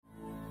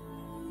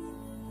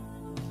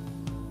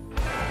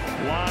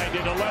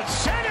Lined into left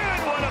center,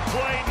 and what a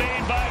play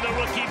made by the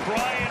rookie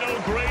Brian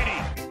O'Grady.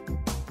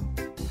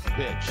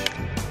 Pitch.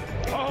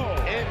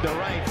 Into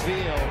right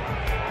field.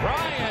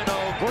 Brian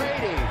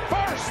O'Grady,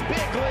 first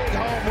big league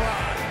home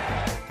run.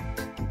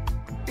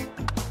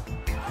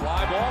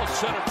 Fly ball,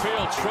 center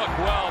field, struck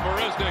well.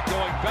 Marisnick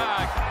going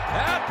back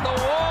at the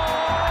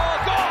wall.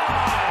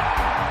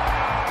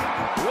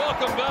 Gone!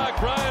 Welcome back,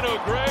 Brian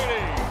O'Grady.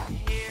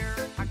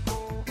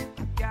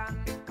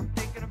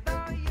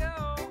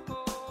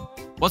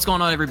 What's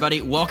going on,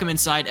 everybody? Welcome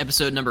inside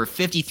episode number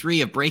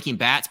 53 of Breaking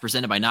Bats,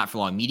 presented by Not For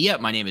Long Media.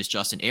 My name is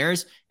Justin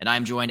Ayers, and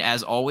I'm joined,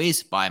 as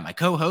always, by my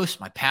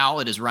co-host, my pal.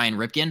 It is Ryan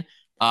Ripken.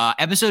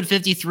 Episode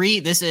 53,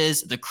 this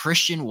is the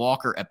Christian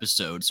Walker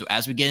episode. So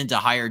as we get into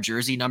higher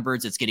jersey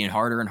numbers, it's getting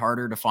harder and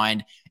harder to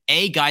find,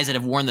 A, guys that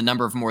have worn the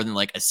number for more than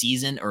like a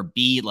season, or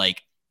B,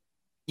 like,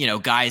 you know,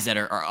 guys that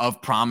are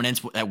of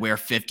prominence that wear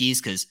 50s.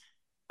 Because,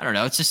 I don't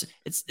know, it's just,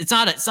 it's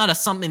not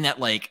something that,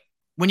 like,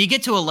 when you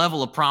get to a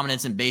level of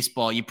prominence in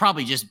baseball, you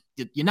probably just,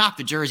 you knock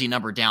the jersey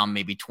number down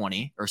maybe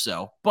 20 or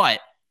so.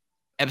 But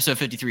episode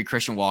 53,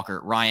 Christian Walker,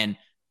 Ryan,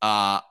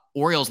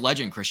 Orioles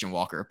legend Christian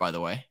Walker, by the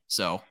way.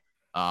 So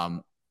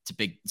it's a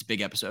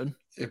big episode.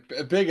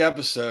 A big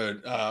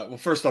episode. Well,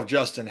 first off,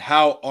 Justin,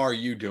 how are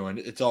you doing?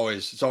 It's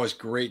always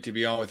great to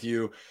be on with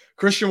you.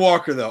 Christian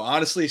Walker, though,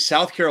 honestly,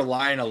 South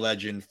Carolina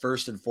legend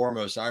first and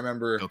foremost. I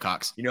remember, Go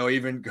Cox. You know,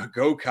 even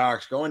Go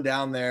Cox going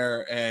down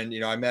there, and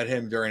you know, I met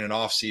him during an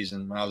off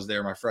season when I was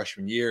there my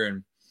freshman year,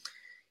 and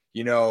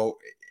you know,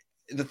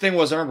 the thing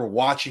was, I remember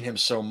watching him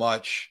so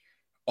much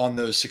on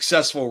those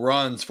successful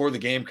runs for the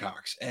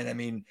Gamecocks, and I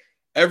mean,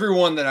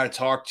 everyone that I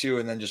talked to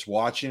and then just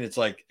watching, it's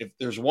like, if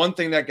there's one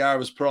thing that guy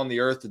was put on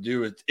the earth to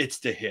do, it's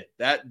to hit.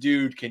 That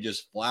dude can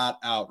just flat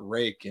out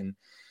rake, and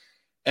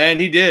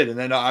he did. And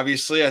then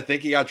obviously I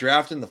think he got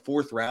drafted in the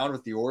 4th round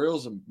with the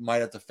Orioles. I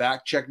might have to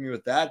fact check me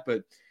with that,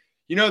 but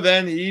you know,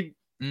 then he,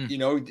 you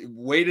know,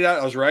 waited out.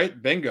 I was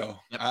right. Bingo.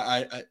 Yep.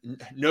 I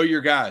know your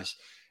guys.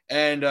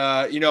 And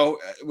you know,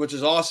 which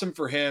is awesome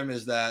for him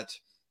is that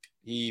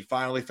he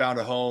finally found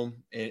a home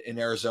in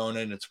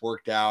Arizona, and it's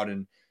worked out.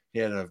 And he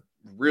had a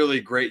really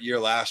great year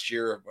last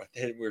year.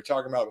 We were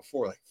talking about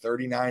before, like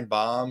 39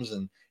 bombs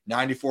and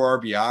 94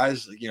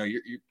 RBIs. You know,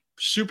 you're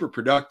super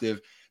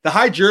productive. The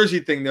high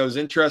jersey thing, though, is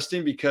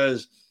interesting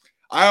because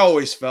I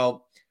always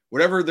felt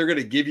whatever they're going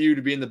to give you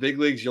to be in the big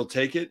leagues, you'll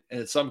take it.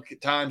 And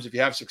sometimes if you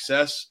have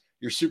success,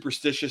 you're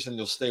superstitious and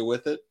you'll stay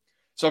with it.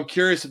 So I'm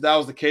curious if that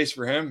was the case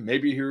for him.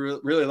 Maybe he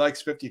really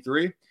likes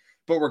 53.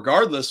 But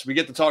regardless, we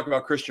get to talk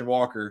about Christian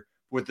Walker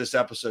with this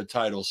episode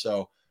title.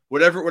 So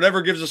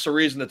whatever gives us a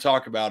reason to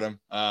talk about him.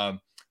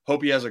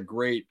 Hope he has a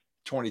great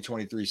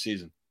 2023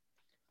 season.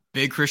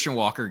 Big Christian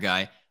Walker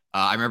guy.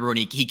 I remember when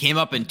he came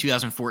up in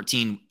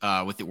 2014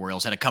 with the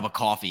Orioles, had a cup of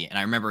coffee, and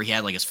I remember he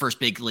had like his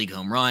first big league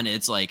home run.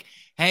 It's like,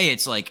 hey,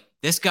 it's like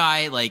this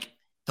guy, like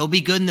he'll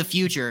be good in the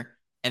future.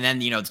 And then,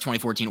 you know, the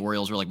 2014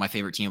 Orioles were like my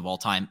favorite team of all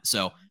time.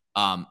 So,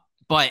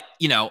 but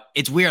you know,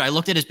 it's weird. I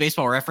looked at his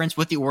baseball reference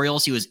with the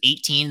Orioles. He was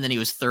 18, then he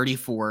was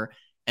 34.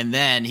 And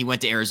then he went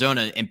to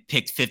Arizona and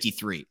picked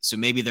 53. So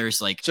maybe there's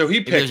like, so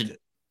he picked it.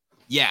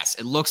 Yes,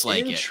 it looks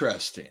like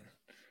Interesting.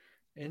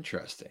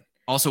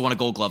 Also won a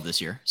Gold Glove this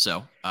year.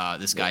 So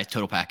this guy,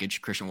 total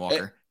package, Christian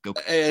Walker, Go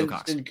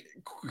Cox.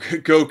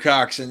 Go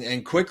Cox.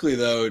 And quickly,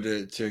 though,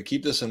 to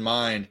keep this in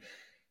mind,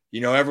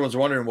 you know, everyone's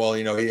wondering, well,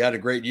 you know, he had a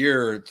great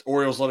year.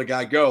 Orioles let a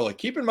guy go. Like,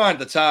 keep in mind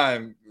at the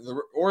time,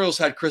 the Orioles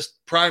had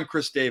prime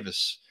Chris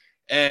Davis.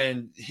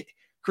 And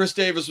Chris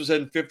Davis was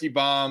hitting 50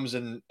 bombs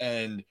and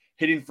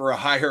hitting for a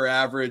higher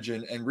average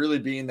and really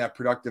being that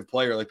productive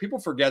player. Like, people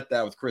forget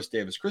that with Chris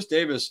Davis. Chris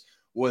Davis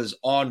was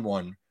on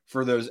one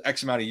for those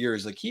X amount of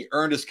years. Like, he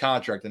earned his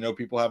contract. I know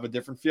people have a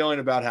different feeling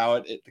about how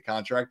the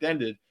contract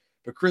ended,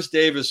 but Chris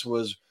Davis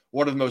was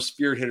one of the most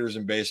feared hitters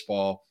in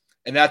baseball.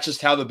 And that's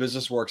just how the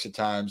business works at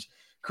times.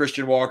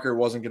 Christian Walker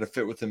wasn't going to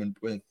fit with him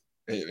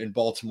in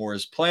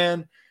Baltimore's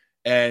plan.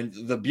 And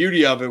the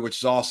beauty of it, which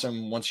is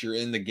awesome once you're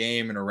in the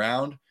game and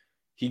around,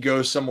 he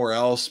goes somewhere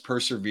else,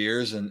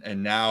 perseveres,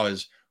 and now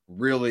is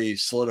really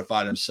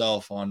solidified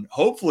himself on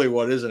hopefully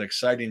what is an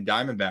exciting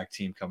Diamondback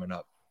team coming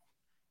up.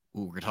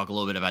 Ooh, we're going to talk a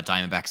little bit about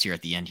Diamondbacks here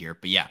at the end here.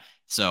 But yeah,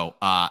 so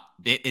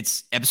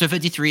it's episode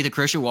 53, the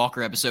Christian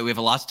Walker episode. We have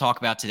a lot to talk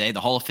about today.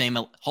 The Hall of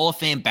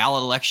Fame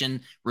ballot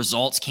election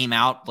results came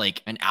out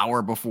like an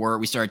hour before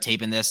we started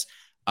taping this.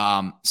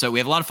 So we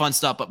have a lot of fun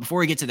stuff. But before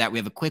we get to that, we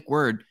have a quick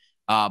word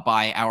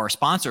by our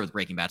sponsor of the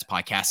Breaking Bats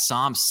podcast,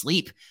 Som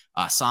Sleep.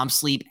 Som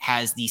Sleep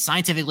has the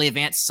scientifically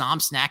advanced Som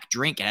Snack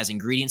drink. It has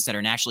ingredients that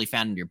are naturally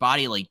found in your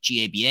body like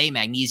GABA,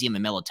 magnesium,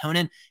 and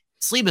melatonin.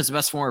 Sleep is the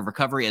best form of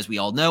recovery, as we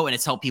all know, and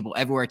it's helped people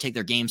everywhere take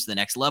their games to the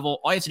next level.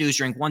 All you have to do is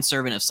drink one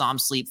serving of Som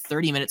Sleep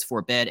 30 minutes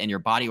before bed, and your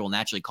body will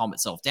naturally calm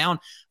itself down.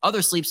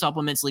 Other sleep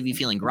supplements leave you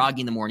feeling groggy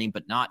in the morning,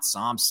 but not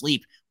Som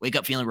Sleep. Wake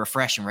up feeling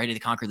refreshed and ready to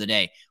conquer the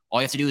day. All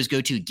you have to do is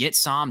go to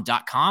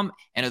getsom.com,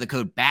 enter the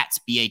code BATS,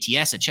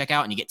 B-A-T-S, at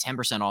checkout, and you get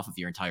 10% off of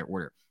your entire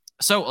order.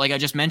 So, like I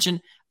just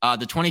mentioned,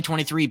 the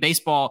 2023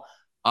 Baseball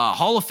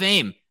Hall of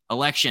Fame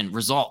election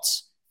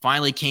results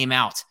finally came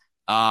out.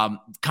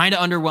 Kind of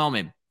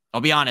underwhelming.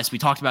 I'll be honest. We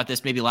talked about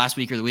this maybe last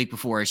week or the week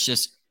before. It's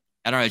just,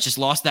 I don't know. It's just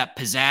lost that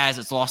pizzazz.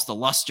 It's lost the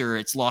luster.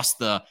 It's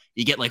lost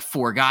you get like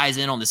 4 guys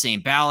in on the same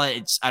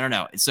ballot. I don't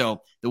know.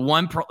 So the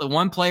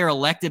one player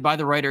elected by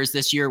the writers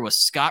this year was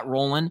Scott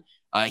Rowland.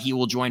 He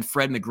will join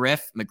Fred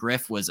McGriff.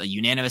 McGriff was a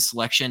unanimous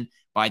selection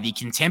by the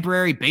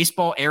Contemporary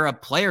Baseball Era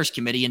Players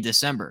Committee in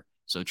December.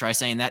 So try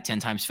saying that 10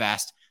 times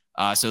fast.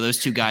 So those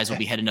 2 guys will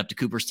be heading up to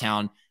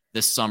Cooperstown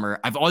this summer.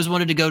 I've always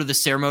wanted to go to the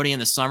ceremony in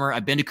the summer.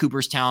 I've been to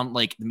Cooperstown,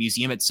 like the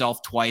museum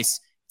itself,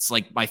 twice. It's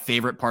like my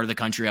favorite part of the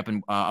country up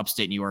in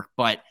upstate New York.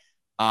 But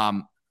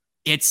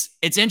it's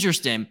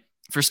interesting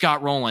for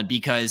Scott Rowland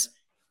because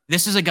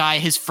this is a guy,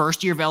 his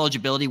first year of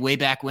eligibility way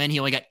back when, he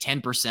only got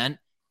 10%.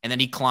 And then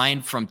he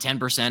climbed from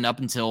 10% up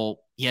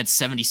until he had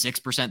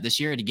 76% this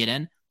year to get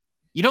in.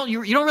 You don't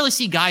really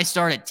see guys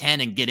start at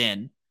 10 and get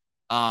in.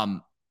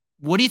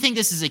 What do you think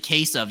this is a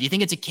case of? Do you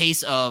think it's a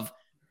case of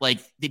like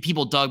the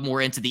people dug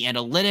more into the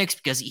analytics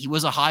because he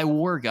was a high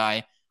WAR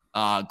guy,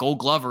 Gold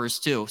Glovers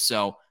too.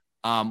 So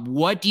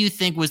what do you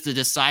think was the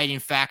deciding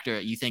factor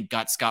you think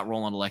got Scott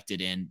Rowland elected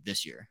in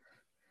this year?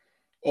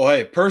 Well,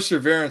 hey,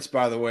 perseverance,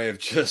 by the way, of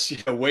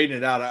just waiting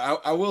it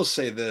out. I will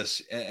say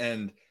this,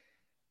 and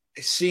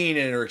seeing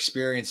it or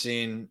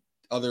experiencing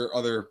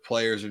other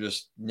players, or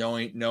just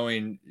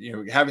knowing,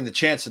 having the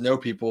chance to know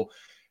people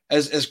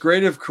as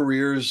great of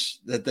careers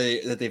that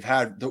they've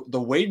had, the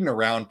waiting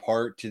around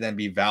part to then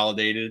be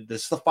validated.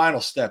 This is the final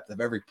step of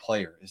every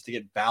player, is to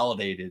get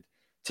validated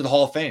to the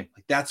Hall of Fame.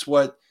 Like that's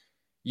what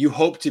you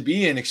hope to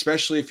be in,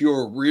 especially if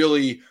you're a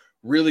really,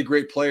 really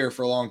great player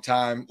for a long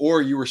time,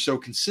 or you were so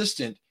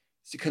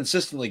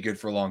consistently good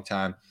for a long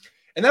time.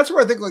 And that's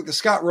where I think like the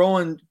Scott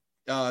Rowland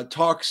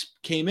talks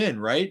came in,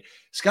 right?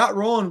 Scott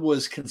Rowland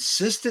was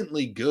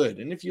consistently good.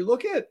 And if you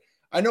look at,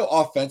 I know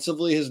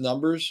offensively his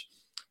numbers,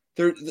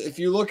 if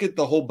you look at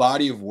the whole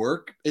body of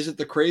work, is it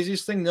the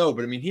craziest thing? No,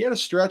 but I mean, he had a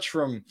stretch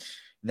from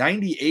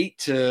 98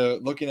 to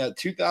looking at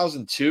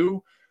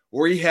 2002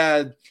 where he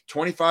had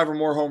 25 or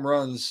more home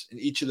runs in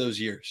each of those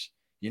years,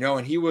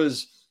 and he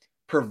was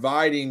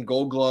providing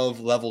Gold Glove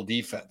level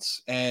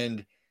defense.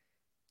 And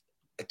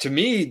to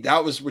me,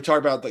 that was, we're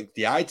talking about like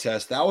the eye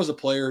test. That was a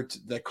player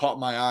that caught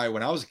my eye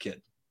when I was a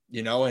kid,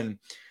 and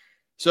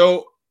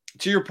so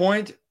to your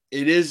point,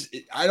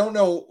 I don't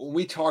know.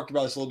 We talked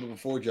about this a little bit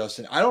before,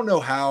 Justin. I don't know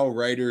how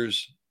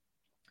writers,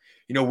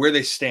 where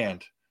they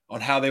stand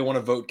on how they want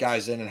to vote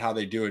guys in and how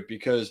they do it,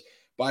 because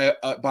by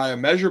a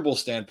measurable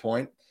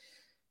standpoint,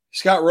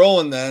 Scott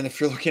Rowland, then,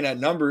 if you're looking at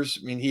numbers,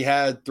 I mean, he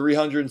had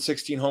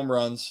 316 home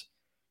runs,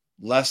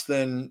 less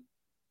than,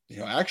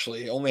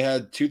 actually only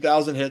had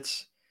 2,000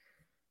 hits,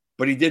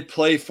 but he did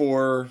play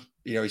for,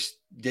 he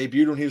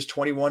debuted when he was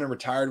 21 and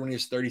retired when he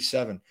was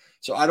 37.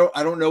 So I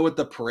don't know what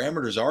the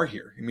parameters are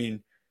here. I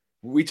mean,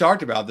 we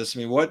talked about this. I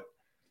mean,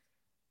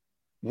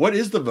 what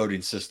is the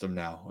voting system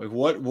now? Like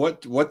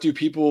what do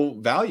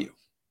people value?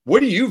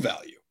 What do you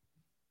value?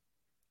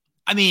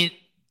 I mean,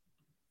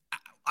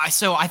 I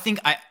think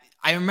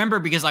I remember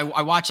because I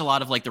watch a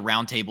lot of like the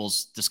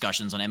roundtables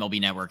discussions on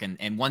MLB Network.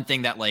 And one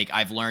thing that like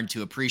I've learned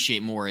to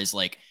appreciate more is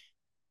like,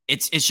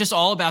 it's just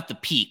all about the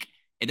peak.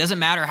 It doesn't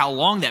matter how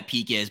long that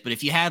peak is, but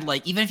if you had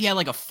like, even if you had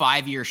like a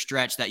 5-year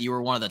stretch that you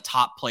were one of the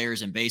top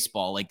players in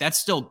baseball, like that's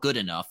still good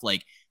enough.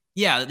 Like,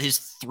 yeah, his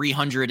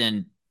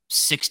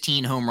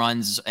 316 home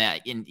runs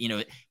in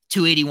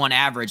 281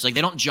 average, like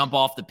they don't jump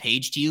off the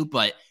page to you,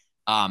 but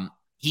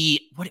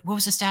what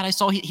was the stat I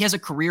saw? He has a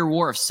career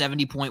WAR of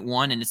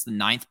 70.1, and it's the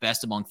 9th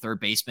best among third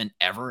basemen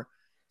ever.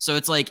 So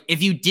it's like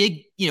if you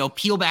dig,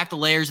 peel back the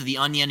layers of the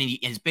onion, and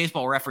his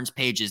baseball reference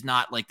page is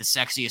not like the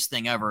sexiest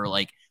thing ever.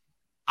 Like,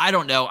 I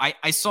don't know.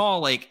 I saw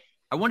like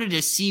I wanted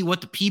to see what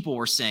the people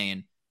were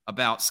saying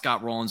about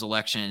Scott Rowland's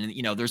election.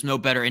 And, there's no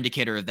better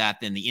indicator of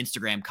that than the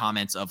Instagram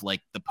comments of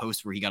like the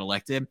post where he got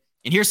elected.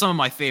 And here's some of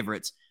my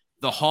favorites.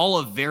 The Hall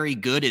of Very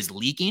Good is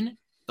leaking.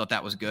 Thought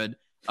that was good.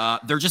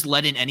 They're just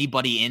letting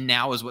anybody in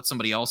now is what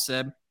somebody else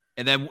said.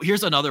 And then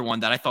here's another one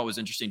that I thought was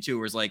interesting too,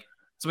 where it's like,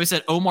 somebody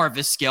said Omar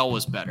Vizquel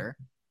was better.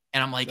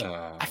 And I'm like,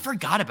 I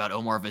forgot about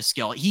Omar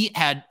Vizquel.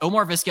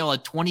 Omar Vizquel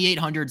had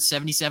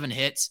 2,877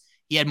 hits.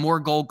 He had more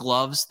Gold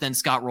Gloves than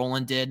Scott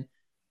Rowland did.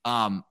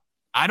 I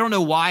don't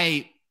know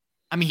why.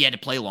 I mean, he had to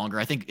play longer.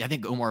 I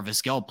think Omar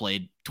Vizquel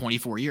played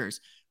 24 years.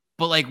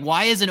 But like,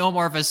 why isn't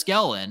Omar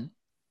Vizquel in,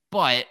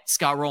 but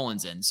Scott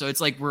Rowland's in? So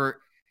it's like we're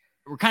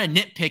kind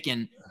of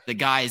nitpicking the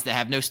guys that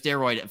have no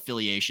steroid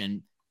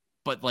affiliation,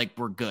 but like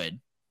we're good.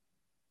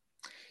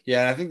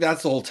 Yeah, and I think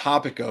that's the whole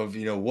topic of,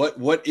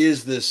 what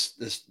is this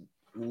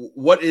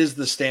what is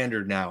the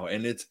standard now?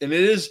 And it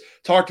is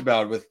talked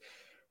about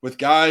with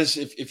guys,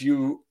 if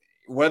you,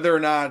 whether or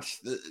not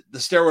the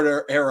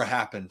steroid era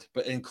happened,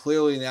 and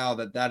clearly now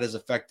that has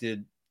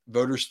affected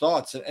voters'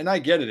 thoughts. And I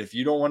get it. If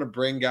you don't want to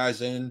bring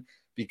guys in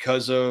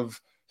because of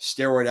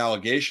steroid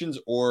allegations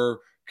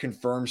or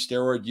confirmed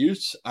steroid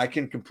use, I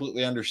can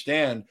completely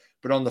understand.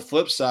 But on the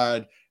flip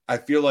side, I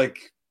feel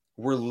like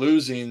we're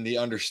losing the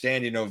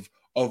understanding of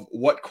of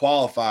what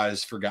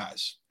qualifies for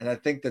guys. And I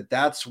think that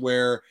that's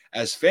where,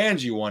 as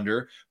fans, you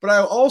wonder. But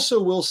I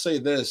also will say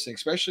this,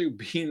 especially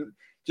being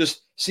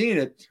just seeing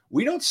it,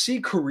 we don't see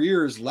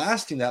careers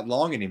lasting that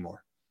long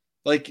anymore.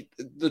 Like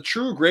the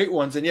true great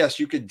ones, and yes,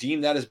 you could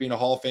deem that as being a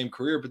Hall of Fame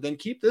career, but then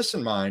keep this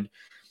in mind.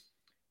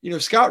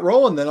 Scott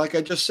Rowland, then, like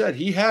I just said,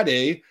 he had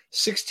a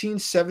 16,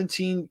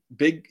 17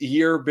 big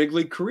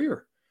league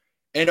career.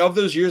 And of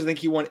those years, I think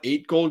he won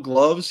 8 Gold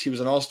Gloves. He was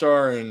an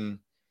all-star in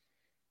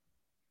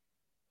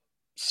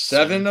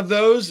 7 of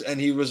those, and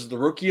he was the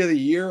Rookie of the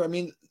Year. I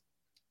mean,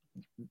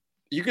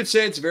 you could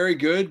say it's very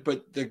good,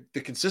 but the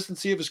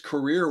consistency of his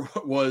career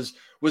was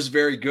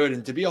very good.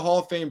 And to be a Hall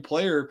of Fame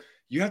player,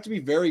 you have to be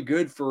very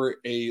good for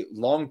a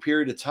long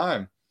period of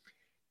time.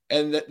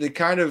 And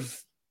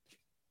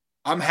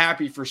I'm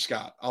happy for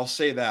Scott. I'll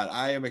say that.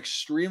 I am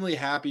extremely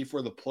happy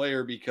for the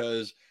player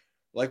because,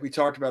 like we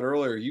talked about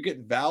earlier, you get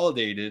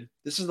validated.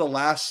 This is the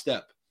last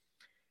step.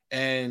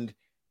 And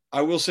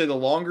I will say the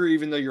longer,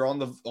 even though you're on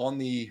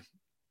the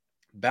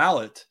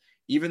ballot,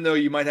 even though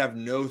you might have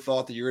no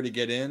thought that you're going to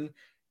get in,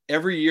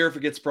 every year if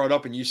it gets brought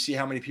up and you see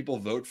how many people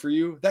vote for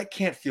you, that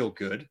can't feel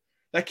good.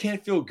 That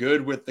can't feel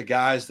good with the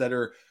guys that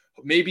are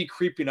maybe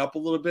creeping up a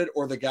little bit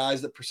or the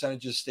guys that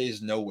percentages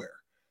stays nowhere.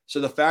 So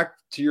the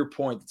fact, to your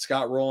point, that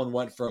Scott Rowland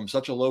went from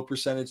such a low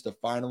percentage to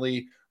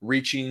finally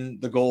reaching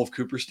the goal of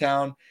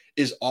Cooperstown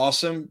is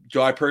awesome.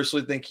 Do I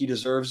personally think he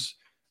deserves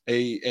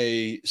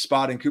a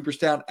spot in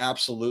Cooperstown?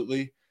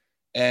 Absolutely.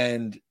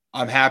 And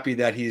I'm happy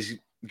that he's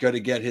going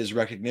to get his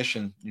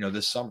recognition,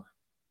 this summer.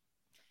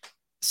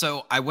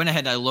 So I went ahead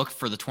and I looked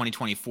for the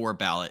 2024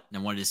 ballot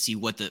and I wanted to see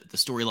what the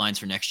storylines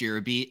for next year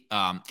would be.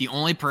 The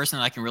only person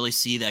that I can really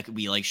see that could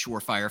be like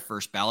surefire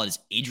first ballot is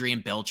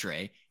Adrian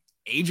Beltre.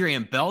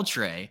 Adrian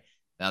Beltre.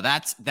 Now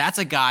that's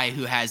a guy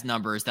who has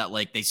numbers that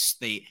like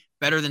they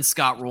better than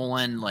Scott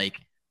Rowland. Like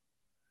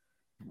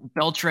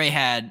Beltre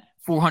had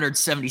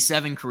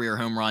 477 career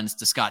home runs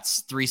to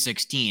Scott's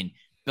 316.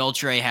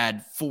 Beltre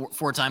had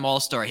four-time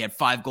All-Star. He had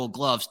 5 Gold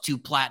Gloves, 2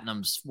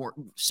 Platinums, 4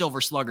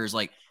 Silver Sluggers.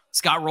 Like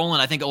Scott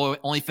Rowland, I think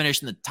only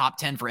finished in the top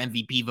 10 for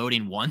MVP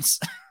voting once.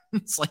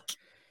 It's like,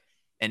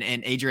 and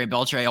Adrian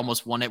Beltre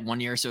almost won it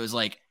one year. So it was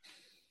like,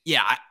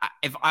 yeah,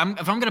 if I'm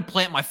going to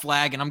plant my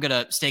flag and I'm going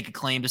to stake a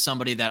claim to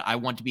somebody that I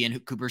want to be in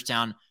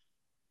Cooperstown,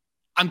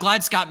 I'm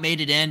glad Scott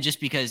made it in just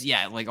because,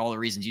 yeah, like all the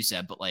reasons you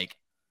said, but like,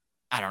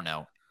 I don't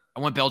know. I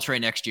want Beltre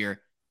next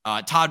year.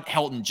 Todd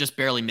Helton just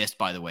barely missed,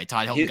 by the way.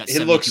 Todd Helton got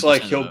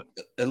 72%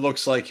 it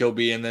looks like he'll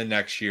be in the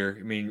next year.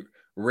 I mean,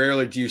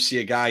 rarely do you see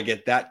a guy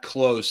get that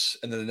close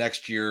and then the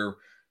next year,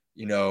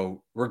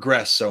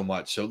 regress so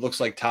much. So it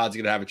looks like Todd's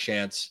going to have a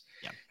chance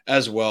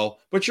as well.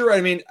 But you're right.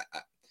 I mean,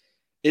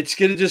 it's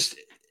going to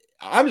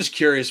I'm just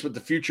curious with the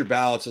future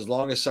ballots, as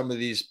long as some of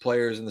these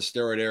players in the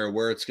steroid era,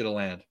 where it's going to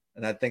land.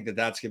 And I think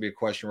that's going to be a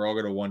question we're all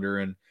going to wonder.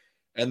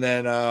 And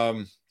then,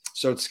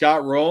 so it's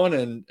Scott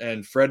Rowland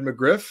and Fred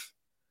McGriff,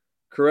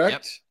 correct?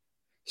 Yep.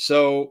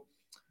 So,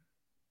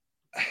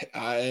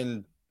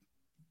 and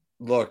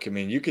look, I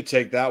mean, you could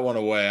take that one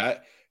away.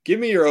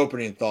 Give me your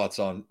opening thoughts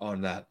on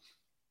that.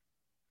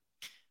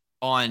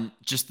 On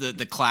just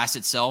the class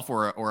itself,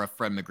 or a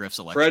Fred McGriff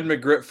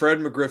selection. Fred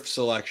McGriff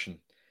selection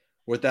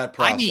with that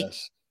process. I mean,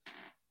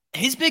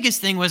 his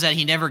biggest thing was that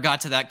he never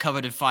got to that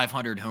coveted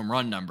 500 home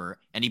run number,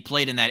 and he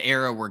played in that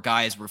era where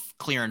guys were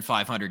clearing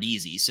 500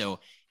 easy.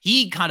 So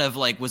he kind of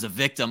like was a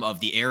victim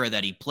of the era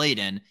that he played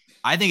in.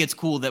 I think it's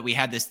cool that we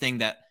had this thing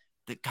that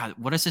God,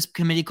 what is this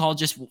committee called?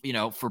 Just,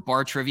 for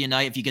bar trivia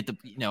night, if you get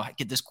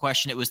get this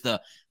question, it was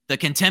the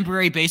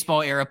Contemporary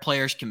Baseball Era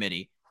Players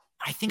Committee.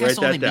 I think I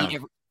saw they meet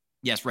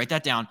yes, write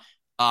that down.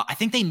 I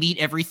think they meet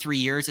every 3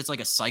 years. It's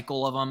like a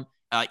cycle of them.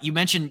 You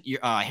mentioned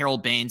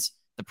Harold Baines,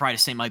 the pride of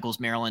St. Michael's,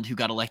 Maryland, who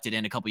got elected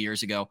in a couple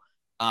years ago.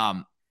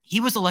 He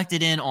was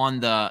elected in on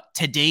the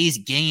Today's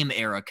Game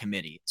Era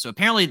Committee. So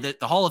apparently the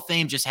Hall of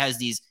Fame just has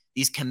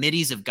these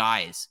committees of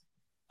guys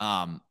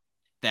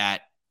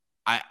that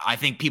I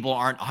think people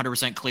aren't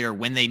 100% clear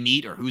when they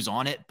meet or who's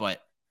on it,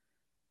 but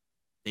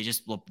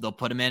they'll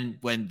put them in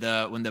when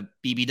the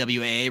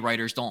BBWAA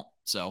writers don't.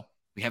 So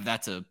we have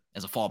that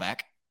as a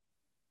fallback.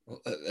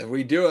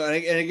 We do.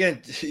 And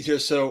again,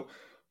 so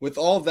with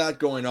all of that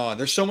going on,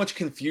 there's so much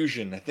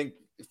confusion. I think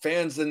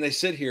fans, then they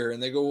sit here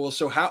and they go, well,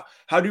 so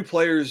how do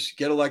players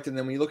get elected? And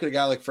then when you look at a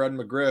guy like Fred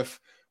McGriff,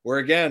 where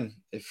again,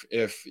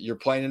 if you're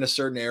playing in a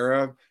certain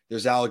era,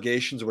 there's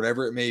allegations,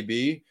 whatever it may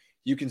be,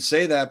 you can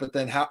say that, but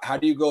then how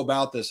do you go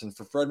about this? And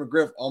for Fred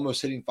McGriff,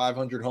 almost hitting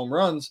 500 home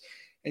runs,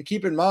 and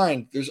keep in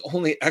mind, there's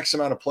only X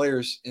amount of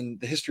players in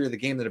the history of the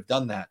game that have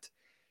done that.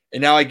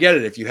 And now I get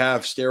it. If you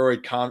have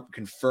steroid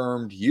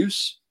confirmed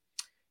use,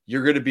 it's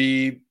going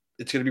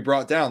to be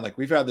brought down. Like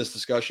we've had this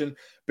discussion.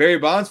 Barry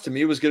Bonds to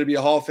me was going to be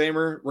a Hall of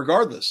Famer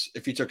regardless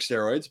if he took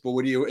steroids, but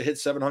would he hit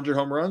 700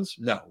 home runs?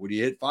 No. Would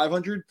he hit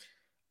 500?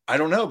 I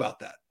don't know about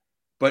that.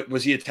 But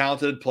was he a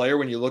talented player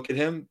when you look at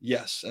him?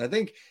 Yes. And I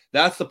think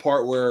that's the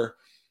part where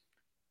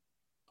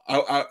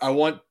I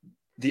want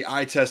the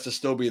eye test to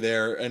still be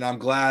there. And I'm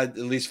glad,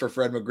 at least for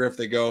Fred McGriff,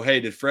 they go, hey,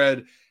 did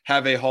Fred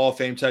have a Hall of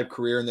Fame type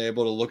career? And they're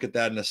able to look at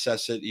that and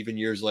assess it even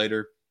years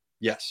later.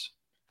 Yes,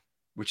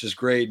 which is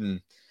great.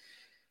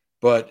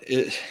 But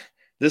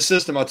this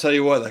system, I'll tell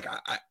you what, like,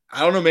 I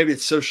don't know, maybe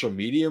it's social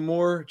media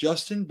more,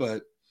 Justin,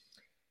 but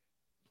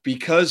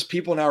because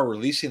people now are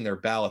releasing their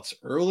ballots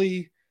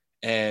early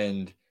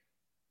and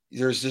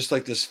there's just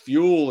like this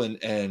fuel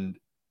and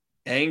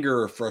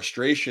anger or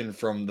frustration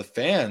from the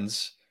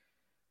fans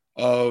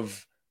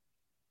of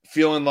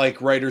feeling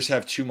like writers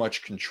have too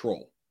much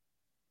control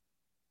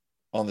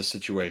on the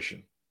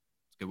situation.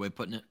 Good way of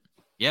putting it.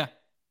 Yeah.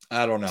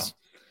 I don't know.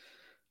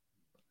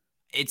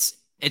 It's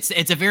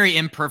a very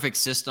imperfect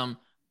system,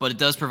 but it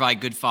does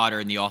provide good fodder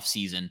in the off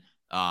season.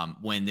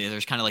 When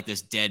there's kind of like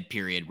this dead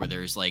period where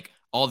there's like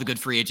all the good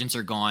free agents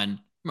are gone,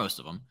 most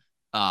of them,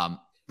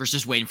 versus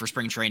just waiting for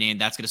spring training.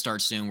 That's going to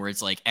start soon where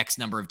it's like X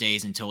number of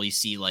days until you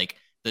see like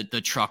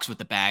the trucks with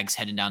the bags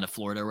heading down to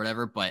Florida or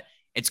whatever. But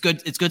it's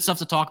good. It's good stuff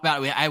to talk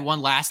about. I had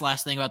one last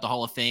thing about the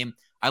Hall of Fame.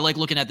 I like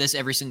looking at this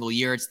every single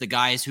year. It's the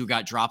guys who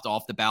got dropped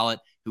off the ballot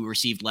who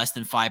received less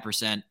than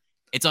 5%.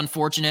 It's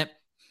unfortunate.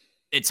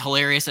 It's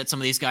hilarious that some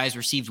of these guys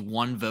received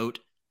one vote.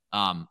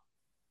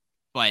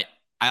 But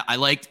I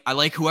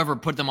like whoever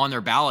put them on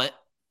their ballot.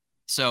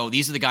 So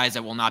these are the guys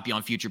that will not be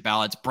on future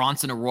ballots.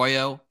 Bronson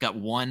Arroyo got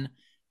one.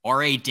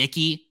 R.A.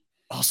 Dickey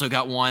also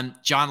got one.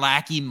 John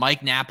Lackey,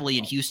 Mike Napoli,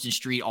 and Houston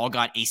Street all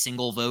got a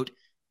single vote.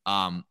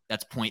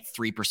 That's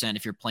 0.3%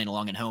 if you're playing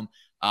along at home.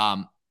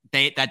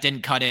 That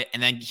didn't cut it.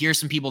 And then here's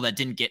some people that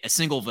didn't get a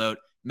single vote.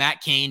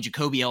 Matt Cain,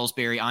 Jacoby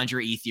Ellsbury,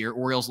 Andre Ethier,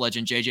 Orioles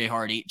legend J.J.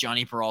 Hardy,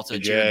 Johnny Peralta,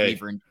 Jared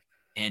Weaver,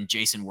 and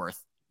Jason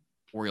Worth.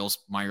 Orioles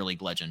minor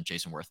league legend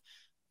Jason Worth.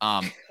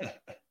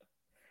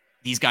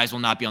 These guys will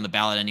not be on the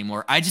ballot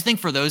anymore. I just think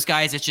for those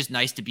guys, it's just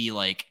nice to be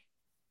like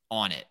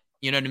on it.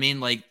 You know what I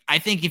mean? Like, I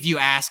think if you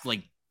ask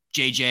like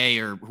JJ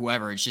or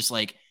whoever, it's just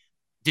like,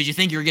 did you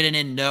think you're getting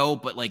in? No,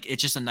 but like,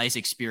 it's just a nice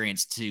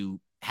experience to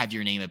have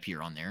your name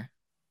appear on there.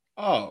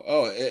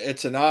 Oh,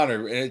 it's an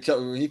honor. And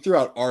he threw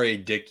out R.A.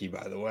 Dickey,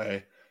 by the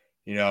way,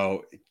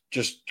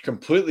 just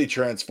completely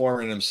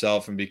transforming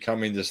himself and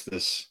becoming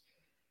this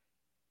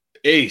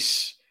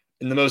ace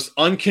in the most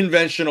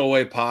unconventional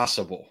way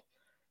possible.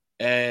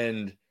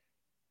 And,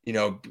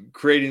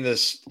 creating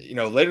this,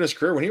 later in his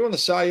career, when he won the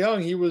Cy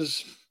Young, he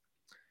was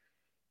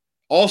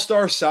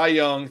All-Star Cy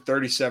Young,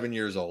 37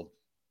 years old,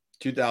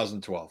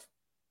 2012.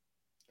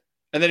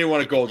 And then he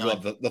won a Gold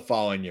Glove the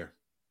following year.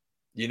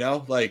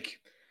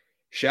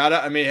 Shout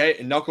out. I mean, hey,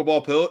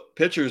 knuckleball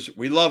pitchers,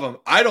 we love them.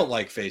 I don't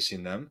like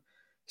facing them.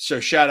 So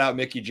shout out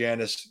Mickey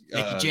Janis.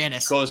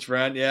 Close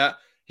friend. Yeah.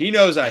 He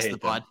knows I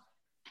hate them.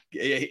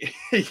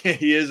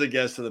 He is a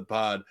guest of the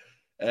pod.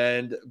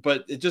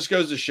 But it just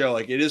goes to show,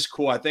 like, it is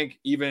cool. I think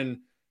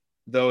even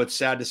though it's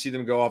sad to see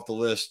them go off the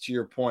list, to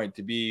your point,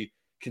 to be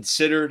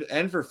considered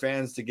and for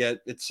fans to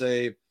get,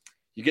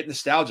 you get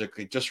nostalgic.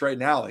 Like, just right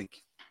now,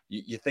 like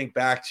you think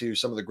back to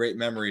some of the great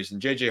memories,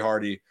 and JJ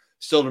Hardy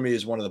still to me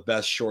is one of the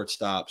best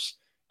shortstops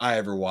I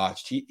ever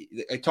watched.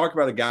 I talk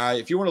about a guy,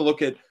 if you want to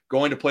look at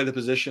going to play the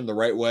position the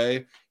right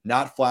way,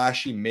 not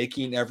flashy,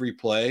 making every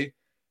play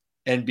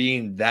and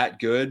being that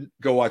good,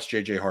 go watch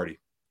JJ Hardy.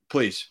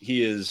 Please.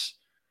 He is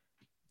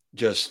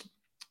just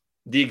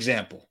the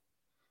example.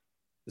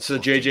 This is a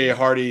JJ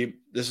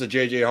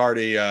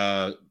Hardy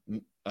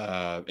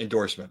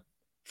endorsement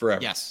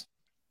forever. Yes.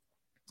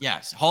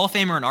 Hall of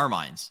Famer in our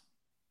minds.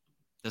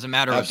 Doesn't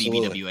matter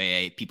Absolutely. what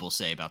BBWAA people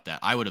say about that.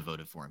 I would have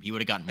voted for him. He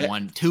would have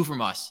gotten 2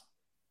 from us.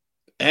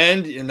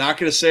 And you're not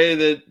going to say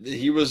that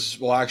he was,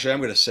 well, actually,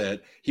 I'm going to say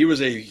it. He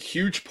was a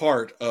huge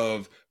part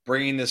of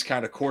bringing this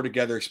kind of core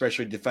together,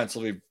 especially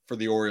defensively for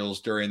the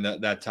Orioles during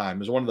that time. It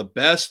was one of the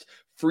best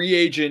free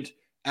agent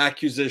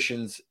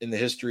acquisitions in the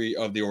history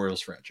of the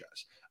Orioles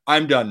franchise.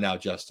 I'm done now,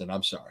 Justin.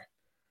 I'm sorry.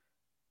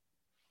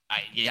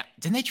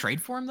 Didn't they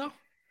trade for him, though?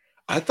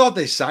 I thought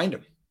they signed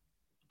him.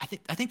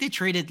 I think they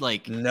traded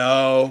like.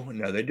 No,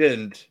 they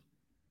didn't.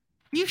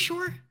 Are you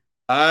sure?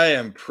 I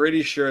am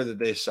pretty sure that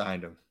they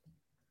signed him.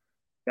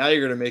 Now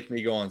you're going to make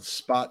me go on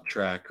Spot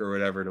Track or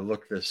whatever to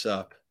look this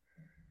up.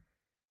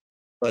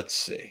 Let's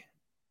see.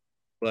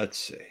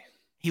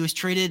 He was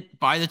traded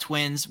by the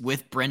Twins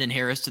with Brendan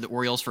Harris to the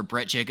Orioles for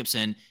Brett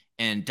Jacobson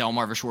and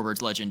Delmarva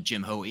Schwarber's legend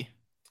Jim Hoey.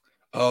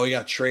 Oh, he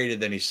got traded,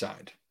 then he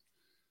signed.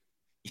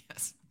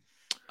 Yes.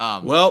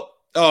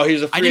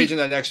 He's a free agent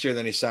that next year.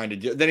 Then he signed a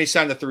deal. Then he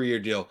signed a 3-year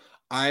deal.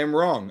 I am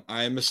wrong.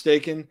 I am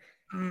mistaken.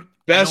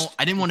 Best.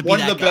 I didn't want to be one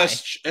that of the guy.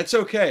 best. It's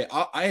okay.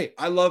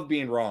 I love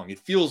being wrong. It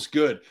feels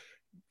good.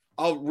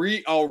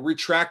 I'll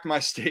retract my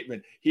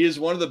statement. He is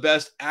one of the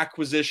best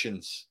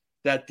acquisitions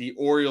that the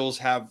Orioles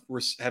have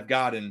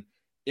gotten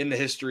in the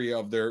history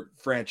of their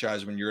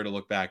franchise. When you're going to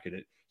look back at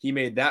it, he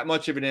made that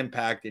much of an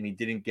impact, and he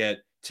didn't get,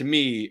 to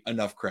me,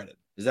 enough credit.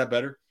 Is that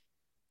better?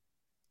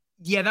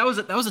 Yeah, that was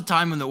a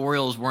time when the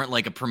Orioles weren't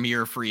like a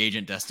premier free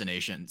agent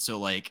destination. So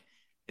like,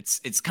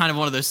 it's kind of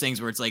one of those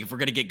things where it's like, if we're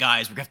gonna get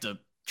guys, we have to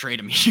trade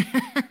them here.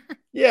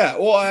 Yeah,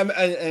 well,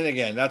 and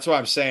again, that's what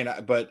I'm saying.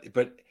 But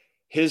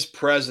his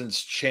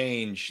presence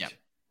changed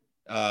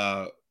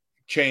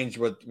changed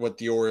what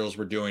the Orioles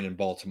were doing in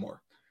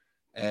Baltimore.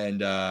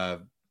 And there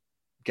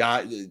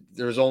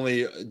was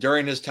only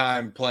during his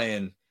time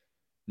playing,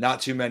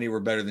 not too many were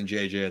better than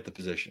JJ at the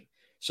position.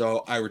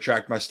 So I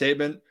retract my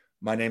statement.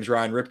 My name's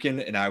Ryan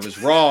Ripken, and I was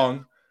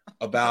wrong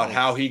about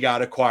how he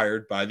got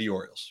acquired by the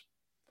Orioles.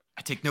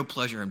 I take no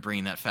pleasure in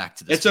bringing that fact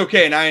to this. It's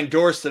okay, and I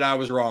endorse that I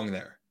was wrong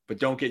there, but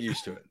don't get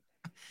used to it.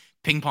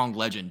 Ping pong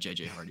legend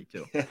JJ Hardy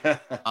too.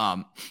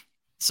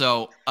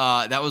 So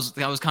that was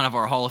kind of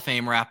our Hall of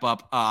Fame wrap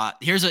up.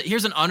 Here's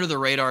an under the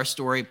radar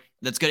story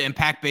that's going to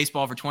impact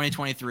baseball for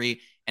 2023,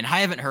 and I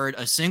haven't heard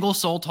a single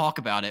soul talk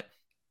about it.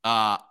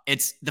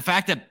 It's the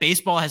fact that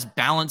baseball has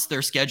balanced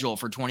their schedule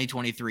for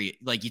 2023.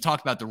 Like you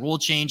talked about the rule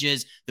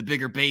changes, the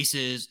bigger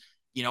bases,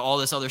 all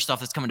this other stuff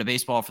that's coming to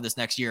baseball for this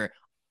next year.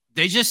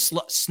 They just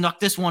snuck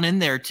this one in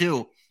there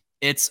too.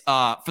 It's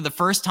for the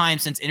first time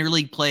since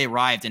interleague play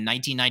arrived in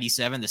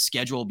 1997, the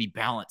schedule will be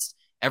balanced.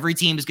 Every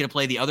team is going to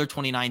play the other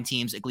 29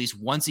 teams at least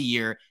once a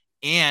year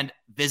and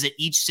visit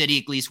each city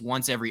at least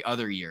once every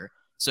other year.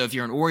 So if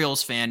you're an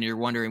Orioles fan and you're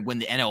wondering when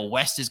the NL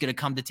West is going to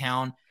come to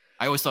town,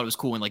 I always thought it was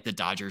cool when like the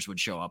Dodgers would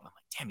show up. I'm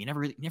like, damn, you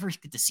never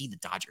get to see the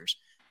Dodgers.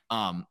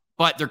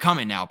 But they're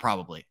coming now,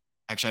 probably.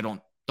 Actually,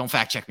 don't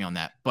fact check me on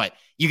that, but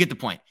you get the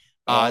point.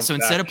 So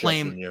instead of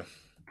playing,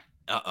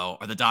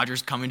 are the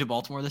Dodgers coming to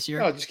Baltimore this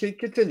year? No, just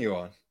continue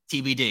on.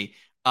 TBD.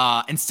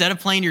 Instead of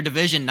playing your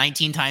division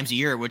 19 times a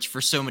year, which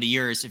for so many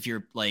years, if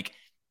you're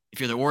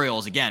the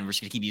Orioles, again, we're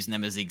just gonna keep using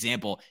them as the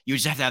example. You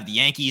just have to have the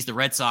Yankees, the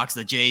Red Sox,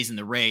 the Jays, and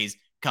the Rays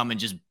come and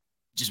just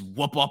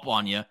whoop up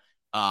on you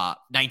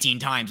 19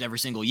 times every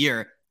single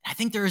year. I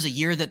think there was a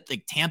year that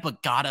like Tampa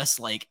got us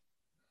like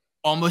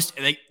almost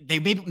they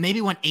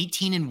maybe went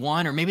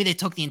 18-1, or maybe they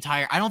took the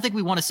entire. I don't think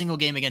we won a single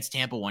game against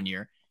Tampa one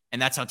year, and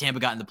that's how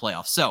Tampa got in the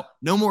playoffs. So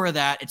no more of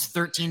that. It's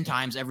 13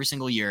 times every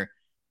single year.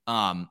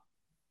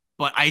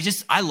 But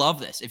I love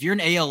this. If you're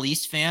an AL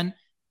East fan,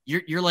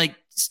 you're like,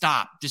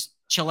 stop, just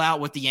chill out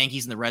with the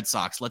Yankees and the Red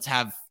Sox. Let's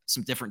have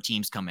some different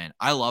teams come in.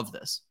 I love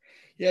this.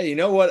 Yeah, you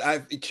know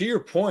what? To your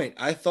point,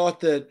 I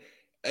thought that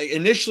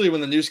initially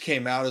when the news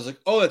came out, I was like,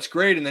 oh, that's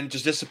great. And then it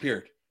just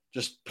disappeared.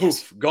 Just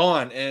poof,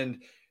 gone.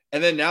 And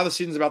then now the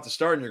season's about to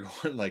start and you're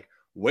going like,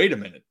 wait a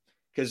minute.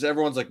 Because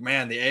everyone's like,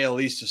 man, the AL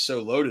East is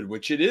so loaded,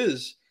 which it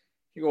is.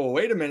 You go, well,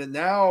 wait a minute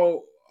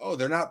now. Oh,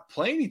 they're not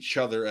playing each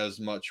other as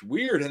much.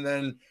 Weird. And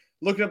then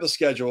looking at the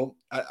schedule,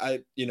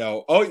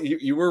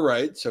 you were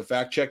right. So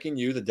fact checking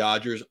you, the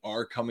Dodgers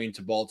are coming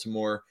to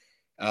Baltimore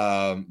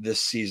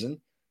this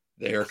season.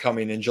 They are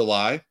coming in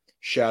July.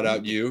 Shout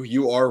out you.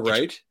 You are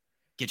right.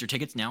 Get your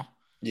tickets now.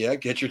 Yeah,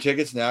 get your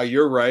tickets now.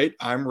 You're right.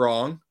 I'm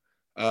wrong.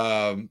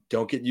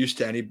 Don't get used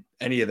to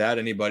any of that,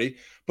 anybody.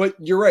 But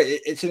you're right.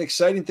 It's an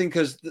exciting thing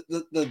because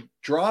the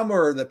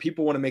drama that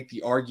people want to make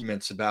the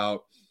arguments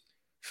about,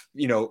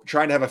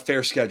 trying to have a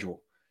fair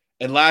schedule.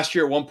 And last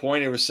year at one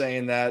point, it was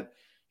saying that,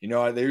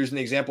 they're using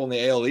the example in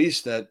the AL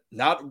East that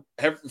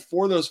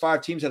four of those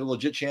five teams had a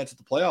legit chance at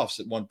the playoffs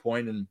at one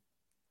point.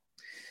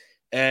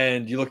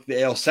 And you look at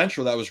the AL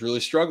Central, that was really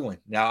struggling.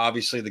 Now,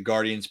 obviously, the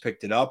Guardians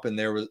picked it up, and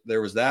there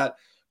was that.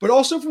 But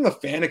also from the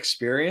fan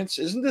experience,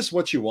 isn't this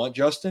what you want,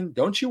 Justin?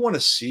 Don't you want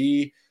to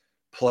see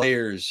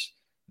players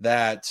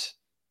that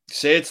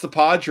say it's the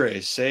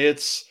Padres, say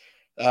it's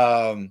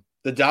the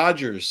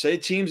Dodgers, say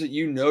teams that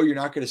you're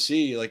not going to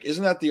see? Like,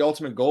 isn't that the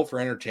ultimate goal for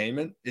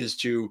entertainment, is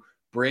to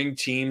bring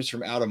teams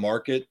from out of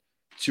market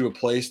to a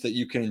place that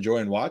you can enjoy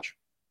and watch?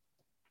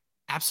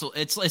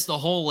 Absolutely. It's the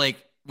whole, like,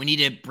 we need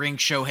to bring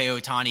Shohei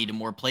Ohtani to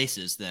more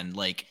places than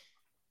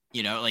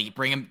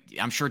bring him.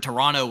 I'm sure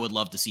Toronto would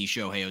love to see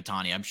Shohei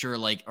Ohtani. I'm sure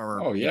like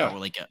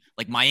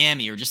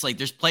Miami, or just like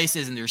there's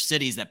places and there's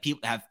cities that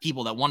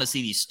people that want to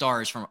see these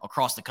stars from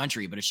across the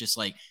country. But it's just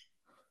like,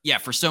 yeah,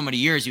 for so many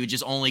years, you would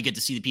just only get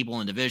to see the people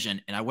in the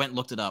division. And I went and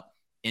looked it up.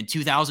 In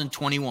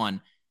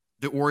 2021,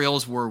 the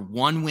Orioles were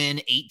 1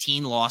 win,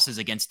 18 losses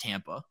against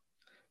Tampa.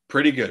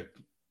 Pretty good.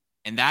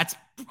 And that's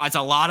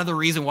a lot of the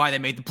reason why they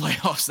made the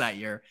playoffs that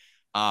year.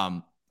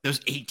 Those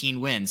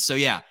 18 wins. So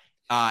yeah,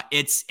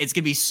 it's going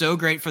to be so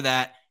great for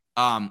that.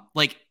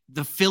 Like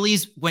the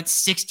Phillies went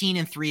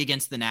 16-3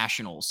 against the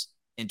Nationals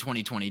in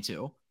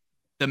 2022.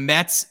 The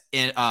Mets,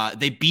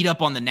 they beat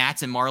up on the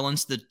Nats and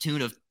Marlins to the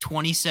tune of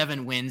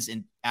 27 wins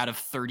out of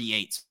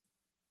 38.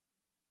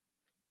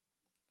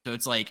 So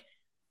it's like,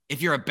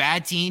 if you're a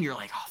bad team, you're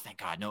like, oh, thank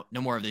God,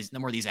 no more of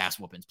these ass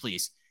whoopings,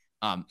 please.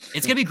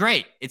 It's gonna be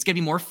great. It's gonna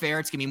be more fair.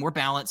 It's gonna be more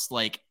balanced.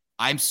 Like,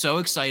 I'm so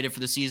excited for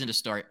the season to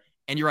start.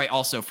 And you're right,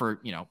 also for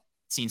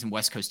seeing some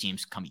West Coast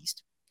teams come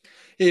east.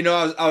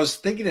 I was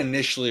thinking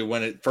initially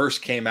when it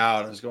first came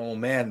out, I was going, oh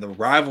man, the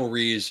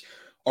rivalries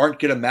aren't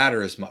gonna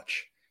matter as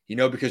much,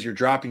 because you're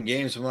dropping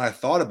games. And when I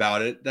thought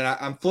about it, then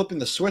I'm flipping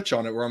the switch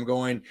on it, where I'm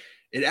going,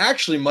 it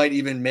actually might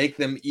even make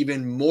them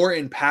even more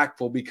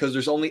impactful, because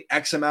there's only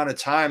X amount of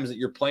times that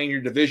you're playing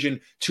your division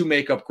to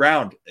make up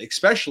ground,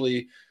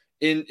 especially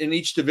in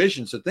each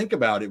division. So think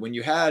about it. When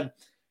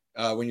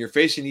you're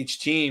facing each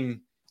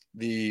team,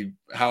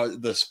 how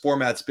this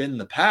format's been in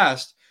the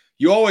past,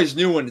 you always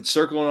knew when it's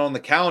circling on the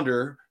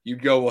calendar,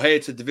 you'd go, well, hey,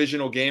 it's a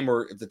divisional game,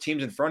 or if the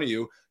team's in front of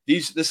you,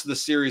 this is the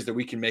series that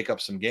we can make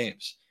up some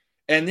games.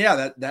 And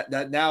yeah,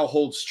 that now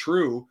holds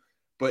true,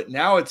 but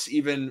now it's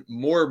even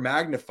more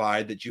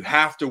magnified that you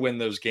have to win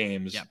those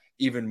games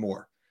even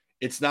more.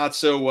 It's not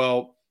so,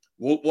 well,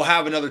 we'll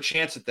have another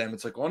chance at them.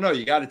 It's like, well, no,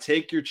 you got to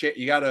take your chance.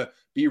 You got to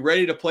be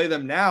ready to play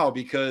them now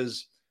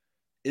because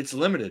it's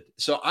limited.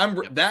 So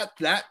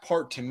that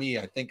part to me,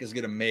 I think, is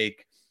going to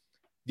make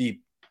the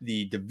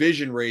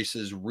division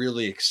races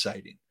really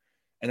exciting.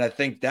 And I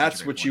think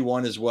that's what you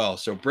want as well.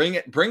 So bring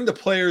the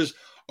players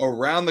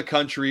around the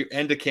country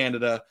and to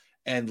Canada,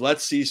 and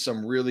let's see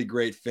some really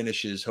great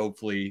finishes,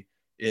 hopefully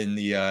in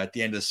the at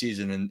the end of the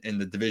season in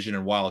the division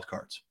and wild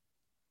cards.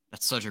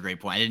 That's such a great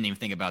point. I didn't even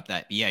think about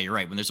that. But yeah, you're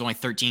right. When there's only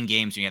 13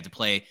 games and you have to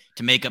play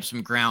to make up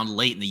some ground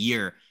late in the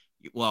year,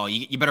 well,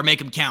 you better make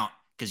them count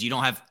because you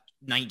don't have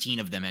 19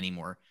 of them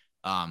anymore.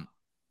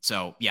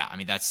 So yeah, I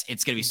mean, it's going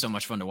to be so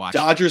much fun to watch.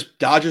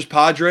 Dodgers,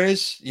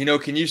 Padres,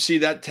 can you see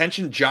that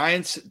tension?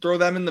 Giants, throw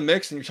them in the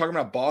mix, and you're talking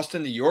about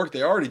Boston, New York.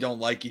 They already don't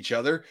like each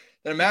other.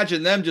 Then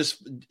imagine them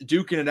just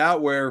duking it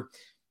out where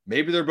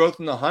maybe they're both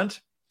in the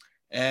hunt.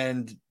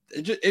 And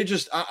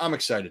I'm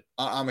excited.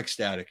 I'm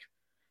ecstatic.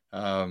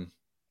 I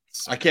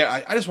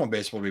just want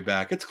baseball to be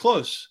back. It's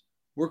close.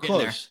 We're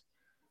close.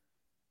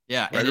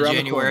 Yeah. Right in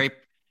January,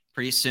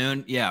 pretty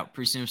soon. Yeah.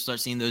 Pretty soon we'll start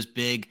seeing those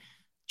big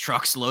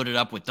trucks loaded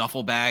up with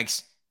duffel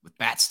bags with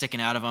bats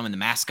sticking out of them and the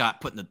mascot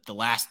putting the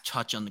last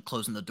touch on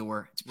closing the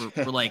door.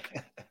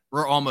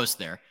 We're almost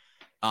there.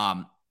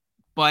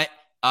 But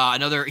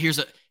here's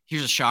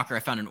a shocker. I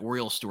found an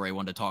Orioles story I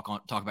wanted to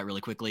talk about really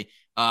quickly.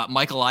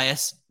 Mike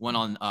Elias went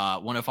on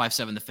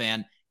 105.7 The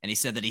Fan, and he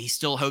said that he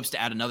still hopes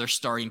to add another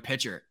starting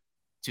pitcher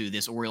to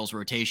this Orioles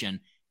rotation.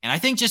 And I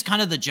think just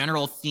kind of the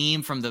general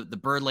theme from the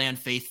Birdland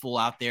faithful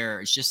out there,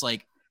 it's just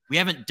like we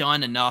haven't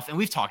done enough. And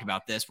we've talked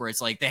about this where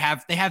it's like they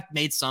have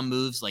made some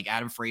moves like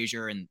Adam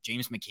Frazier and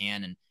James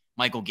McCann and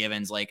Michael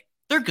Givens. Like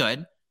they're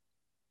good,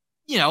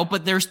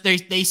 but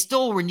they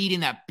still were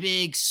needing that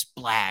big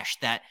splash,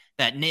 that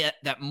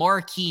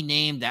marquee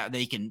name that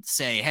they can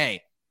say,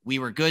 hey, we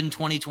were good in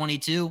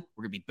 2022.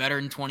 We're going to be better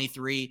in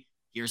 23.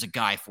 Here's a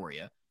guy for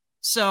you.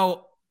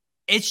 So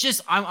it's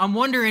just, I'm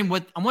wondering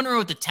what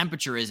the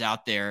temperature is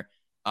out there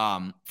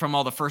from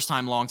all the first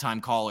time, long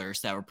time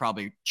callers that were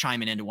probably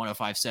chiming into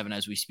 105.7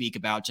 as we speak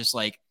about just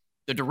like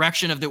the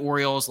direction of the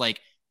Orioles. Like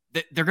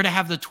they're going to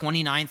have the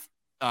 29th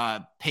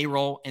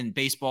payroll in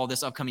baseball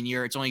this upcoming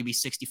year. It's only gonna be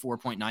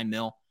 64.9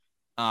 mil.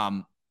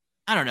 I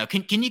don't know.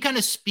 Can you kind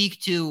of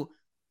speak to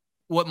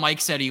what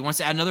Mike said? He wants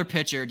to add another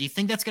pitcher. Do you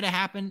think that's going to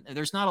happen?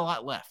 There's not a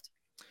lot left.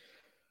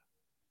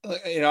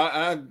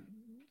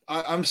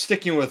 I'm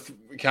sticking with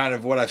kind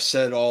of what I've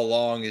said all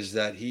along is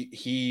that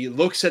he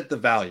looks at the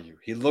value.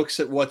 He looks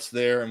at what's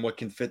there and what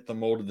can fit the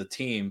mold of the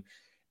team.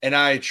 And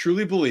I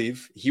truly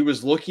believe he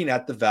was looking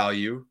at the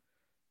value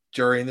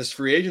during this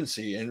free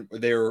agency, and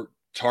they were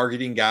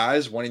targeting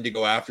guys, wanting to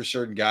go after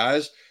certain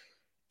guys.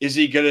 Is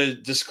he going to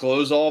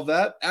disclose all of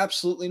that?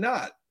 Absolutely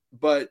not.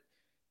 But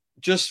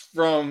just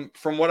from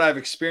what I've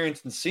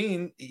experienced and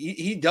seen,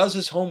 he does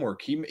his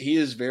homework. He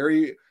is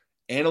very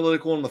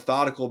analytical and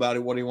methodical about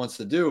it, what he wants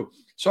to do.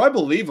 So I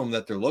believe him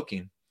that they're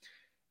looking.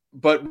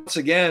 But once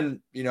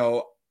again,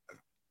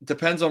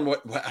 depends on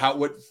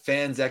what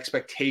fans'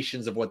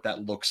 expectations of what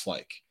that looks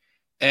like.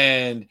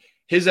 And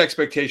his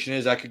expectation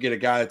is I could get a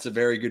guy that's a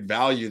very good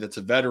value, that's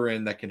a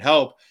veteran that can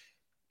help.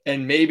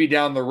 And maybe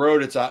down the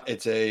road, it's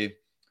a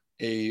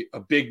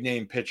big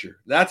name pitcher.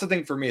 That's the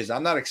thing for me is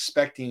I'm not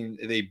expecting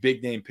a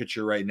big name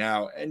pitcher right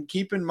now. And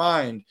keep in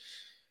mind,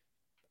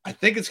 I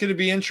think it's going to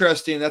be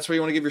interesting. That's why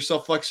you want to give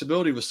yourself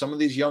flexibility with some of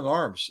these young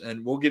arms.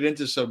 And we'll get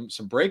into some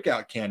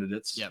breakout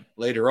candidates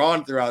later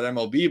on throughout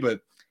MLB,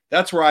 but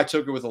that's where I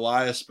took it with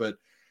Elias. But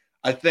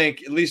I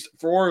think at least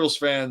for Orioles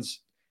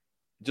fans,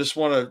 just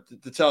want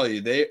to tell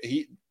you,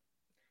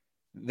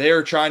 they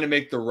are trying to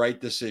make the right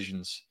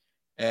decisions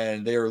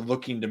and they are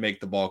looking to make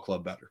the ball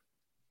club better.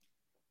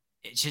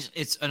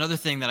 It's another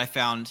thing that I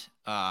found,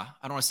 I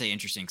don't want to say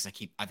interesting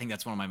because I think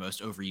that's one of my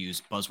most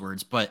overused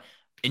buzzwords, but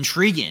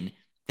intriguing.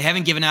 They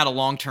haven't given out a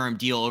long-term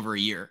deal over a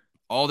year.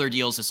 All their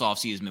deals this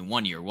offseason have been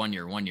 1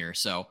 year.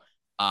 So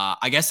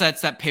I guess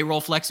that's that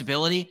payroll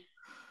flexibility.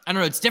 I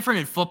don't know. It's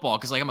different in football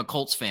because I'm a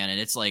Colts fan, and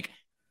it's like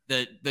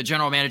the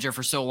general manager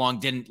for so long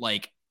didn't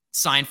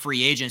sign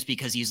free agents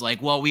because he's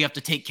like, well, we have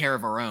to take care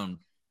of our own.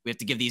 We have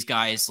to give these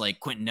guys like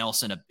Quentin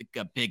Nelson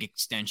a big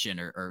extension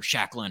or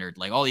Shaq Leonard.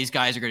 Like all these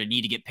guys are going to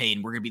need to get paid,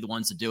 and we're going to be the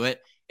ones to do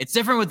it. It's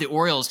different with the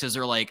Orioles because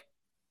they're like,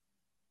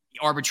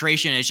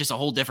 arbitration is just a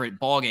whole different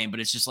ballgame, but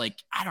it's just like,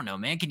 I don't know,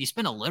 man. Can you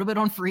spend a little bit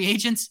on free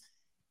agents?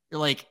 You're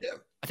like,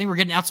 I think we're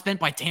getting outspent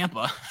by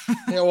Tampa.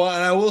 Well,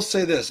 and I will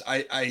say this.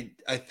 I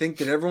think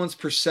that everyone's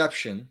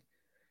perception,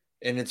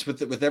 and it's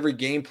with every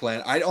game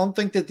plan, I don't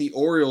think that the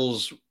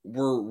Orioles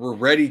were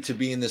ready to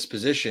be in this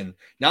position.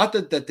 Not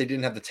that they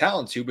didn't have the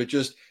talent to, but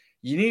just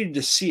you needed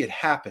to see it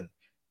happen.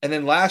 And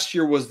then last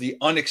year was the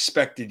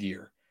unexpected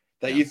year.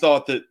 That you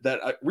thought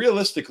that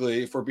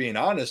realistically, if we're being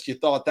honest, you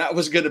thought that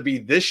was going to be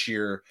this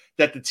year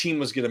that the team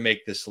was going to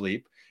make this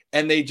leap.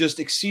 and they just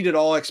exceeded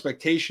all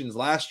expectations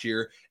last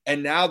year.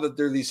 And now that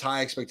there are these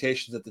high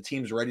expectations that the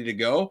team's ready to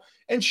go,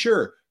 and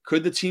sure,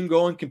 could the team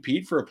go and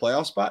compete for a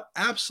playoff spot?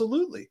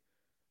 Absolutely.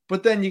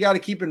 But then you got to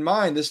keep in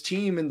mind this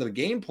team in the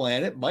game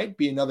plan, it might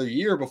be another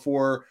year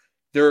before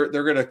they're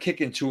going to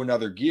kick into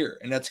another gear.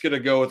 And that's going to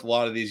go with a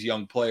lot of these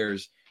young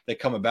players that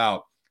come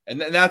about. And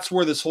that's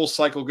where this whole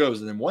cycle goes.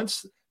 And then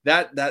once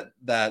that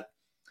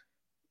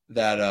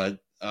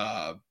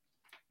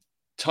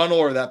tunnel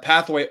or that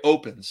pathway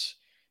opens,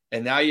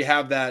 and now you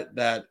have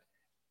that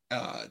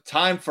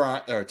time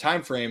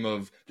frame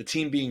of the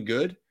team being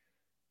good,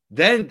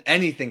 then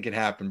anything can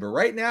happen. But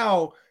right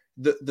now,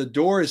 the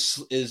door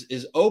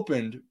is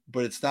opened,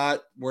 but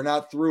we're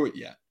not through it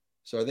yet.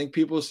 So I think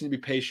people just need to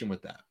be patient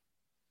with that.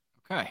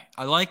 Okay.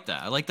 I like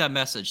that. I like that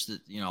message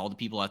that, all the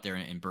people out there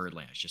in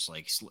Birdland, it's just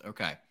like,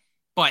 okay.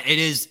 But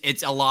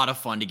it's a lot of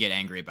fun to get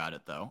angry about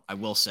it, though, I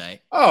will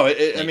say. Oh,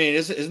 I mean,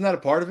 isn't that a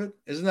part of it?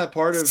 Isn't that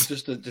part of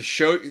just to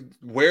show,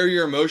 wear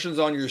your emotions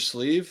on your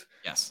sleeve?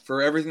 Yes.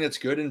 For everything that's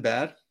good and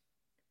bad?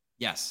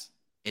 Yes.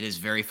 It is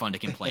very fun to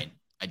complain.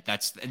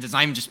 It's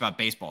not even just about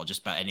baseball,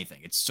 just about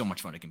anything. It's so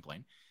much fun to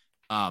complain.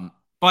 But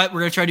we're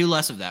going to try to do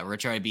less of that. We're going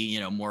to try to be,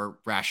 more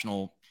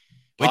rational.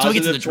 Wait till we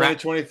get to the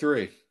draft.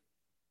 2023.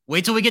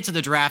 Wait till we get to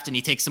the draft and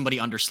he takes somebody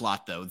under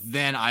slot, though.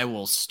 Then I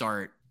will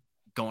start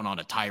going on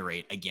a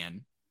tirade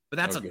again. But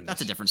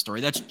that's a different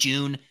story. That's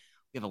June.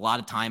 We have a lot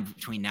of time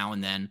between now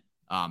and then.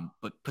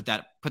 But put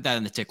that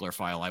in the tickler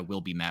file. I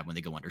will be mad when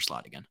they go under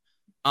slot again.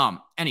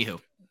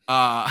 Anywho.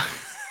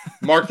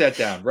 Mark that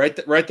down. Write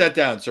that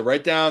down. So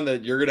write down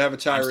that you're going to have a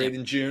tirade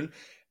in June.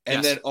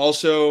 And then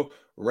also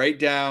write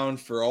down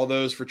for all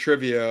those for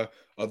trivia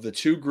of the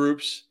two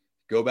groups.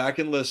 Go back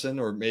and listen,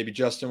 or maybe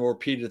Justin will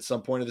repeat it at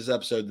some point of this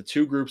episode, the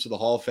two groups of the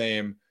Hall of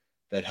Fame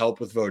that help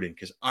with voting,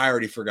 because I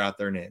already forgot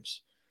their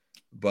names.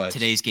 But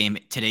today's game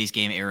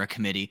era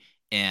committee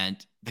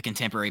and the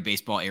contemporary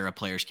baseball era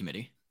players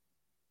committee.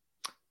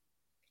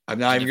 I'm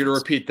not even going to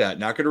repeat that.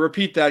 Not going to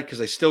repeat that because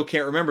I still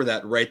can't remember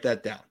that. Write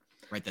that down.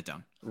 Write that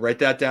down. Write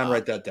that down.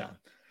 Write that down.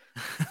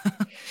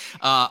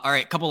 All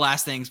right. Couple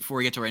last things before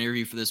we get to our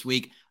interview for this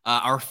week.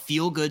 Our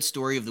feel-good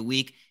story of the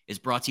week is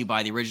brought to you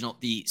by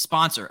the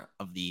sponsor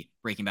of the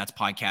Breaking Bats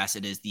podcast.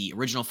 It is the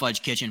Original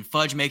Fudge Kitchen.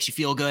 Fudge makes you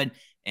feel good.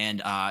 And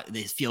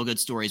the feel-good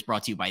story is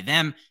brought to you by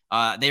them.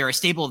 They are a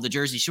staple of the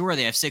Jersey Shore.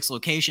 They have 6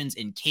 locations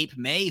in Cape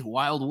May,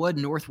 Wildwood,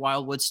 North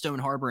Wildwood, Stone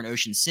Harbor, and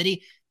Ocean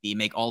City. They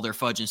make all their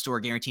fudge in store,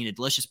 guaranteeing a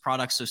delicious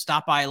product. So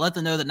stop by, let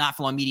them know that Not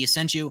For Long Media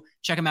sent you.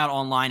 Check them out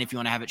online if you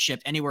want to have it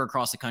shipped anywhere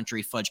across the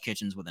country.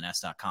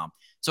 FudgeKitchens.com.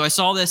 So I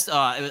saw this.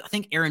 I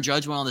think Aaron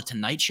Judge went on the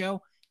Tonight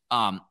Show,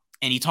 and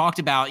he talked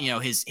about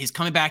his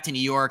coming back to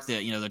New York,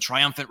 the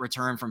triumphant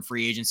return from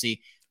free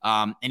agency,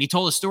 and he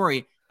told a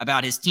story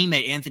about his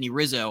teammate Anthony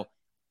Rizzo.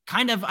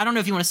 Kind of, I don't know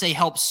if you want to say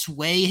help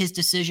sway his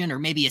decision or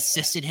maybe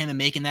assisted him in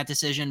making that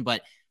decision,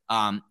 but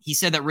he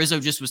said that Rizzo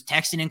just was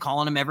texting and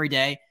calling him every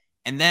day.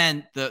 And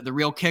then the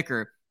real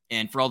kicker,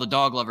 and for all the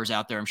dog lovers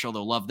out there, I'm sure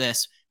they'll love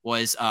this,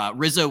 was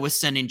Rizzo was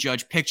sending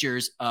Judge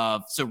pictures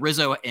so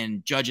Rizzo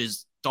and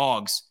Judge's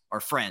dogs are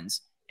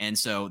friends. And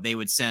so they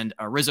would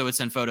Rizzo would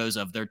send photos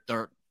of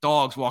their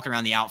dogs walking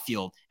around the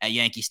outfield at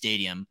Yankee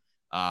Stadium,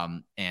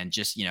 and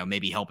just,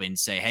 maybe helping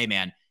say, hey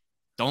man,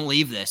 don't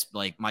leave this.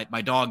 Like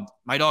my dog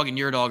and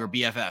your dog are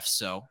BFFs.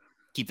 So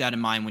keep that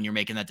in mind when you're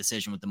making that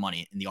decision with the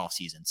money in the off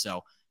season.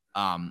 So,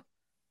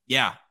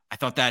 yeah, I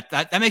thought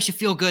that makes you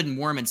feel good and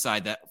warm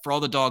inside. That for all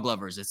the dog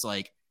lovers, it's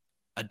like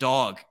a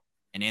dog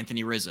and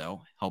Anthony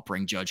Rizzo help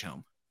bring Judge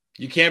home.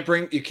 You can't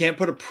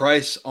put a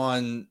price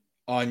on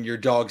your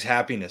dog's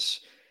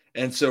happiness.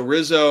 And so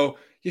Rizzo,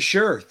 yeah,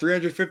 sure,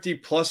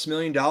 $350+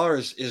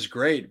 million is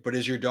great, but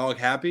is your dog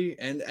happy?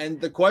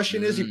 And the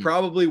question is, he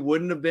probably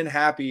wouldn't have been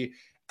happy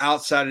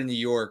outside of New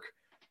York,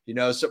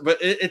 so, but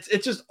it's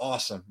just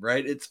awesome,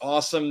 right? It's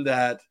awesome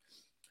that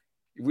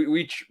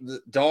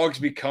the dogs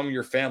become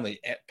your family,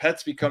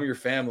 pets become your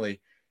family.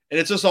 And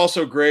it's just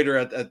also greater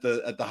at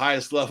the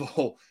highest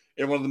level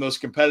in one of the most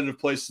competitive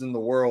places in the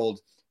world.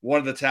 One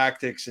of the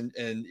tactics, and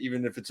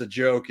even if it's a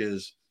joke,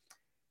 is,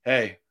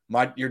 hey,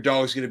 your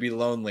dog's going to be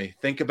lonely.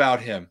 Think about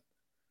him.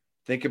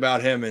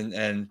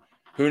 And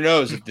who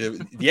knows, if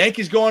the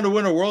Yankees go on to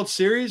win a World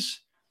Series,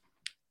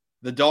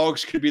 the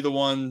dogs could be the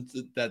ones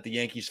that the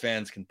Yankees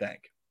fans can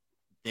thank.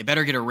 They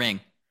better get a ring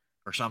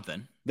or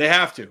something. They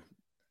have to.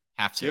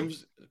 Give them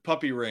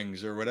puppy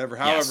rings or whatever.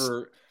 Yes.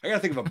 However, I got to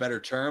think of a better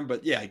term,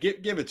 but yeah,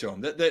 give it to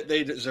them.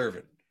 They deserve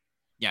it.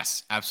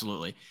 Yes,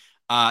 absolutely.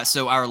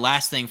 So our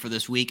last thing for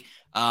this week,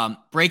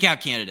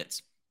 breakout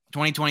candidates,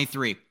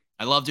 2023.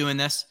 I love doing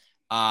this.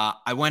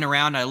 I went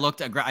around,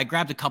 I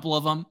grabbed a couple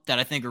of them that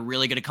I think are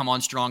really going to come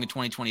on strong in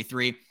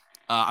 2023.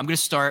 I'm going to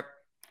start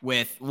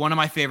with one of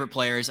my favorite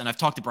players, and I've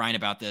talked to Brian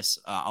about this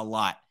a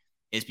lot,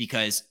 is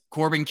because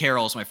Corbin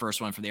Carroll is my first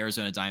one for the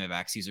Arizona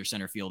Diamondbacks. He's their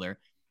center fielder.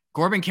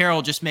 Corbin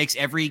Carroll just makes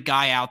every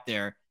guy out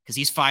there, because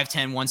he's 5'10",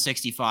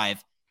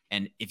 165.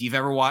 And if you've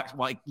ever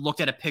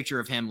looked at a picture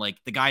of him, like,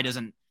 the guy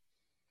doesn't,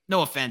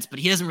 no offense, but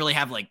he doesn't really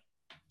have like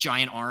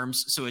giant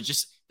arms. So it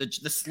just,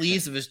 the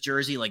sleeves of his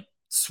jersey like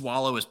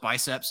swallow his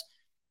biceps.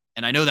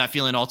 And I know that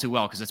feeling all too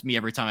well because that's me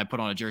every time I put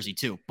on a jersey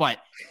too. But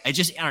I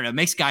don't know, it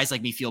makes guys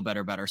like me feel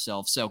better about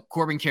ourselves. So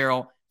Corbin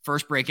Carroll,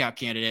 first breakout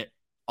candidate,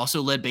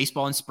 also led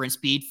baseball in sprint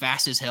speed,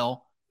 fast as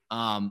hell.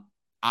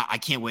 I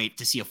can't wait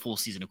to see a full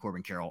season of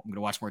Corbin Carroll. I'm going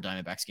to watch more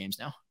Diamondbacks games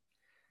now.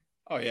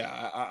 Oh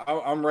yeah,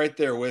 I'm right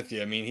there with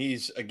you. I mean,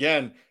 he's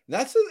again.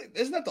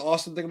 Isn't that the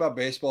awesome thing about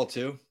baseball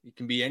too? You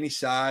can be any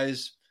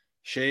size,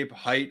 shape,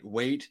 height,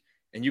 weight,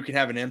 and you can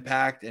have an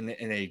impact and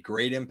a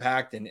great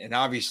impact. And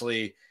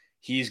obviously,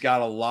 he's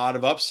got a lot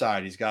of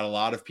upside. He's got a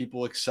lot of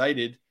people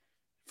excited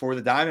for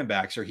the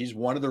Diamondbacks, or he's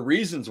one of the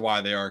reasons why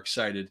they are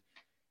excited.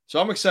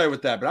 So I'm excited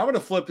with that. But I'm going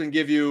to flip and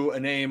give you a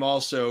name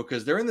also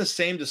because they're in the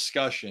same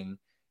discussion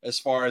as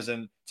far as,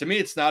 and to me,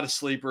 it's not a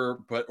sleeper,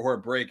 or a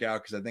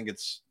breakout because I think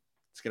it's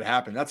going to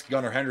happen. That's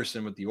Gunnar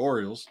Henderson with the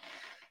Orioles,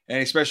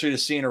 and especially the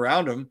scene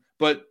around him.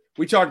 But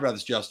we talked about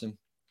this, Justin.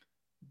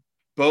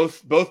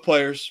 Both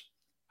players,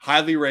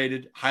 highly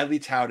rated, highly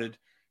touted,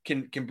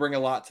 can bring a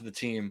lot to the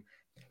team.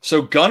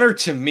 So Gunnar,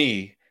 to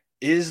me,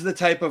 is the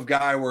type of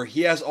guy where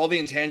he has all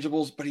the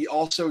intangibles, but he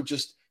also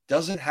just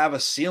doesn't have a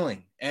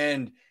ceiling.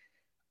 And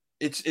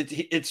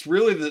it's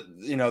really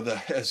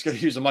I was going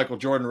to use a Michael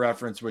Jordan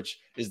reference, which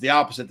is the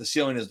opposite. The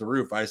ceiling is the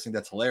roof. I just think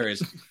that's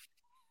hilarious.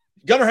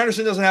 Gunnar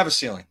Henderson doesn't have a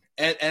ceiling.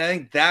 And I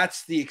think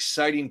that's the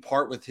exciting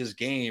part with his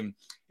game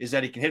is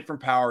that he can hit from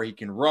power. He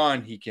can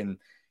run. He can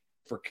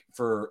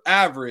for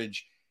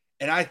average.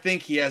 And I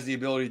think he has the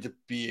ability to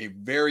be a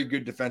very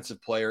good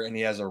defensive player, and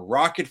he has a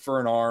rocket for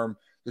an arm.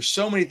 There's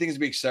so many things to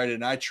be excited,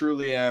 and I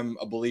truly am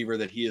a believer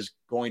that he is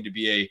going to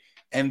be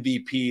a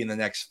MVP in the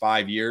next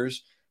 5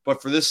 years.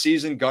 But for this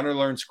season, Gunnar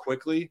learns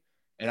quickly,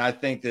 and I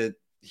think that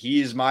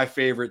he is my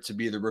favorite to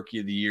be the Rookie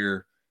of the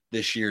Year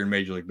this year in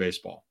Major League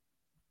Baseball.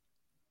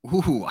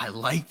 Ooh, I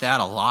like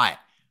that a lot.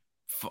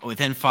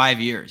 Within 5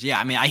 years. Yeah,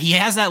 I mean, he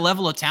has that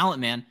level of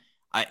talent, man.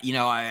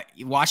 I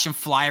watch him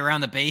fly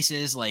around the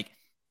bases. Like,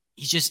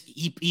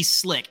 he's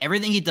slick.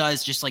 Everything he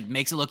does just like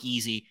makes it look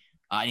easy.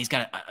 And he's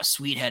got a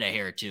sweet head of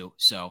hair too.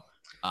 So,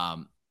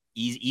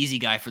 easy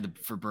guy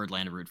for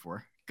Birdland to root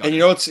for. And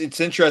it's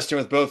interesting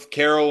with both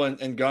Carroll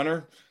and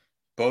Gunnar.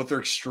 Both are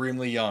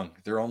extremely young.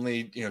 They're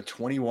only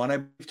 21, I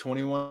believe,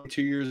 21,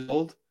 2 years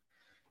old.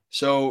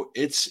 So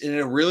it's in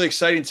a really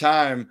exciting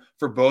time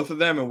for both of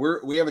them. And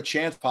we have a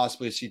chance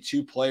possibly to see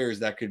two players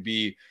that could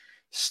be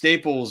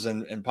staples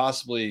and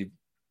possibly,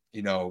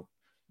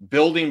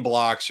 building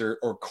blocks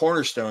or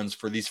cornerstones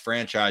for these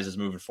franchises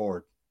moving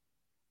forward.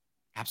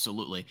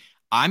 Absolutely.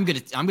 I'm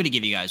gonna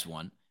give you guys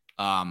one.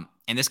 And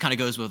this kind of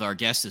goes with our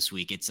guest this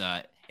week.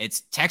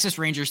 It's Texas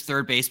Rangers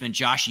third baseman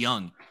Josh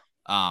Young.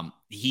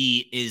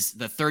 He is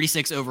the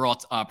 36th overall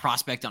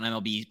prospect on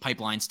MLB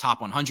Pipeline's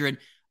top 100.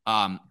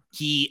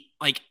 He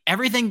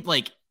everything.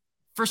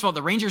 First of all,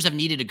 the Rangers have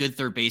needed a good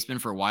third baseman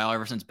for a while,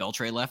 ever since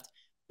Beltre left.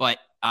 But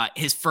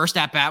his first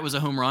at bat was a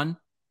home run,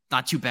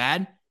 not too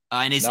bad.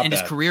 And his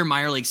career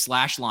minor league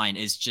slash line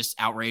is just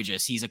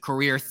outrageous. He's a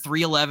career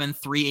 311,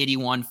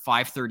 381,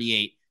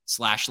 538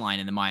 slash line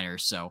in the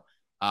minors. So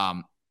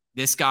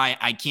this guy,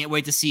 I can't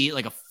wait to see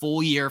a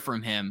full year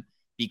from him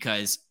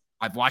because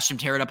I've watched him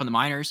tear it up in the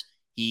minors.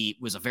 He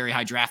was a very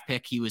high draft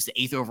pick. He was the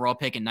 8th overall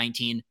pick in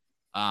 19.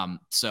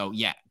 So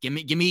yeah, give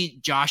me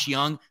Josh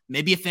Young,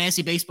 maybe a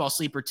fantasy baseball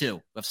sleeper too.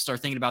 We'll have to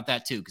start thinking about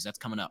that too, because that's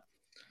coming up.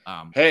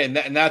 Hey,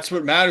 and that's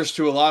what matters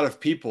to a lot of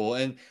people,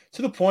 and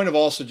to the point of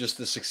also just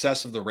the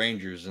success of the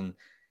Rangers. And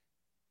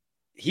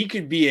he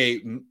could be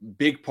a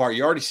big part.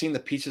 You already seen the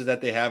pieces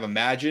that they have.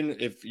 Imagine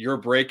if your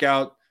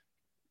breakout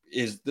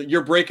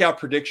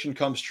prediction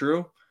comes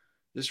true.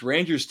 This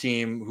Rangers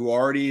team, who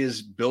already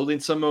is building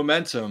some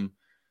momentum,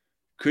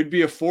 could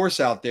be a force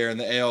out there in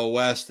the AL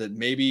West that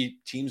maybe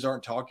teams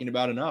aren't talking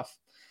about enough.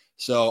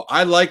 So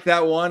I like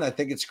that one. I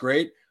think it's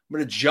great. I'm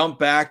going to jump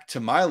back to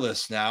my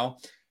list now.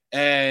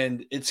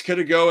 And it's going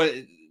to go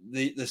 –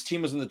 this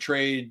team was in the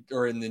trade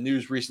or in the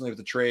news recently with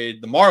the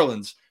trade, the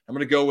Marlins. I'm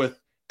going to go with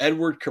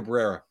Edward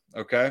Cabrera,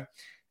 okay?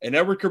 And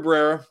Edward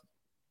Cabrera,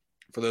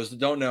 for those that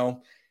don't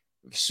know,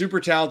 super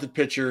talented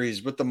pitcher.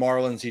 He's with the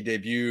Marlins. He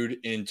debuted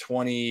in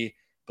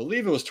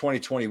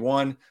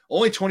 2021.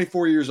 Only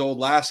 24 years old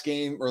last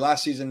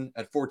season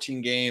at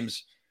 14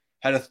 games.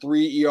 Had a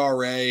 3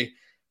 ERA.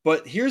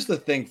 But here's the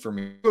thing for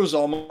me. He was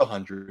almost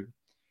 100.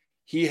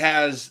 He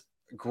has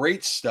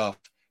great stuff,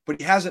 but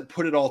he hasn't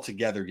put it all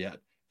together yet.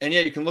 And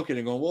yeah, you can look at it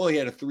and go, well, he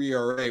had a 3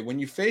 ERA. When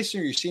you face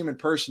him or you see him in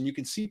person, you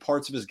can see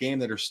parts of his game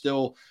that are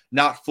still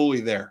not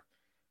fully there.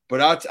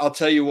 But I'll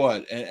tell you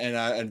what, and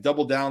I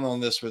double down on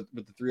this with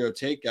the 3-0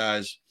 take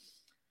guys.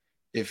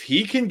 If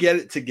he can get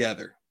it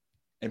together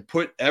and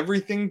put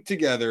everything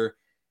together,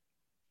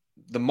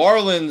 the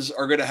Marlins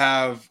are going to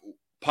have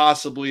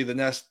possibly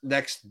the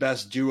next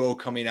best duo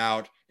coming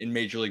out in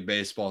Major League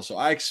Baseball. So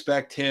I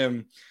expect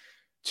him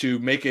to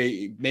make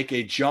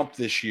a jump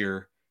this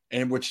year,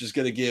 and which is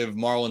going to give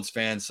Marlins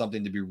fans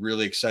something to be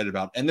really excited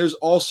about. And there's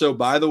also,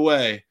 by the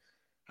way,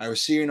 I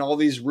was seeing all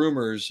these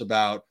rumors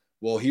about,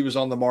 well, he was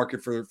on the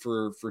market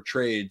for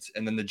trades,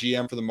 and then the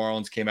GM for the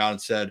Marlins came out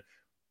and said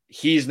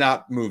he's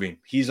not moving.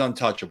 He's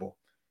untouchable.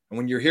 And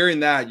when you're hearing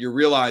that, you're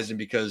realizing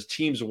because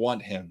teams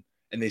want him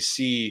and they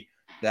see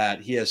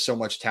that he has so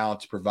much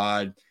talent to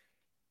provide.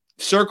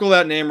 Circle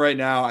that name right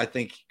now. I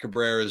think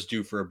Cabrera is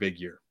due for a big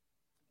year.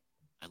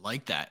 I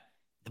like that.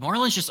 The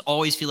Marlins just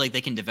always feel like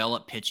they can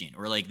develop pitching,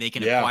 or like they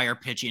can acquire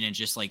pitching and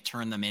just like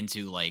turn them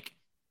into like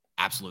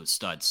absolute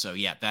studs. So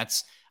yeah,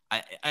 that's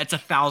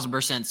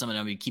 1,000% something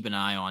I'm going to keep an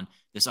eye on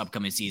this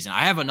upcoming season.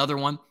 I have another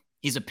one.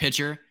 He's a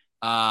pitcher.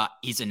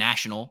 He's a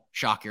national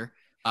shocker.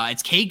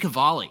 It's Cade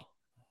Cavalli.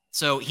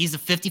 So he's the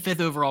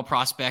 55th overall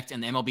prospect in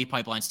the MLB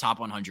Pipeline's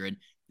top 100.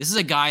 This is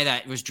a guy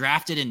that was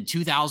drafted in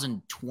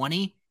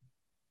 2020.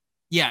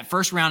 Yeah,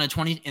 first round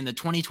in the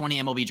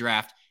 2020 MLB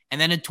draft. And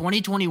then in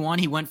 2021,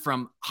 he went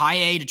from high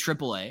A to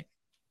triple A.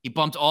 He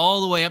bumped all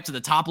the way up to the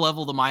top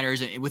level of the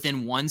minors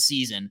within one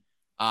season.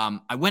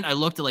 I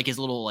looked at like his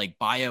little like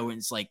bio, and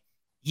it's like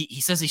he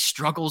says he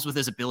struggles with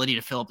his ability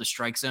to fill up the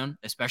strike zone,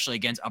 especially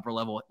against upper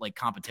level like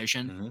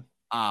competition.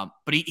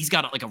 But he's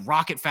got like a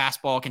rocket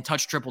fastball, can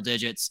touch triple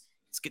digits.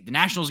 The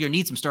Nationals are going to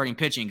need some starting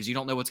pitching because you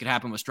don't know what's going to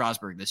happen with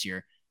Strasburg this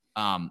year.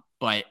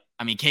 But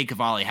I mean, Cade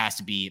Cavalli has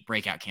to be a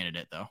breakout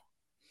candidate though.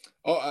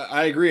 Oh,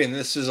 I agree. And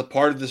this is a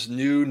part of this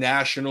new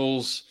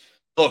Nationals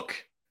look,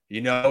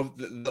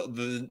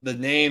 the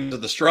names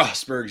of the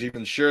Strasburgs,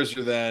 even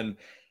Scherzer, then,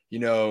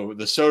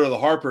 the Soto, the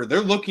Harper, they're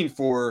looking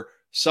for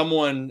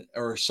someone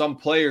or some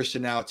players to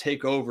now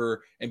take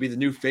over and be the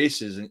new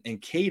faces.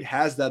 And Cade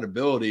has that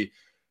ability.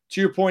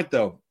 To your point,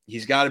 though,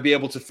 he's got to be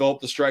able to fill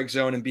up the strike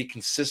zone and be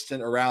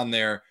consistent around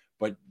there.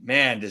 But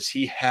man, does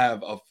he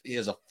has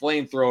a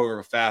flamethrower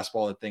of a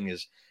fastball.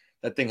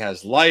 That thing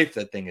has life.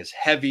 That thing is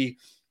heavy.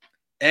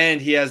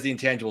 And he has the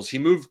intangibles. He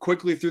moved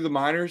quickly through the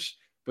minors,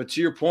 but to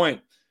your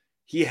point,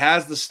 he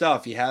has the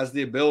stuff. He has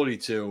the ability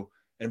to.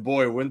 And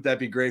boy, wouldn't that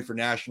be great for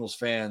Nationals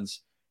fans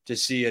to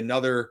see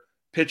another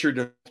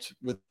pitcher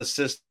with the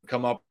system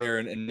come up there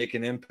and make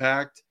an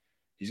impact?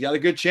 He's got a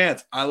good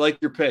chance. I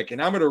like your pick.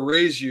 And I'm going to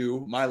raise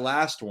you my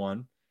last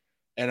one,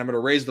 and I'm going to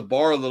raise the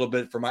bar a little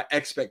bit for my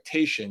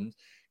expectation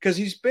because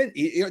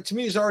to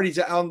me, he's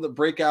already out on the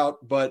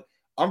breakout, but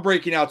I'm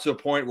breaking out to a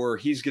point where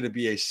he's going to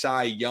be a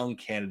Cy Young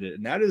candidate,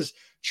 and that is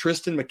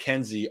Tristan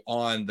McKenzie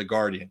on the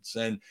Guardians.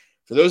 And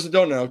for those that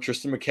don't know,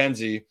 Tristan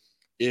McKenzie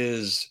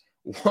is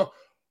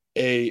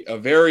a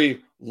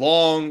very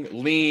long,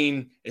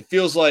 lean. It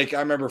feels like I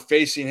remember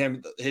facing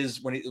him.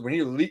 When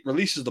he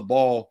releases the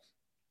ball,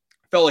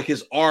 felt like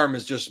his arm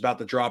is just about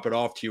to drop it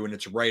off to you, and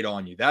it's right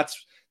on you.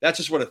 That's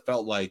just what it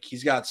felt like.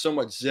 He's got so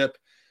much zip.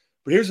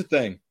 But here's the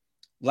thing: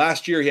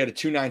 last year he had a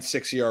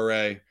 2.96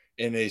 ERA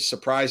in a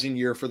surprising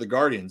year for the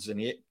Guardians,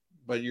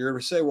 but you're going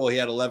to say, well, he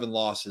had 11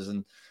 losses,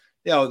 and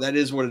that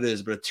is what it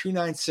is. But a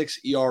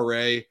 2.96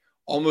 ERA,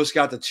 almost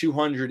got to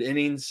 200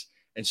 innings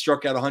and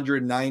struck out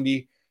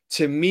 190.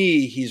 To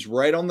me, he's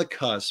right on the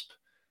cusp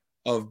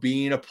of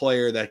being a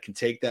player that can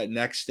take that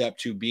next step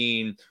to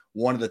being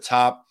one of the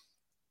top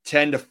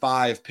 10 to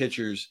 5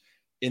 pitchers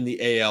in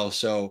the AL.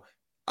 So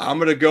I'm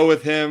going to go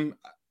with him.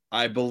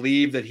 I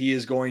believe that he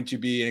is going to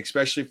be, and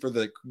especially for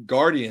the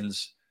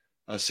Guardians'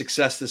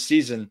 success this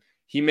season,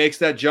 he makes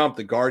that jump.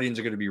 The Guardians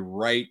are going to be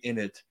right in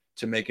it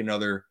to make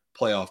another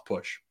playoff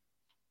push.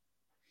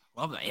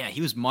 Love that. Yeah,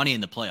 he was money in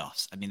the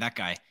playoffs. I mean, that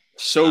guy.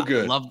 So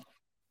good.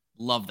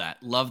 Love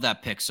that. Love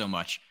that pick so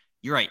much.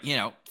 You're right.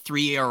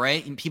 3 ERA,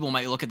 and people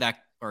might look at that,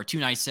 or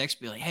 2.96,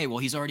 be like, hey, well,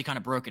 he's already kind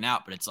of broken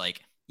out. But it's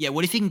like, yeah,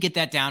 what if he can get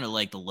that down to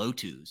like the low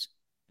twos?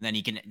 And then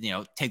he can,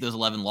 take those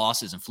 11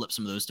 losses and flip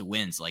some of those to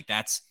wins. Like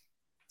it's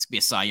be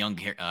a Cy Young,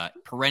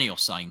 perennial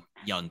Cy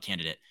Young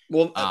candidate.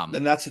 Well,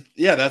 and that's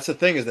the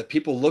thing, is that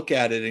people look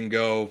at it and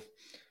go,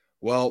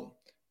 well,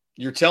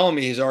 you're telling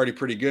me he's already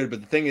pretty good.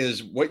 But the thing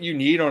is, what you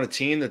need on a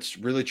team that's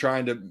really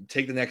trying to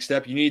take the next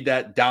step, you need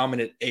that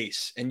dominant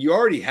ace. And you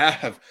already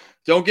have.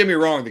 Don't get me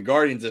wrong, the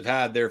Guardians have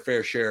had their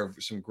fair share of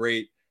some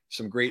great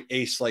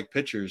ace-like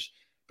pitchers.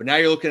 But now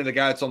you're looking at a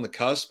guy that's on the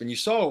cusp. And you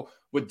saw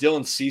what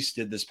Dylan Cease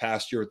did this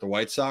past year with the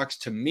White Sox.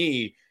 To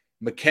me,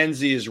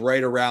 McKenzie is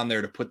right around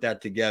there to put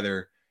that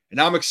together. And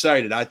I'm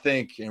excited. I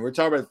think, and we're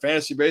talking about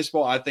fantasy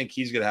baseball, I think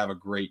he's going to have a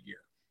great year.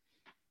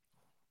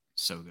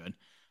 So good.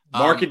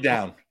 Mark it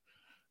down.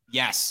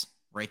 Yes,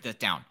 write that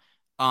down.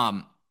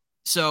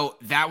 So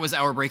that was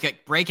our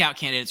breakout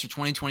candidates for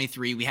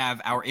 2023. We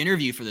have our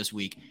interview for this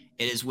week.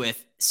 It is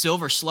with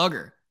Silver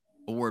Slugger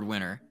Award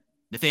winner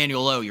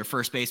Nathaniel Lowe, your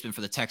first baseman for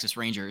the Texas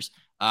Rangers.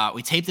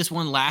 We taped this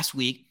one last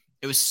week.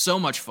 It was so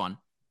much fun.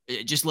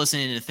 Just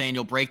listening to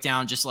Nathaniel break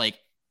down, just like,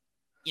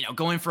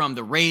 going from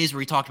the Rays where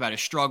he talked about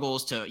his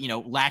struggles to,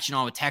 latching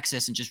on with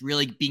Texas and just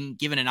really being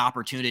given an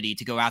opportunity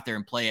to go out there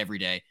and play every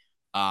day.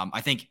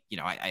 I think,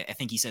 I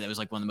think he said that was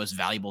like one of the most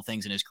valuable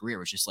things in his career,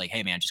 was just like,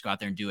 hey man, just go out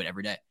there and do it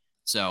every day.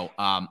 So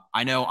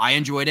I know I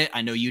enjoyed it.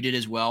 I know you did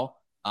as well.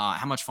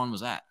 How much fun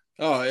was that?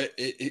 Oh,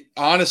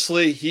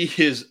 honestly, he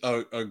is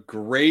a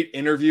great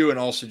interview and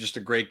also just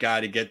a great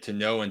guy to get to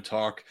know and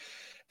talk.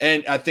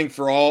 And I think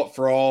for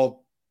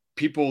all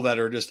people that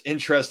are just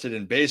interested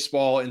in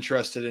baseball,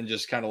 interested in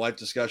just kind of life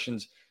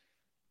discussions,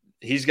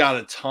 he's got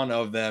a ton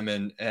of them.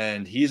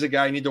 And he's a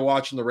guy you need to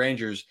watch in the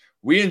Rangers.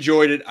 we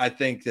enjoyed it. I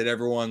think that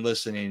everyone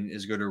listening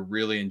is going to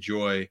really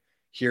enjoy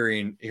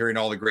hearing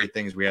all the great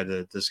things we had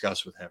to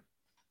discuss with him.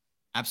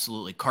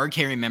 Absolutely. Card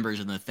carrying members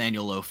of the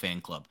Nathaniel Lowe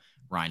fan club,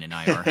 Ryan and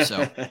I are.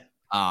 So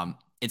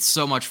it's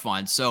so much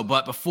fun.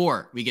 But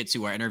before we get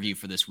to our interview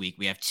for this week,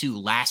 we have two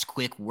last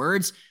quick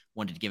words.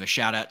 Wanted to give a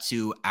shout out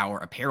to our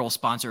apparel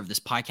sponsor of this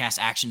podcast,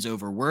 Actions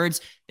Over Words.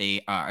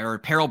 They are an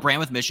apparel brand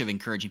with mission of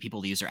encouraging people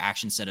to use their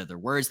actions instead of their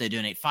words. They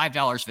donate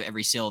 $5 for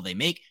every sale they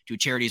make to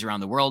charities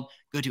around the world.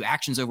 Go to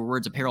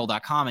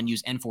actionsoverwordsapparel.com and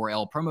use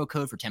N4L promo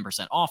code for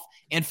 10% off.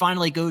 And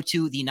finally, go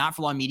to the Not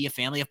For Long Media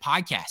family of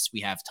podcasts. We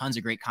have tons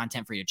of great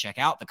content for you to check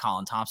out. The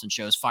Colin Thompson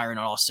Show is firing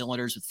on all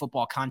cylinders with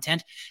football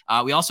content.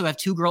 We also have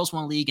Two Girls,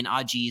 One League and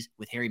Odd G's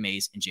with Harry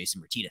Mays and Jason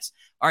Martinez.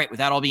 All right, with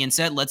that all being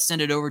said, let's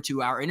send it over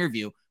to our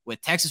interview with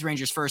Texas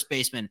Rangers first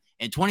baseman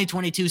and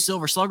 2022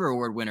 Silver Slugger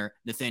Award winner,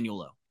 Nathaniel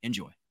Lowe.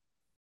 Enjoy.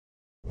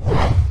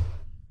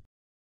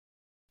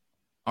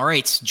 All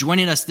right,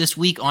 joining us this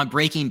week on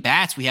Breaking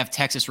Bats, we have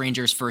Texas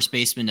Rangers first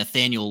baseman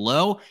Nathaniel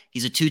Lowe.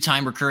 He's a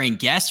two-time recurring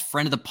guest,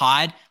 friend of the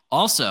pod,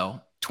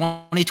 also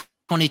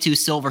 2022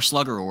 Silver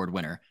Slugger Award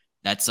winner.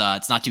 That's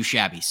it's not too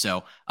shabby.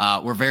 So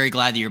we're very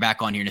glad that you're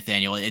back on here,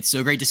 Nathaniel. It's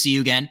so great to see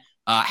you again.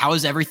 How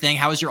is everything?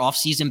 How has your off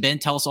season been?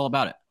 Tell us all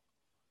about it.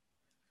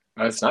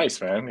 That's nice,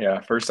 man.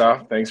 Yeah, first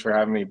off, thanks for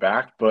having me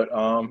back. But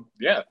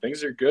yeah,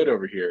 things are good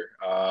over here.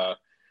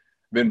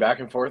 Been back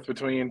and forth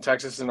between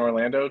Texas and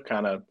Orlando,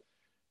 kind of,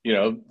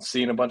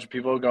 seeing a bunch of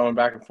people going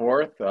back and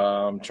forth,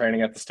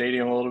 training at the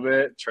stadium a little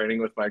bit,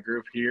 training with my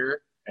group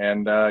here.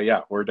 And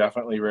yeah, we're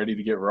definitely ready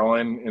to get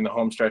rolling in the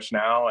home stretch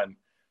now. And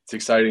it's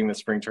exciting. The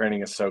spring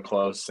training is so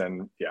close,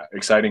 and yeah,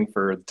 exciting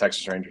for the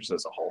Texas Rangers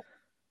as a whole.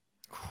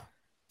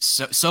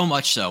 So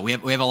much so. We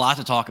have a lot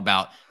to talk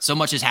about. So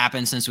much has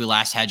happened since we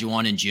last had you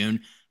on in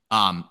June.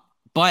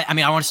 But I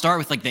mean, I want to start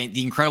with like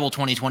the incredible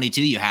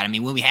 2022 you had. I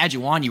mean, when we had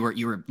you on, you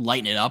were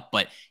lighting it up,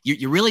 but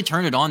you really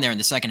turned it on there in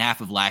the second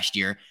half of last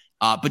year.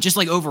 But just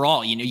like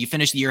overall, you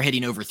finished the year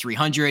hitting over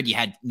 300. You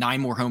had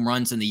 9 more home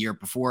runs than the year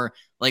before.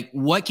 Like,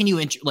 what can you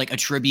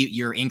attribute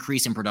your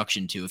increase in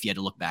production to if you had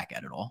to look back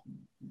at it all?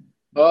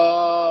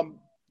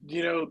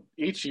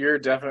 Each year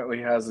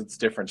definitely has its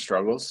different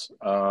struggles.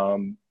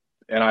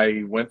 And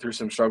I went through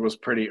some struggles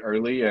pretty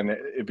early, and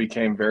it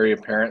became very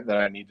apparent that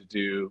I need to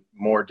do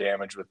more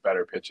damage with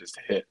better pitches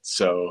to hit.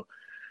 So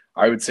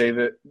I would say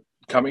that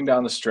coming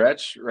down the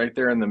stretch right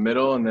there in the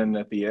middle and then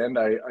at the end,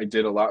 I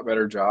did a lot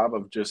better job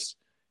of just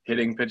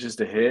hitting pitches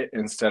to hit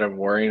instead of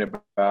worrying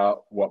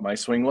about what my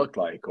swing looked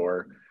like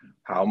or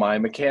how my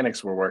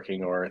mechanics were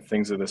working or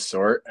things of this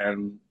sort.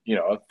 And,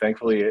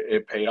 thankfully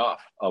it paid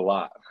off a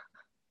lot.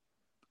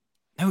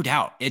 No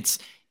doubt. It's,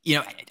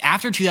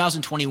 after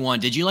 2021,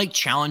 did you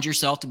challenge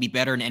yourself to be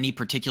better in any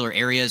particular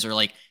areas, or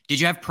did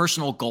you have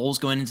personal goals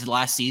going into the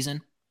last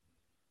season?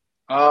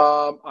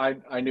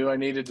 I knew I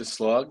needed to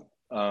slug.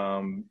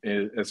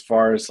 As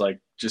far as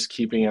just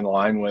keeping in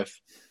line with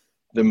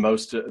the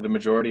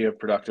majority of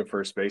productive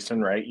first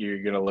basemen, right?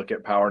 You're going to look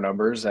at power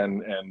numbers,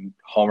 and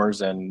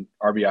homers and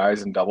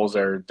RBIs and doubles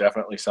are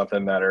definitely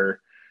something that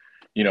are,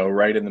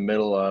 right in the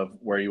middle of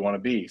where you want to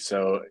be.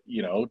 So,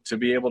 to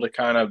be able to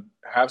kind of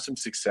have some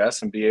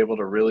success and be able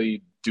to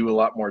really do a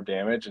lot more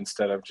damage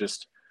instead of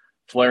just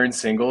flaring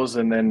singles.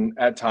 And then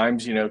at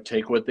times,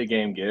 take what the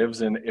game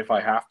gives. And if I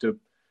have to,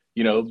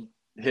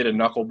 hit a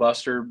knuckle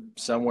buster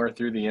somewhere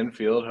through the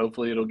infield,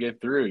 hopefully it'll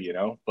get through,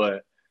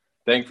 but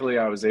thankfully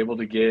I was able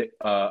to get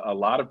a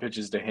lot of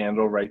pitches to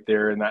handle right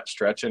there in that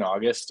stretch in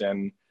August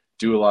and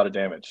do a lot of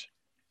damage.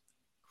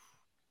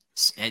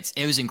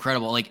 It was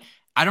incredible.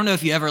 I don't know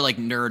if you ever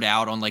nerd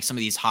out on some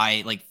of these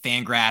high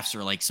fan graphs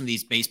or some of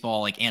these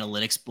baseball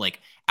analytics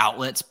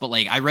outlets, but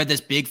I read this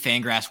big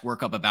fan graphs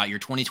workup about your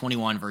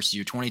 2021 versus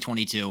your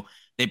 2022.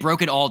 They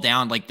broke it all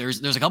down.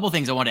 There's a couple of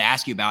things I wanted to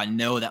ask you about and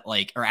know that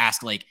or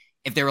ask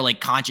if they were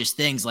conscious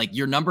things,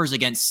 your numbers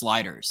against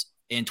sliders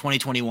in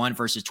 2021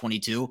 versus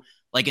 22.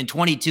 In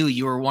 22,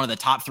 you were one of the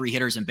top 3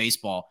 hitters in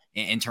baseball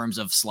in terms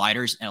of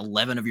sliders, and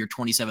 11 of your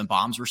 27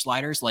 bombs were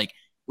sliders.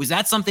 Was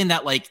that something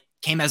that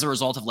came as a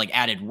result of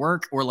added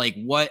work, or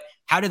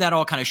how did that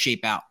all kind of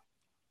shape out?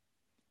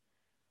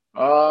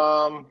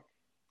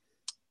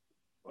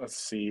 Let's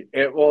see.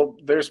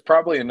 There's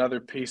probably another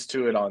piece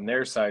to it on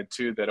their side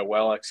too, that a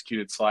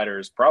well-executed slider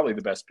is probably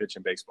the best pitch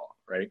in baseball,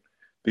 right?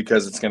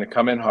 Because it's going to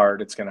come in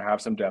hard. It's going to have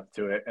some depth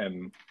to it.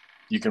 And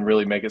you can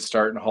really make it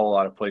start in a whole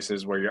lot of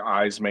places where your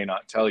eyes may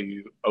not tell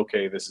you,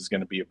 okay, this is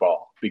going to be a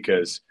ball,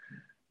 because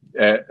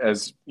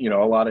as a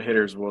lot of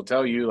hitters will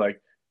tell you,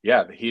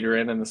 yeah, the heater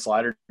in and the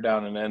slider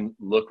down and then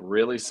look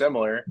really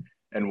similar,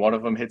 and one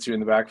of them hits you in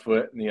the back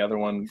foot and the other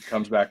one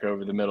comes back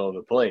over the middle of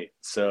the plate.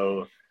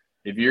 So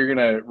if you're going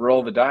to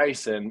roll the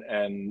dice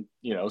and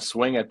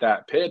swing at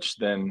that pitch,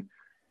 then,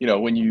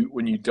 when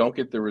you don't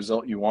get the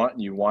result you want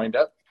and you wind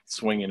up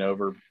swinging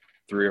over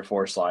 3 or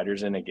 4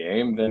 sliders in a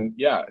game, then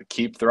yeah,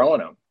 keep throwing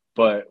them.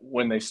 But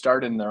when they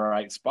start in the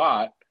right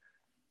spot,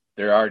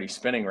 they're already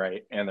spinning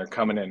right and they're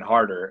coming in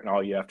harder, and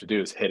all you have to do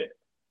is hit it.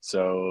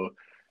 So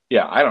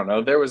yeah, I don't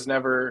know. There was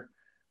never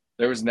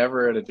there was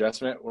never an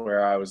adjustment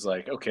where I was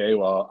like, okay,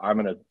 well, I'm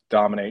going to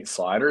dominate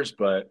sliders,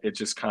 but it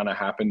just kind of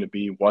happened to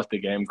be what the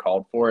game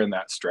called for in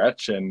that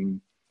stretch, and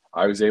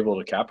I was able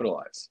to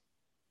capitalize.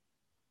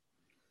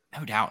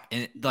 No doubt.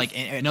 And like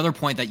another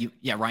point that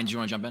Ryan, do you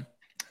want to jump in?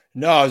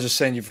 No, I was just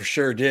saying you for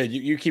sure did.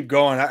 You keep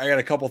going. I got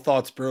a couple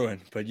thoughts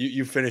brewing, but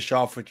you finish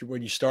off with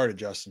when you started,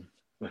 Justin.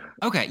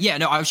 Okay. Yeah,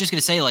 no, I was just going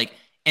to say, like,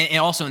 and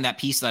also in that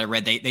piece that I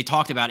read, they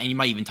talked about, and you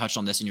might even touch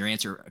on this in your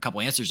answer a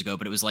couple answers ago,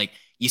 but it was like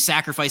you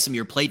sacrifice some of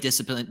your plate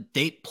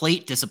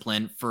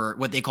discipline for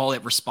what they call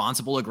it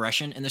responsible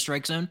aggression in the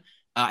strike zone.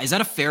 Is that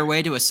a fair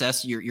way to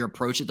assess your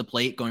approach at the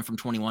plate going from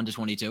 21 to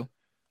 22?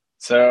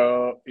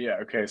 So, yeah,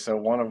 okay. So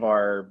one of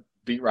our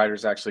beat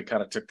writers actually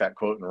kind of took that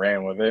quote and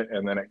ran with it,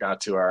 and then it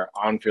got to our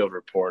on-field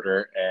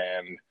reporter.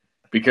 And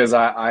because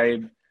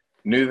I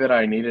knew that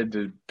I needed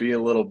to be a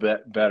little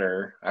bit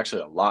better,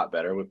 actually a lot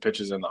better, with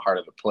pitches in the heart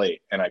of the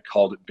plate, and I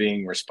called it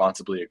being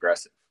responsibly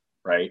aggressive,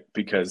 right?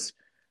 Because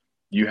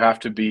you have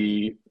to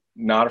be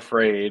not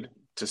afraid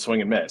to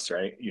swing and miss,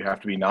 right? You have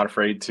to be not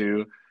afraid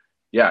to,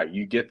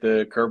 you get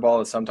the curveball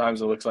that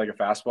sometimes it looks like a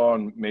fastball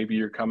and maybe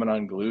you're coming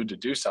unglued to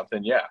do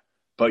something,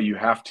 but you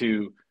have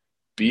to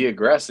be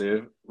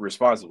aggressive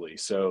responsibly.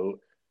 So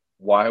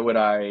why would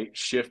I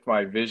shift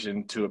my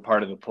vision to a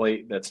part of the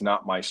plate that's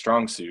not my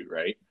strong suit,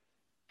 right?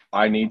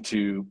 I need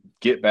to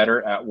get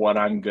better at what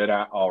I'm good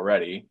at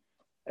already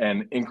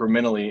and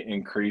incrementally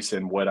increase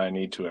in what I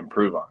need to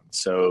improve on.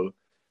 So,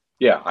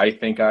 I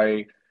think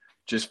I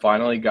just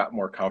finally got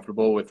more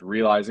comfortable with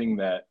realizing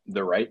that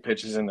the right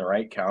pitches and the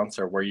right counts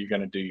are where you're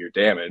going to do your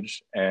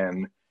damage.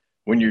 And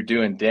when you're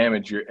doing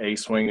damage, your A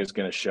swing is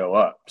going to show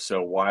up.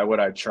 So why would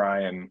I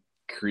try and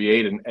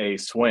create an A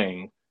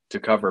swing to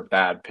cover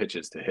bad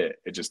pitches to hit?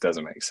 It just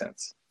doesn't make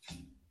sense.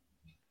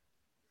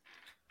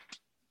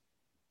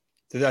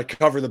 Did that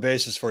cover the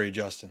bases for you,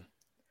 Justin?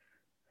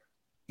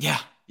 Yeah.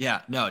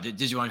 No,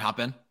 did you want to hop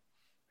in?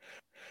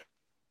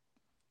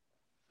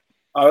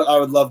 I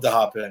would love to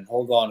hop in.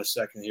 Hold on a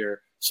second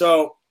here.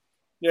 So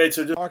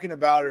just talking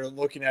about it or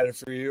looking at it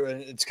for you,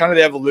 and it's kind of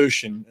the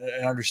evolution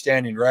and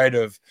understanding, right,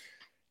 of,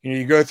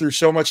 you go through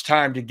so much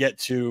time to get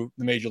to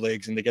the major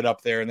leagues and to get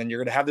up there, and then you're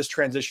going to have this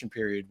transition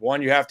period.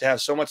 One, you have to have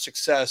so much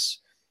success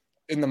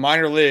in the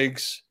minor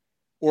leagues,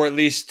 or at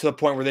least to the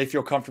point where they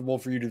feel comfortable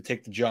for you to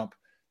take the jump.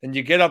 Then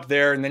you get up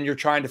there, and then you're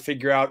trying to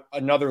figure out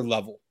another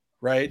level,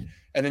 right?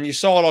 And then you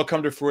saw it all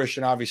come to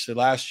fruition, obviously,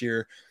 last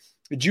year.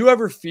 Did you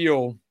ever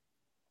feel,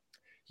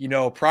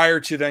 prior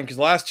to then, because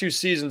the last 2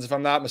 seasons, if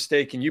I'm not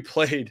mistaken, you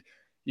played,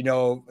 I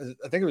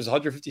think it was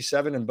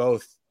 157 in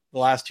both the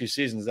last 2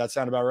 seasons. Does that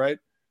sound about right?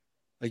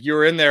 Like you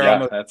were in there.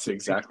 Yeah, that's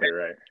exactly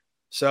right.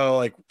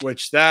 So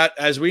which that,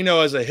 as we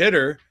know, as a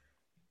hitter,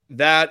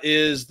 that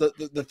is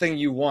the thing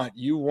you want.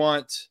 You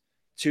want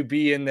to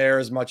be in there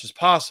as much as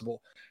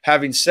possible.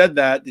 Having said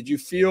that, did you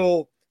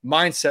feel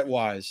mindset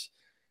wise,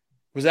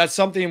 was that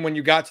something when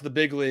you got to the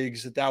big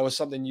leagues that was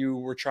something you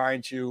were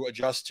trying to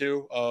adjust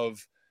to,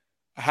 of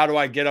how do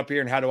I get up here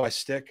and how do I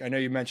stick? I know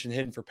you mentioned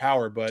hitting for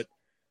power, but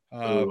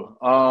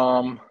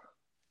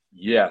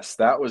yes,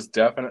 that was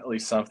definitely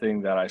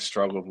something that I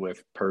struggled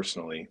with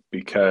personally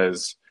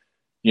because,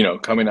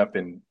 coming up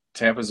in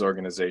Tampa's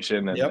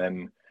organization and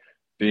then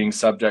being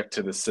subject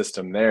to the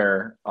system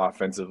there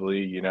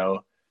offensively,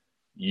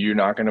 you're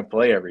not going to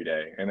play every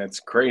day. And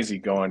it's crazy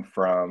going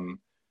from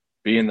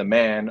being the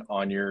man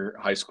on your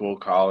high school,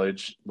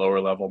 college, lower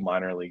level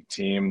minor league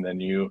team. Then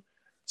you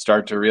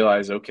start to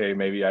realize, okay,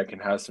 maybe I can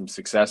have some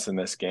success in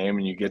this game,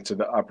 and you get to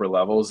the upper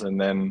levels, and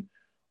then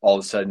all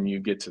of a sudden you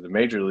get to the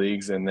major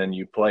leagues and then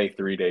you play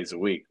 3 days a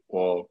week.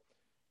 Well,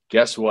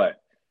 guess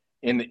what?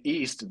 In the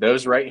East,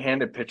 those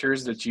right-handed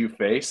pitchers that you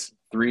face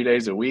 3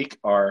 days a week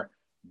are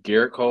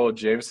Garrett Cole,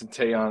 Jameson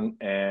Taillon,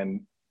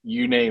 and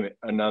you name it,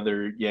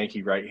 another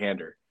Yankee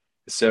right-hander.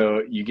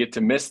 So you get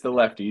to miss the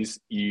lefties.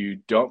 You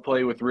don't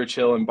play with Rich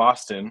Hill in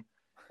Boston,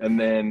 and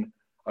then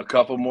a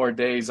couple more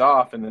days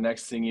off, and the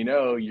next thing you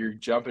know, you're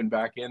jumping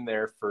back in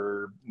there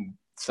for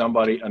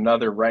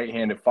another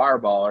right-handed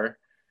fireballer.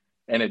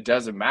 And it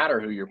doesn't matter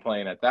who you're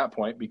playing at that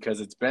point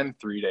because it's been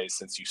 3 days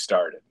since you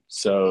started.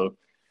 So,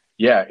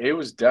 it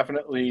was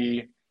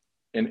definitely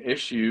an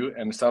issue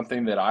and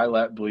something that I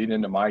let bleed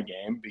into my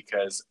game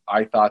because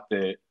I thought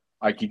that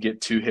I could get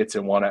 2 hits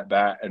in 1 at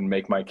bat and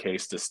make my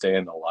case to stay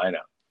in the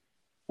lineup,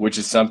 which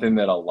is something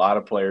that a lot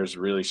of players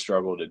really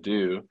struggle to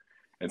do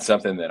and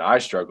something that I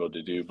struggled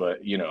to do. But,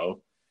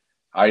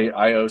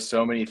 I owe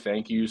so many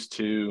thank yous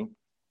to,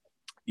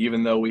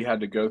 even though we had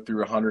to go through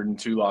a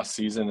 102 loss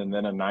season and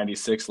then a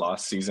 96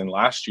 loss season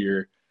last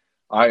year,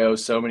 I owe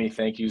so many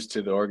thank yous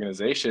to the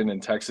organization in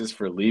Texas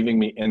for leaving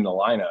me in the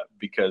lineup,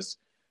 because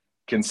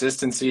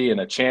consistency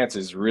and a chance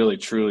is really,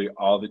 truly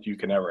all that you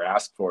can ever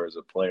ask for as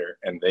a player.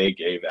 And they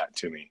gave that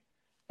to me.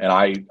 And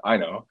I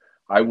know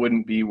I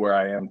wouldn't be where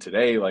I am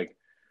today, like,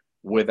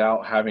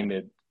 without having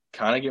to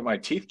kind of get my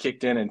teeth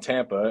kicked in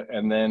Tampa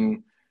and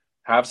then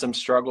have some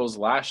struggles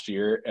last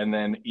year. And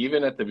then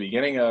even at the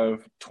beginning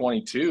of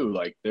 22,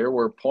 like, there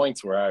were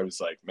points where I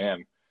was like,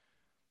 man,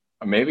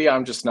 maybe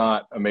I'm just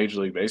not a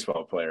Major League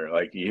Baseball player.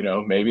 Like,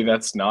 maybe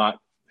that's not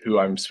who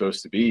I'm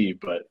supposed to be,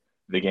 but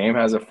the game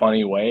has a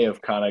funny way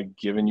of kind of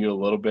giving you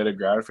a little bit of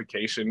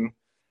gratification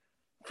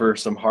for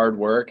some hard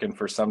work and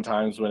for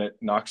sometimes when it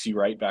knocks you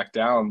right back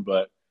down,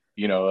 but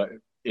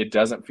it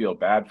doesn't feel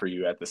bad for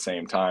you at the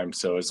same time.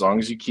 So as long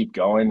as you keep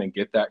going and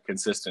get that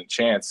consistent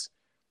chance,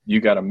 you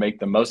got to make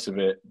the most of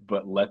it,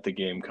 but let the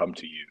game come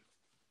to you.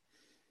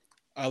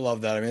 I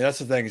love that. I mean, that's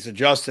the thing. So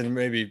Justin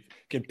maybe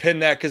can pin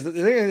that, because the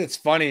thing that's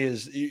funny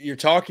is you're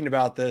talking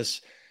about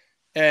this,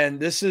 and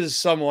this is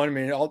someone. I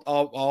mean,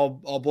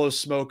 I'll blow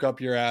smoke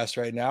up your ass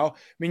right now. I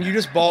mean, you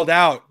just balled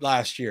out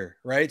last year,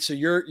 right? So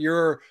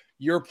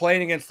you're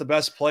playing against the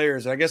best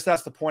players. And I guess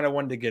that's the point I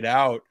wanted to get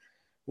out,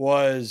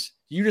 was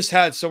you just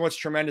had so much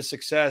tremendous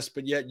success,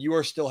 but yet you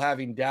are still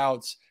having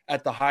doubts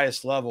at the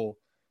highest level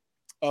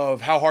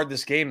of how hard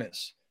this game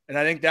is. And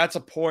I think that's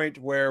a point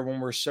where, when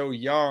we're so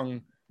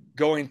young,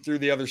 going through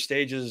the other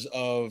stages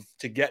to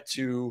get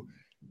to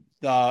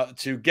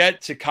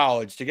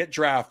college, to get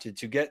drafted,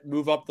 to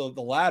move up the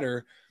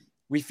ladder,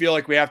 we feel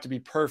like we have to be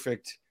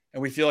perfect,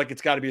 and we feel like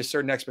it's got to be a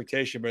certain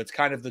expectation, but it's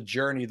kind of the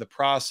journey, the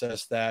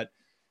process that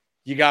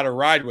you got to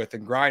ride with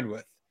and grind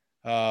with.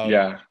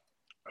 Yeah.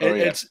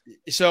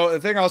 So the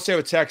thing I'll say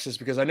with Texas,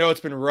 because I know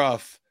it's been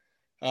rough,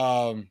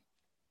 and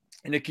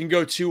it can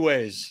go two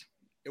ways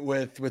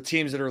with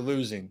teams that are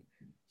losing.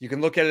 You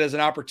can look at it as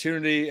an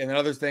opportunity, and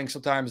another thing,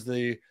 sometimes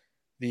the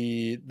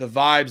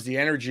vibes, the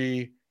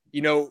energy.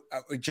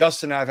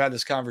 Justin and I have had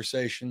this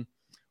conversation.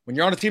 When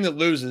you're on a team that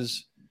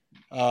loses,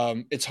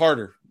 it's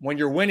harder. When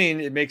you're winning,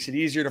 it makes it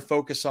easier to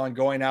focus on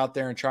going out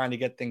there and trying to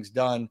get things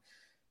done.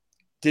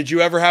 Did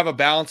you ever have a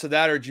balance of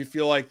that, or did you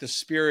feel like the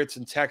spirits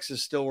in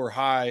Texas still were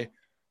high,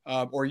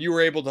 or you were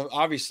able to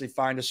obviously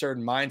find a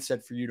certain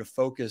mindset for you to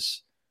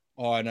focus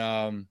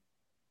on,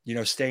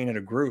 staying in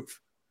a groove?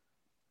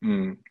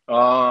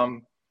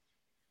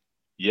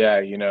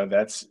 Yeah,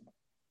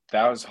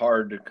 that was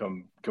hard to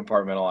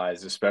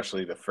compartmentalize,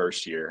 especially the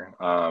first year,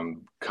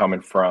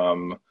 coming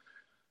from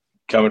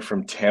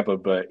Tampa.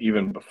 But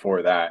even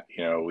before that,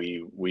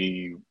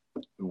 we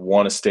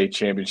won a state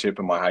championship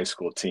in my high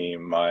school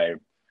team. My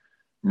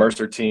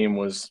Mercer team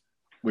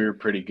we were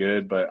pretty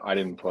good, but I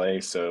didn't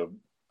play, so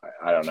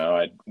I don't know.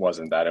 I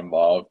wasn't that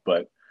involved.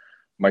 But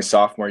my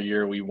sophomore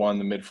year, we won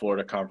the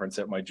Mid-Florida Conference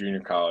at my junior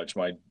college.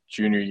 My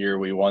junior year,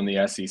 we won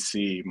the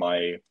SEC.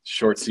 My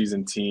short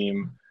season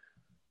team,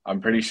 I'm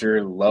pretty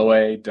sure Lowe,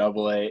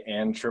 AA,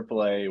 and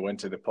AAA went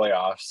to the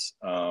playoffs.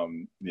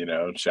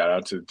 Shout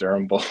out to the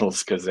Durham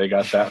Bulls, because they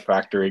got that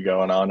factory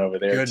going on over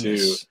there.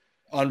 Goodness. Too.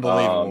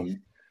 Unbelievable.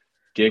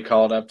 Get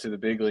called up to the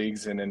big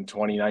leagues, and in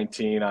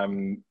 2019,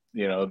 I'm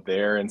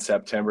there in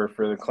September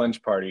for the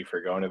clinch party for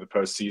going to the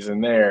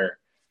postseason there.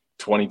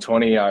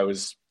 2020, I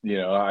was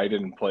I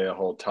didn't play a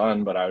whole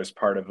ton, but I was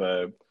part of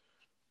a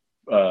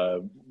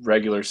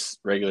regular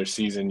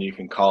season, you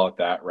can call it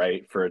that,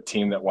 right, for a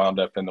team that wound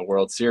up in the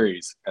World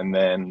Series. And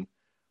then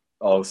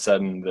all of a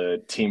sudden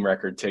the team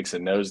record takes a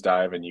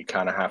nosedive, and you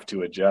kind of have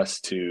to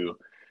adjust to,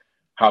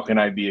 how can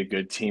I be a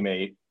good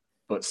teammate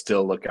but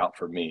still look out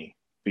for me?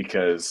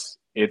 Because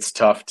it's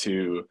tough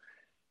to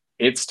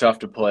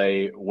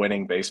play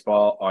winning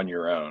baseball on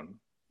your own,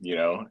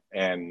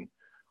 and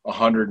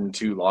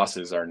 102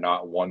 losses are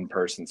not one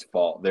person's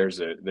fault. There's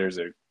a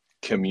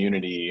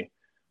community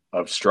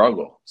of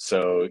struggle.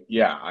 So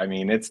yeah, I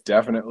mean, it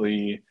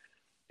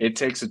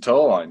takes a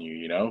toll on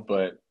you,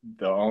 but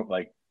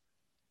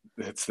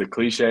it's the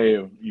cliche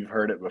of, you've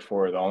heard it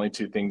before, the only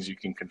two things you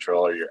can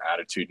control are your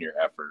attitude and your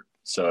effort.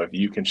 So if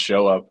you can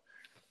show up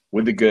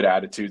with a good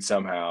attitude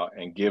somehow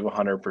and give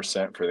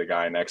 100% for the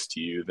guy next to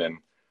you, then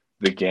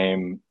the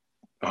game,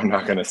 I'm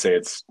not going to say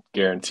it's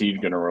guaranteed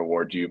going to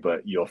reward you,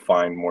 but you'll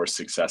find more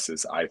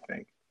successes, I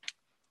think.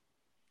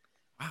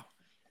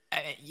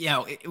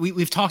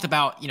 We've talked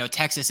about,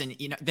 Texas, and,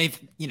 they've,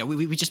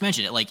 we just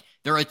mentioned it. Like,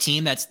 they're a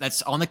team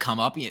that's on the come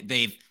up.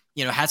 They've,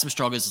 had some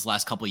struggles this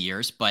last couple of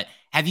years, but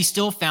have you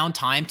still found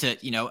time to,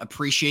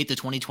 appreciate the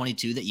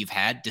 2022 that you've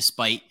had,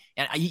 despite,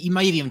 and you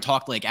might have even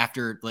talked like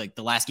after like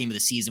the last game of the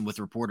season with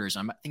reporters.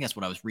 I think that's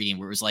what I was reading,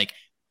 where it was like,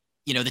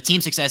 the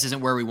team success isn't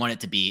where we want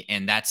it to be.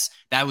 And that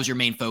was your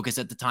main focus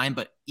at the time.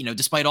 But,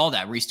 despite all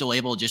that, were you still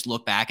able to just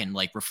look back and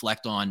like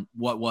reflect on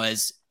what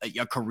was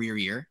a career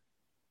year?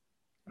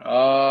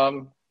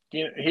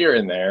 Here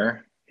and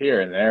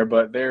there,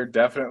 but they're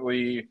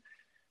definitely,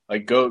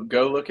 like, go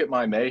look at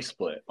my May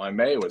split. My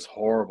May was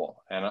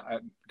horrible. And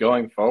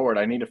going forward,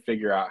 I need to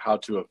figure out how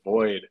to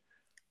avoid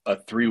a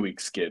 3-week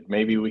skid.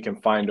 Maybe we can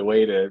find a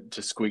way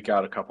to squeak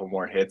out a couple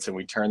more hits, and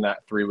we turn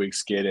that 3-week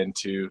skid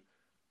into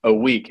a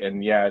week.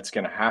 And yeah, it's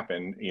going to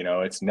happen.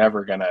 It's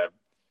never going to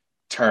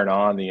turn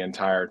on the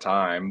entire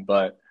time,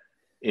 but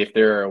if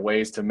there are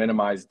ways to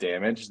minimize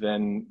damage,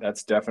 then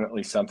that's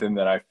definitely something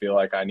that I feel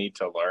like I need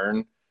to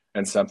learn,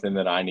 and something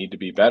that I need to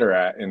be better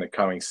at in the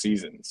coming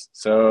seasons.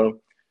 So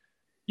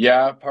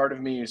yeah, part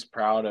of me is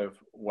proud of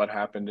what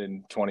happened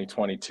in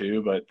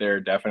 2022, but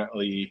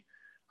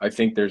I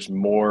think there's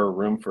more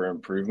room for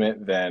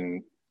improvement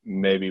than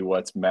maybe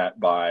what's met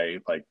by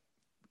like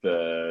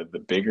the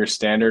bigger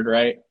standard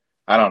right.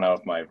 I don't know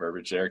if my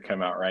verbiage there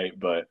come out right,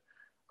 but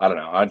I don't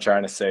know. I'm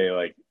trying to say,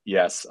 like,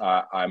 yes,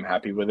 I'm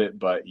happy with it,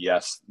 but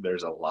yes,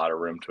 there's a lot of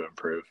room to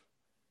improve.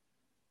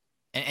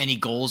 Any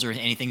goals or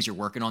any things you're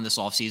working on this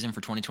offseason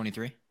for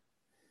 2023?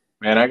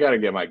 Man, I got to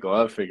get my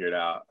glove figured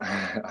out.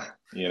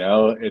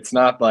 It's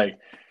not like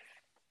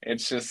 –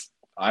 it's just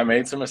I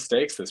made some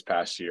mistakes this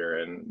past year,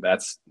 and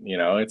that's –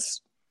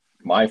 it's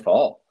my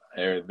fault.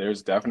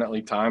 There's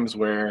definitely times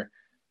where,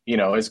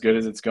 as good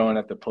as it's going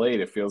at the plate,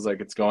 it feels like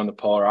it's going the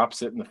polar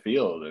opposite in the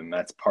field, and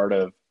that's part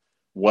of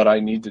what I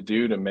need to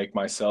do to make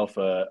myself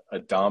a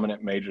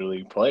dominant major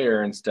league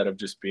player instead of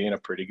just being a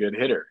pretty good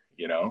hitter,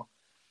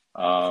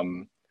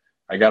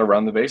 I got to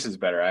run the bases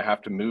better. I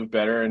have to move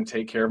better and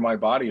take care of my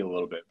body a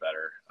little bit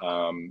better.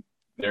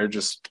 They're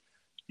just,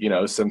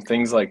 some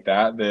things like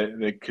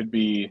that could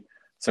be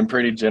some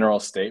pretty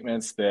general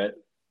statements that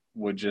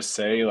would just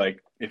say,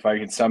 like, if I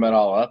can sum it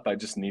all up, I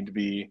just need to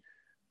be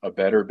a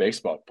better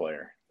baseball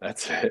player.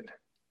 That's it.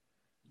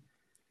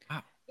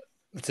 Wow.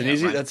 That's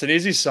an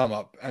easy sum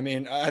up. I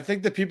mean, I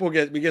think that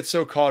we get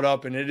so caught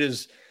up, and it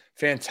is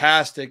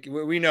fantastic.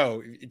 We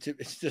know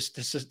it's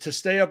just to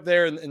stay up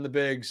there in the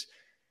bigs.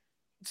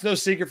 It's no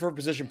secret for a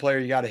position player.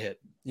 You got to hit,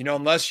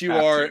 unless you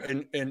are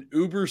an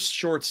uber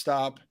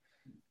shortstop,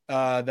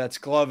 that's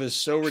glove is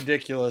so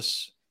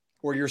ridiculous,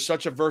 or you're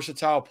such a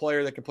versatile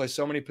player that can play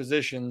so many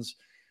positions.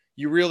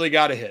 You really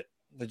got to hit.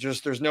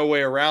 There's no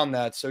way around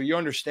that. So you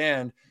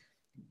understand.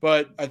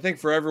 But I think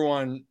for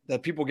everyone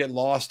that people get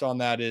lost on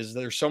that is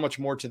there's so much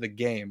more to the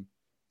game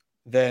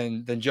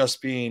than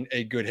just being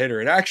a good hitter.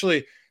 And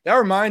actually, that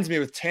reminds me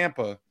with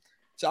Tampa.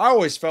 So I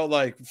always felt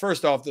like,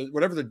 first off,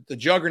 whatever the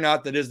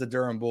juggernaut that is the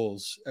Durham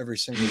Bulls every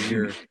single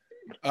year.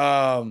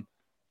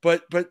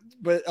 But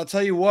I'll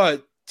tell you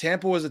what,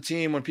 Tampa was a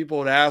team when people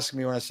would ask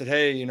me when I said,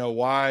 hey,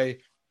 why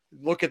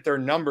look at their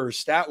numbers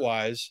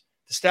stat-wise,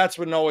 the stats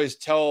wouldn't always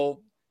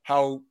tell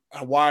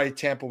why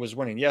Tampa was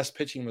winning. Yes,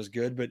 pitching was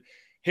good, but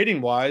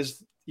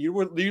hitting-wise, you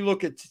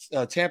look at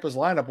Tampa's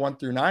lineup 1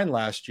 through 9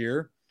 last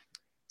year,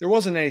 there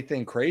wasn't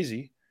anything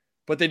crazy.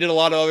 But they did a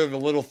lot of other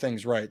little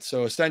things right.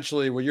 So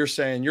essentially what you're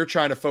saying, you're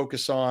trying to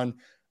focus on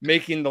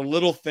making the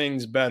little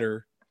things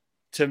better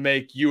to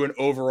make you an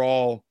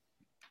overall,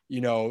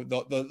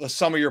 the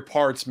sum of your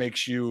parts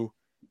makes you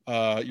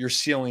your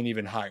ceiling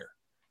even higher.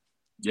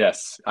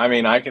 Yes. I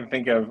mean, I can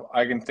think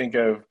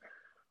of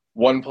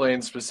one play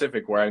in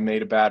specific where I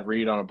made a bad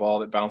read on a ball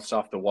that bounced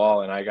off the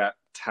wall and I got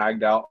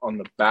tagged out on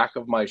the back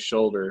of my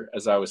shoulder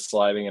as I was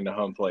sliding into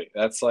home plate.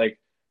 That's like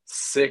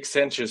 6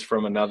 inches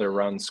from another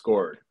run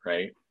scored,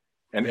 right?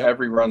 And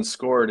every run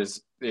scored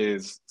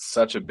is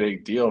such a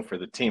big deal for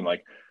the team.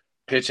 Like,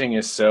 pitching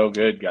is so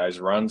good,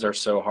 guys. Runs are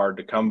so hard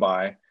to come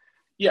by.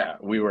 Yeah,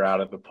 we were out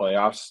of the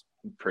playoffs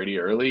pretty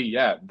early.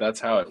 Yeah, that's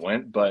how it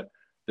went. But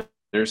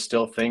there's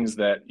still things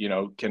that,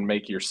 can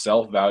make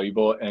yourself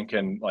valuable and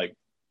can, like,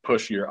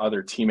 push your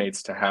other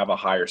teammates to have a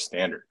higher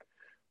standard.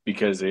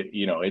 Because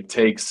it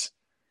takes,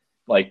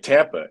 like,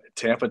 Tampa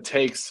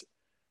takes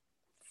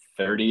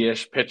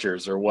 30-ish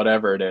pitchers or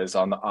whatever it is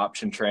on the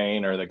option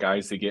train, or the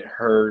guys that get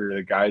hurt, or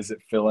the guys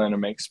that fill in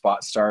and make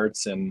spot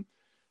starts, and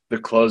the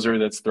closer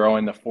that's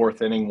throwing the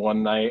 4th inning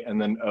one night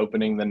and then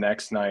opening the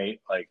next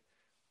night. Like,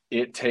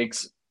 it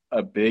takes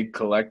a big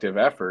collective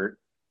effort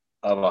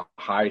of a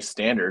high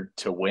standard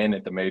to win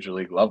at the major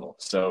league level.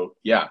 So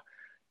yeah,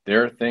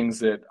 there are things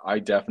that I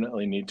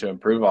definitely need to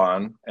improve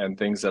on, and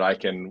things that I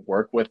can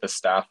work with the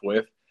staff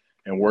with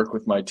and work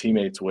with my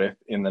teammates with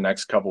in the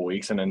next couple of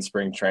weeks and in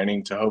spring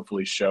training to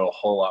hopefully show a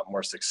whole lot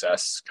more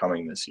success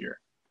coming this year.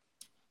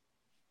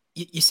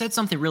 You said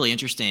something really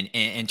interesting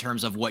in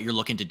terms of what you're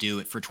looking to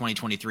do for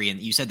 2023.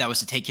 And you said that was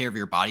to take care of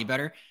your body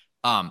better.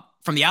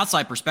 From the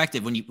outside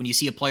perspective, when you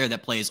see a player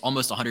that plays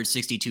almost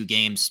 162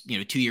 games,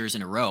 2 years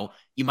in a row,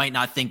 you might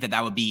not think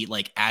that would be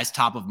like as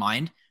top of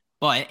mind.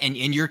 But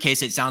in your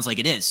case, it sounds like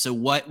it is. So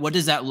what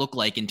does that look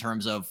like in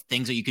terms of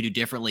things that you could do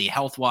differently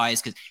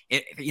health-wise?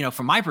 Because,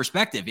 from my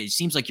perspective, it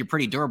seems like you're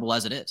pretty durable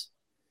as it is.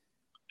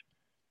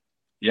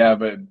 Yeah,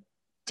 but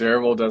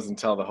durable doesn't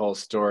tell the whole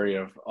story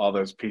of all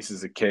those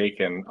pieces of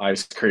cake and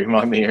ice cream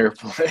on the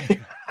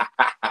airplane.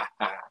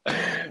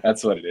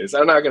 That's what it is.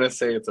 I'm not going to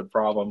say it's a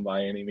problem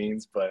by any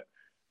means, but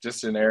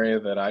just an area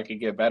that I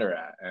could get better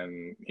at.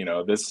 And,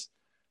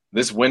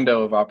 this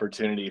window of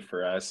opportunity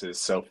for us is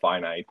so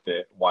finite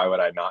that why would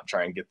I not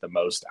try and get the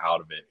most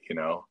out of it,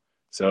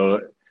 So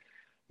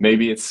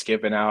maybe it's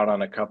skipping out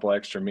on a couple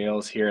extra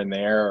meals here and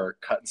there, or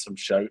cutting some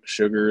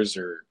sugars,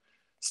 or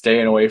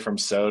staying away from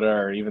soda,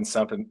 or even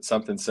something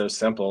so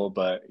simple.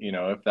 But,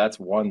 if that's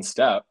one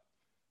step,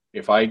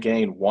 if I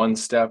gain one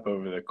step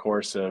over the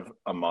course of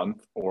a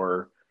month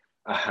or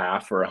a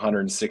half or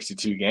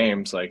 162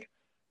 games, like,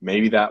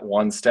 maybe that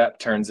one step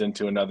turns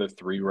into another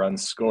 3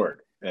 runs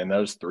scored. And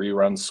those 3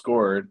 runs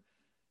scored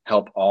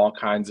help all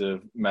kinds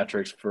of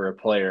metrics for a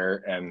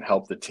player and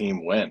help the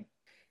team win.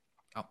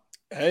 Oh,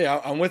 Hey,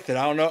 I'm with it.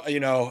 I don't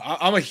know.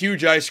 I'm a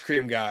huge ice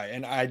cream guy,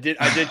 and I did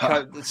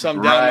cut some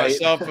down Right.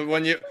 myself.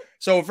 But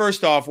so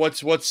first off,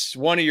 what's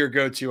one of your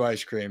go-to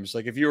ice creams?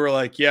 Like if you were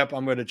like, yep,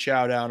 I'm going to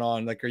chow down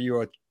on, like, are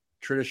you a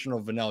traditional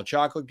vanilla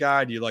chocolate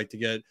guy? Do you like to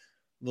get a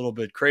little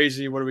bit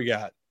crazy? What do we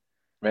got?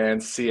 Man,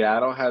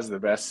 Seattle has the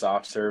best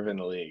soft serve in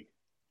the league.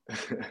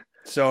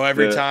 So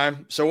every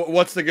time. So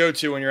what's the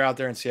go-to when you're out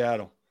there in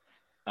Seattle?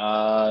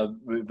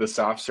 The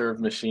soft serve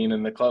machine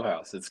in the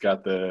clubhouse. It's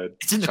got the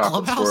It's in the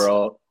chocolate clubhouse?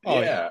 swirl.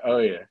 Oh, Yeah. Oh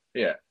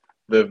yeah.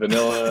 The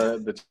vanilla,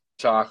 the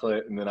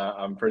chocolate, and then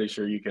I'm pretty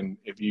sure you can,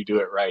 if you do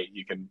it right,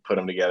 you can put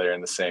them together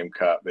in the same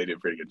cup. They do a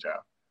pretty good job.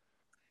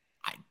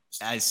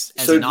 As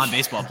a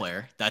non-baseball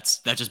player, that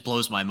just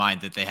blows my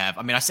mind that they have.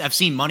 I mean, I've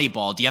seen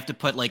Moneyball. Do you have to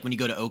put, like, when you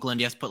go to Oakland,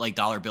 do you have to put like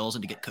dollar bills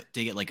in to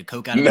get like a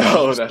Coke out of the No,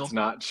 bottle that's still?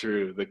 not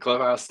true. The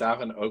clubhouse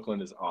staff in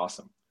Oakland is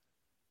awesome.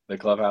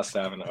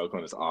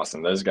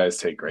 Those guys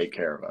take great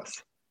care of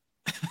us.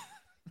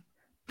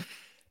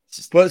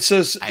 But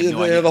so I have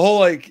no idea.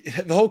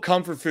 the whole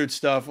comfort food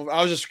stuff.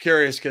 I was just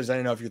curious because I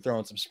didn't know if you're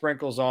throwing some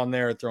sprinkles on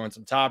there, throwing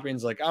some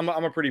toppings. Like I'm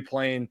a pretty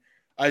plain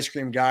ice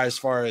cream guy as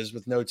far as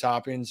with no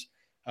toppings.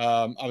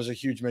 I was a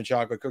huge mint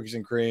chocolate cookies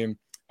and cream.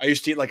 I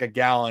used to eat like a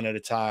gallon at a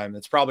time.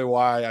 That's probably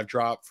why I've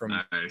dropped from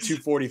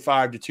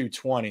 245 to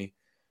 220.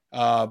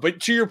 But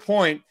to your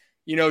point,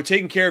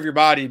 taking care of your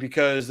body,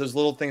 because those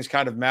little things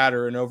kind of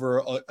matter, and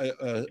over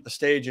a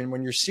stage. And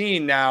when you're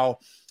seeing now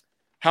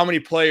how many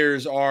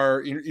players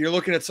are, you're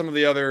looking at some of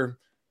the other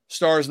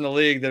stars in the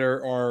league that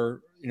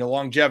are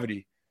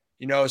longevity,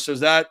 so is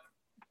that,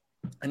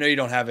 I know you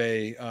don't have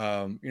you're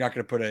not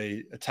going to put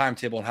a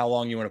timetable on how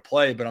long you want to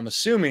play, but I'm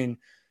assuming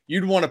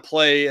you'd want to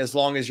play as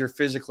long as you're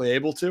physically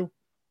able to.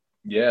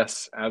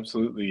 Yes,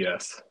 absolutely.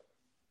 Yes.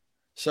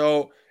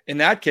 So in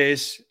that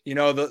case,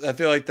 I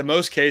feel like the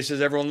most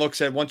cases everyone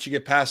looks at, once you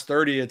get past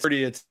 30,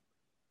 it's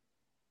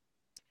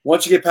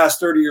once you get past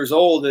 30 years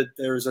old,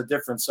 there's a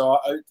difference. So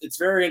it's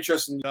very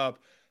interesting.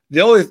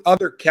 The only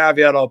other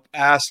caveat I'll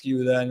ask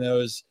you then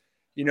is,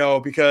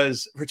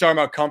 because we're talking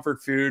about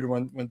comfort food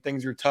when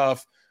things are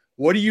tough,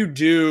 what do you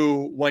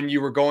do when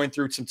you were going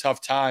through some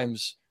tough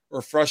times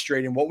or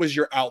frustrating? What was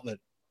your outlet?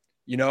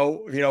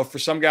 For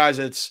some guys,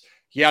 it's,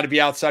 you got to be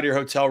outside of your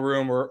hotel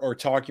room or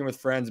talking with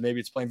friends. Maybe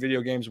it's playing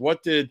video games.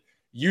 What did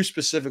you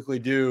specifically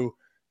do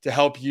to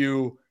help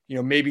you,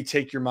 maybe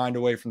take your mind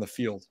away from the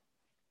field?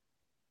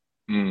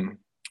 There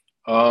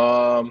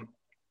are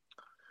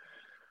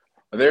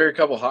a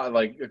couple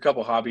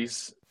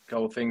hobbies, a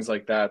couple things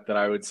like that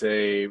I would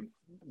say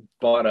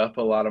bought up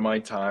a lot of my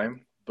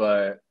time,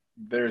 but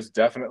there's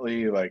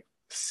definitely like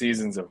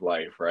seasons of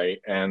life, right?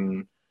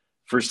 And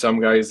for some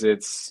guys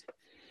it's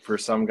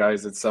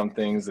some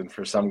things, and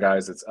for some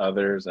guys it's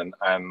others. And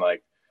I'm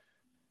like,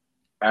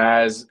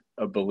 as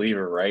a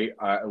believer, right,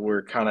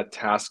 we're kind of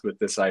tasked with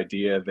this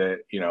idea that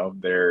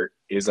there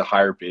is a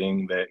higher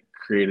being that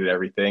created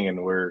everything,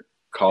 and we're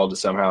called to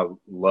somehow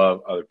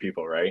love other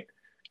people, right?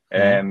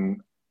 Mm-hmm.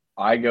 And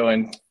I go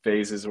in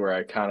phases where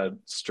I kind of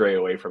stray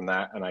away from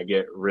that, and I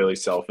get really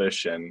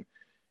selfish, and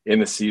in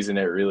the season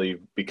it really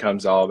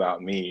becomes all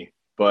about me.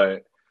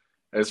 But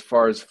as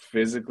far as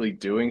physically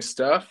doing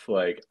stuff,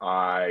 like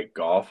I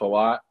golf a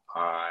lot,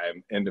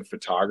 I'm into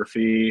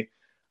photography,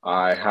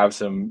 I have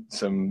some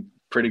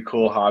pretty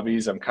cool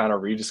hobbies. I'm kind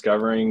of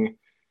rediscovering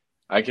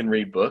I can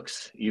read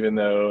books, even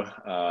though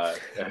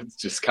it's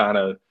just kind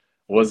of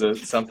was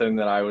something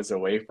that I was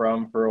away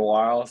from for a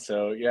while.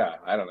 So yeah,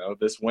 I don't know.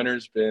 This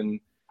winter's been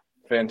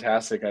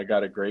fantastic. I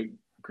got a great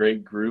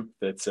group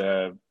that's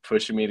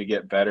pushing me to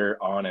get better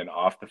on and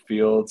off the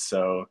field.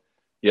 So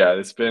yeah,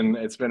 it's been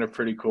a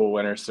pretty cool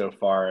winter so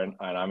far, and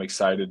I'm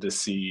excited to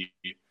see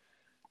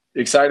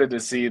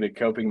the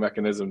coping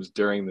mechanisms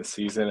during the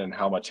season and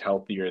how much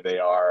healthier they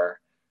are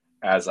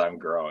as I'm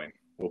growing.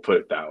 We'll put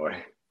it that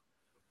way.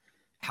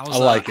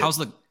 How's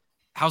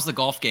the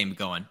golf game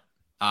going?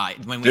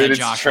 When we had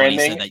Josh on, he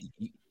said that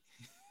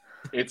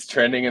it's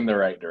trending in the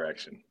right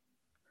direction.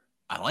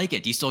 I like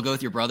it. Do you still go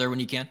with your brother when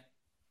you can?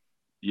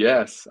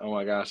 Yes. Oh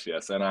my gosh,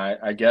 yes. And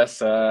I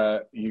guess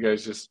you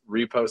guys just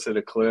reposted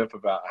a clip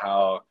about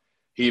how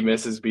he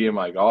misses being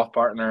my golf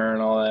partner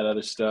and all that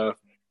other stuff.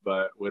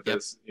 But with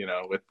this,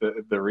 with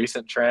the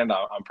recent trend,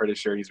 I'm pretty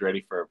sure he's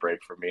ready for a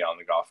break from me on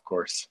the golf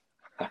course.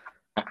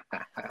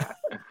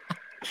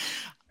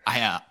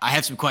 I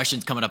have some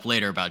questions coming up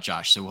later about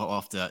Josh, so we'll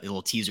have a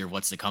little teaser of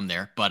what's to come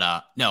there.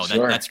 But no,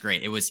 sure. That's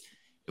great. It was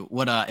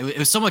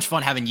so much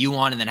fun having you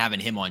on and then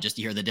having him on, just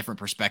to hear the different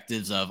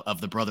perspectives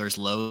of the brothers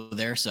Lowe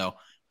there. So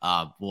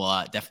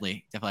we'll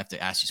definitely have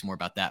to ask you some more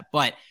about that.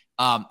 But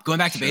going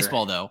back to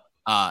baseball though,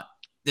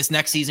 this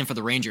next season for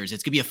the Rangers,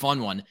 it's gonna be a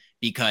fun one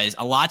because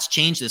a lot's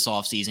changed this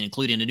offseason,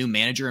 including a new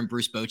manager and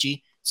Bruce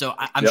Bochy. So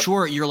I'm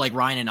sure you're like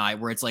Ryan and I,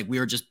 where it's like we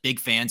were just big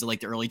fans of like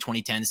the early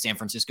 2010s San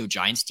Francisco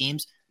Giants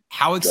teams.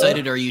 How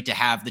excited are you to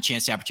have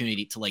the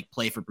opportunity to like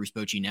play for Bruce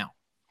Bochy now?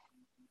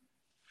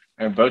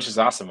 And Boch is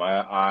awesome.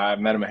 I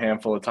met him a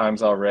handful of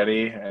times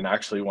already. And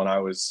actually when I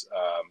was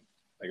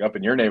like up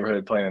in your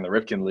neighborhood playing in the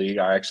Ripken League,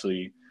 I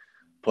actually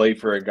played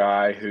for a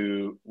guy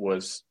who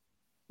was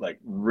like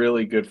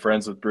really good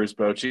friends with Bruce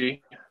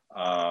Bochy.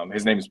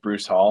 His name is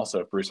Bruce Hall. So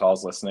if Bruce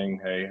Hall's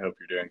listening, hey, hope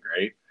you're doing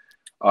great.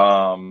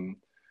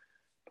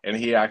 And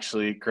he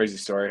actually, crazy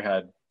story,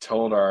 had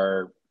told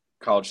our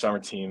college summer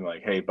team,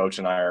 like, hey, Boch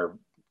and I are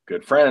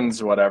good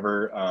friends,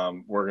 whatever.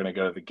 We're going to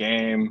go to the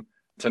game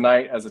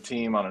tonight as a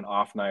team on an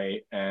off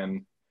night,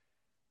 and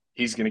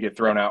he's going to get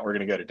thrown out. We're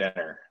going to go to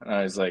dinner. And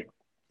I was like,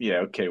 yeah,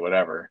 okay,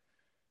 whatever.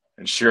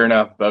 And sure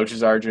enough, Boch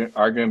is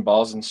arguing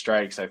balls and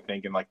strikes, I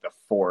think, in like the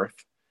fourth,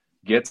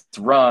 gets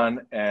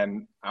run,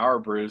 and our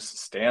Bruce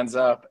stands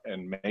up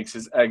and makes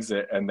his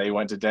exit, and they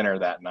went to dinner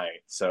that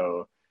night.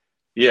 So,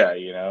 yeah,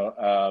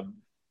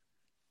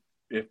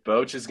 if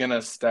Boch is going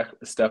to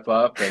step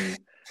up and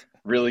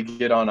really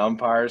get on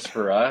umpires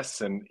for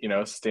us and,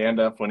 stand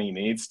up when he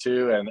needs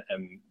to and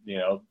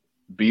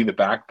be the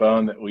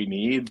backbone that we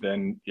need,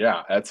 then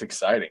yeah, that's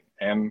exciting.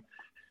 And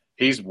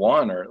he's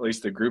won, or at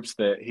least the groups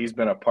that he's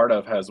been a part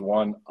of has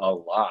won a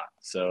lot.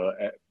 So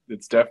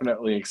it's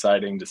definitely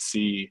exciting to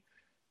see,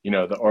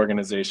 the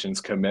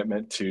organization's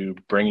commitment to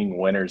bringing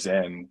winners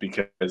in,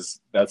 because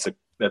that's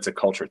a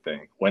culture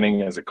thing. Winning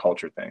is a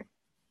culture thing.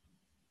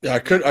 Yeah, I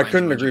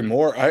couldn't agree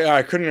more.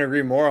 I couldn't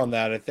agree more on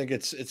that. I think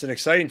it's an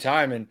exciting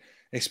time, and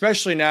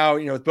especially now,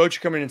 with Boch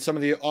coming in some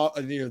of the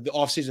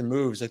offseason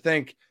moves. I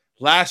think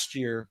last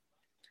year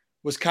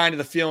was kind of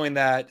the feeling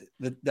that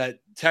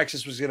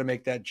Texas was going to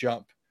make that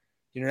jump.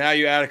 Now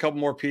you add a couple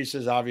more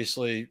pieces,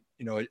 obviously,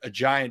 a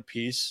giant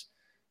piece.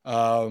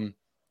 Where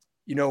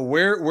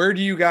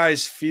do you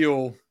guys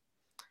feel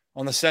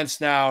on the sense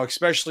now,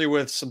 especially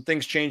with some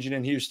things changing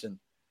in Houston?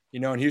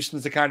 And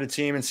Houston's the kind of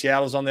team, and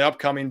Seattle's on the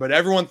upcoming, but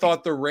everyone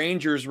thought the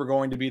Rangers were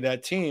going to be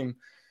that team.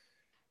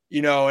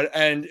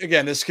 And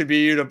again, this could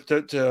be you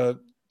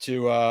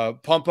to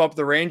pump up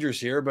the Rangers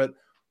here, but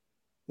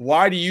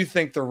why do you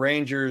think the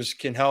Rangers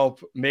can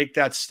help make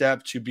that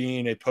step to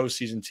being a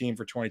postseason team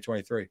for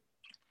 2023?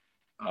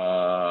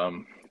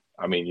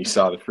 You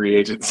saw the free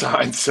agent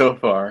signs so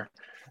far,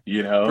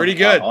 pretty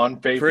good on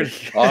paper.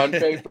 On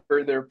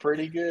paper, they're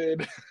pretty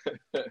good.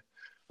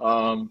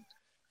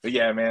 But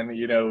yeah, man,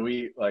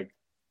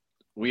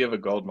 we have a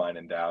gold mine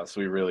in Dallas.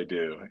 We really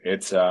do.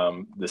 It's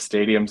the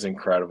stadium's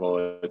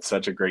incredible. It's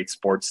such a great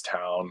sports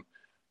town.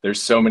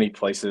 There's so many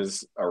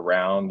places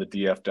around the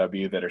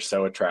DFW that are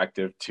so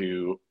attractive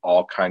to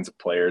all kinds of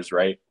players,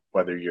 right?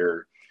 Whether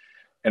you're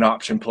an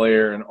option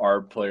player, an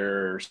ARB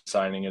player,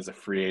 signing as a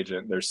free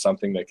agent, there's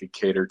something that could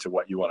cater to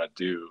what you want to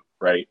do,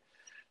 right?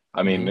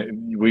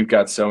 We've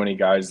got so many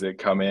guys that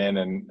come in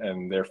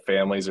and their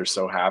families are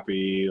so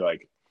happy.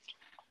 Like,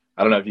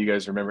 I don't know if you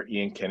guys remember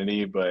Ian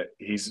Kennedy, but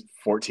he's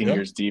 14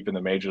 years deep in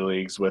the major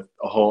leagues with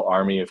a whole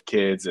army of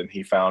kids, and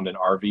he found an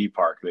RV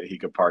park that he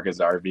could park his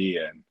RV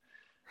in.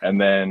 And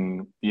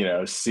then,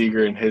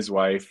 Seager and his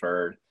wife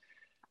are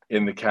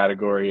in the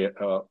category,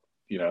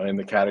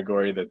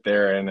 that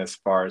they're in as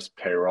far as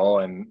payroll,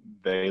 and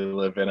they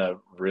live in a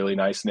really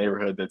nice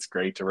neighborhood that's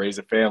great to raise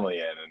a family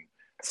in. And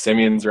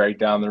Simeon's right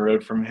down the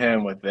road from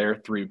him with their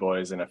 3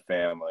 boys and a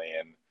family.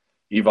 And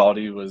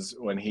Evaldi was,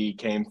 when he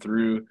came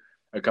through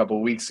a couple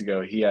of weeks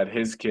ago, he had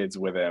his kids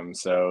with him.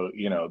 So,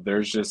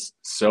 there's just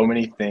so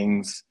many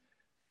things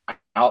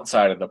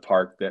outside of the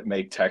park that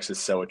make Texas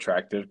so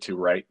attractive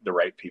to the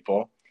right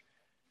people.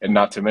 And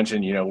not to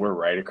mention, we're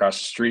right across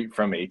the street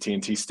from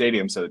AT&T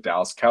Stadium, so the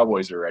Dallas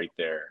Cowboys are right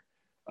there.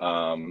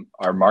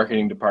 Our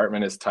marketing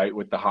department is tight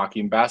with the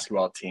hockey and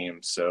basketball team,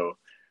 so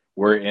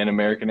we're in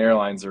American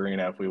Airlines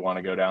Arena if we want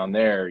to go down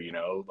there.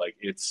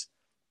 It's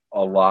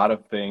a lot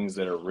of things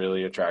that are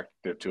really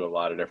attractive to a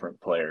lot of different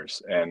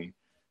players, and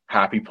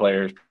happy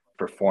players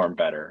perform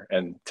better.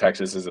 And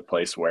Texas is a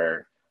place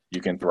where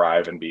you can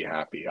thrive and be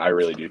happy. I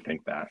really do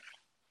think that.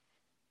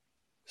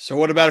 So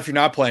what about if you're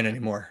not playing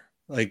anymore?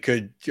 Are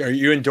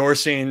you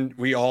endorsing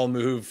we all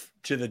move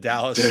to the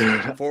Dallas?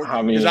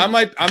 Because I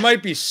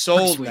might be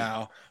sold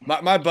now.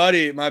 My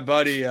buddy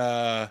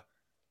was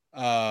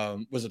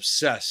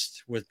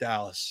obsessed with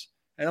Dallas,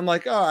 and I'm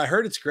like, oh, I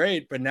heard it's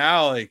great, but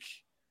now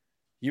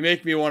you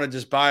make me want to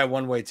just buy a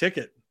one-way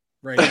ticket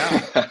right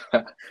now.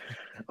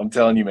 I'm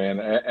telling you, man,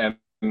 and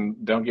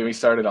don't get me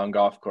started on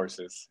golf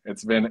courses.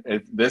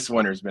 This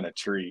winter's been a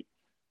treat.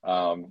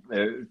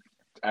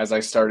 As I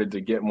started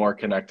to get more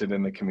connected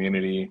in the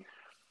community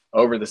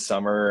over the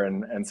summer,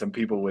 and some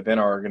people within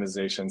our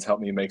organizations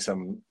helped me make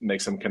some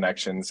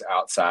connections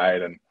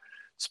outside, and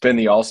spend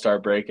the All-Star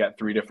break at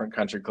 3 different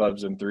country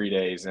clubs in 3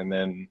 days, and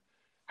then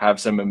have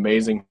some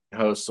amazing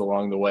hosts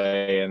along the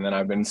way. And then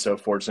I've been so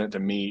fortunate to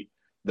meet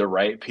the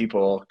right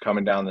people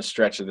coming down the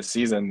stretch of the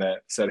season that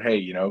said,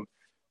 hey,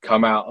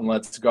 come out and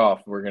let's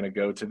golf. We're going to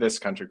go to this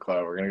country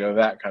club. We're going to go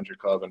to that country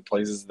club, and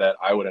places that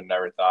I would have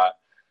never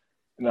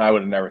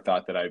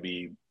thought that I'd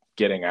be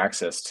getting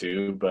access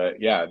to.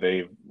 But yeah,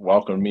 they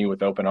welcomed me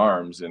with open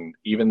arms, and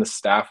even the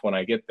staff when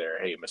I get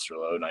there, hey, Mr.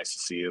 Lowe, nice to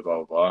see you,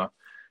 blah, blah, blah.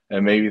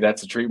 And maybe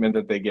that's a treatment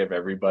that they give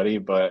everybody,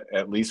 but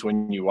at least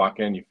when you walk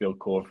in, you feel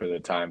cool for the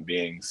time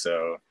being.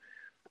 So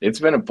it's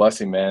been a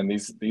blessing, man.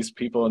 These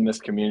people in this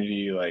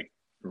community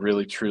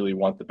really truly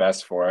want the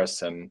best for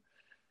us, and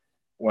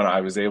when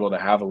I was able to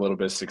have a little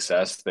bit of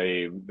success,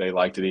 they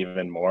liked it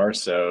even more.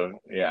 So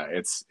yeah,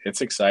 it's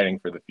exciting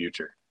for the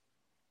future.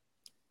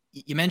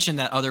 You mentioned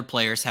that other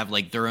players have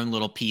like their own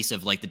little piece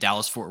of like the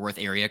Dallas Fort Worth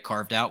area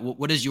carved out.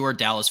 What is your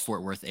Dallas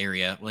Fort Worth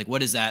area like?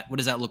 What does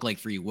that look like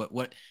for you?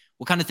 What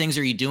kind of things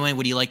are you doing?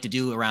 What do you like to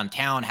do around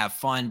town? Have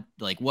fun?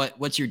 Like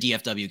what's your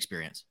DFW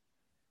experience?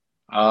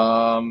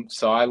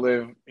 So I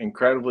live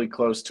incredibly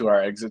close to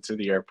our exit to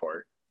the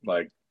airport.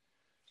 Like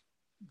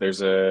there's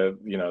the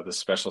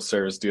special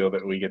service deal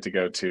that we get to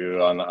go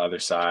to on the other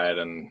side,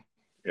 and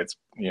it's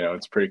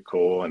pretty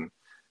cool. And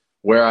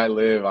where I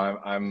live,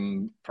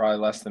 I'm probably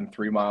less than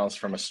 3 miles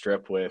from a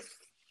strip with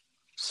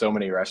so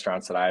many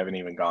restaurants that I haven't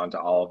even gone to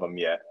all of them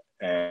yet.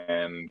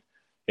 And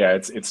yeah,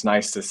 it's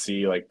nice to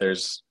see like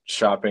there's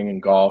shopping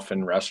and golf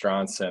and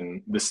restaurants,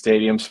 and the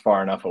stadium's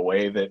far enough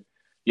away that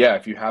yeah,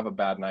 if you have a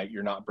bad night,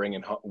 you're not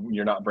bringing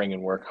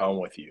work home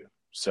with you.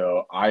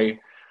 So I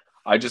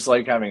just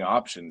like having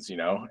options,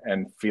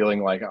 and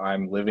feeling like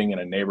I'm living in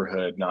a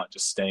neighborhood, not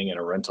just staying in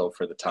a rental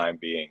for the time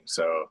being.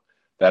 So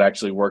that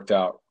actually worked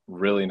out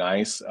really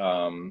nice.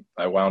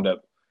 I wound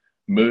up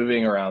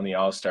moving around the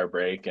All-Star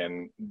break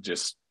and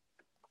just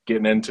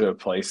getting into a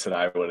place that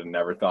I would have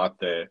never thought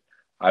that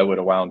I would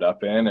have wound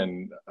up in.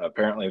 And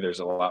apparently there's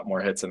a lot more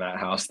hits in that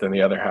house than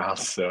the other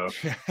house. So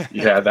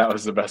yeah, that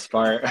was the best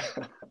part.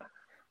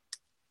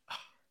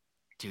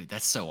 Dude,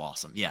 that's so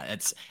awesome. Yeah,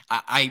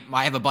 I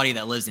have a buddy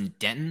that lives in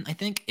Denton, I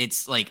think.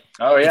 It's like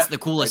it's the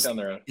coolest right down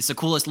the road. It's the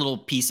coolest little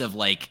piece of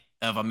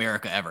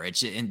America ever.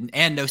 It's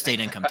and no state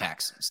income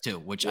tax too,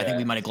 which I think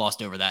we might have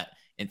glossed over that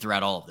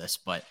throughout all of this,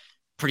 but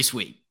pretty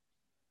sweet.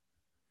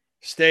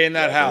 Stay in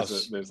that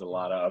house. There's a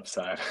lot of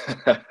upside.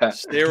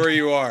 Stay where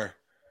you are.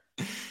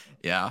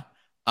 Yeah.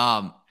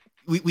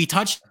 We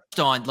touched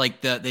on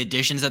like the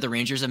additions that the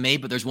Rangers have made,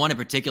 but there's one in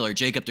particular,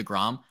 Jacob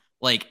deGrom,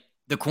 like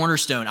the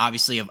cornerstone,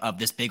 obviously, of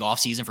this big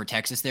offseason for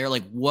Texas there.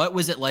 Like, what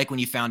was it like when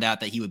you found out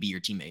that he would be your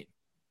teammate?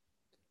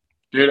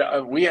 Dude,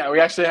 we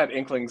actually had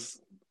inklings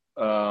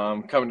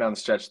coming down the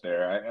stretch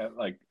there.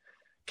 Like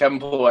Kevin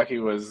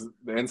Plawecki was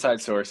the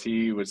inside source.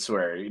 He would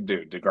swear,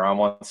 dude, deGrom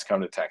wants to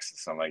come to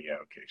Texas. I'm like, yeah,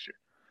 okay, sure.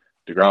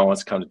 deGrom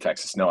wants to come to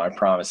Texas. No, I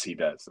promise he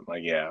does. I'm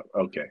like, yeah,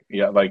 okay.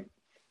 Yeah, like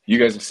you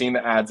guys have seen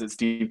the ads that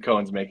Steve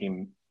Cohen's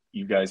making.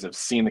 You guys have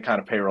seen the kind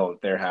of payroll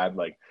that they're had.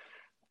 Like,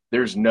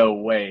 there's no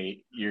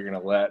way you're going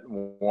to let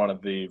one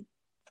of the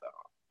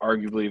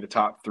arguably the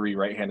top 3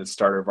 right-handed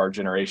starter of our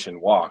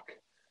generation walk.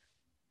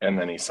 And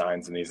then he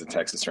signs and he's a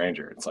Texas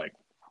Ranger. It's like,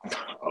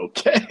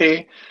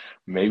 okay,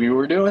 maybe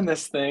we're doing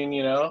this thing,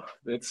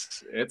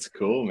 it's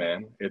cool,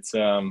 man. It's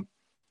an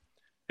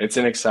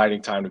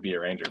exciting time to be a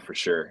Ranger for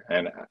sure.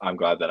 And I'm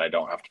glad that I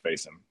don't have to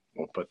face him.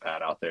 We'll put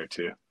that out there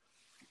too.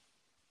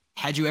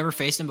 Had you ever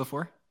faced him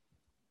before?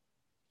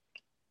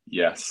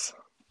 Yes.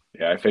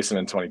 Yeah, I faced him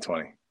in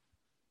 2020.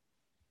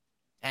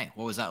 Dang,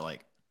 what was that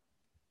like?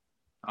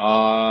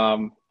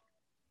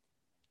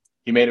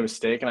 He made a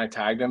mistake and I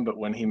tagged him, but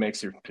when he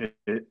makes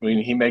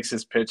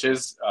his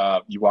pitches,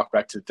 you walk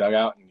back to the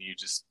dugout and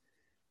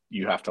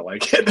you have to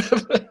like it.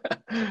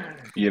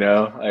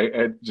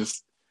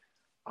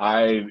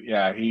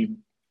 He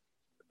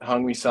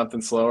hung me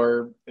something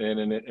slower in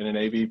an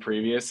AB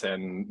previous,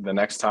 and the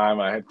next time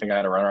I think I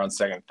had a runner on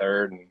second,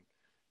 third, and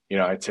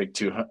I take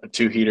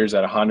two heaters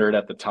at 100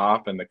 at the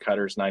top and the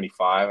cutter's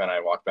 95, and I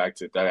walked back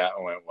to the dugout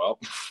and went, well,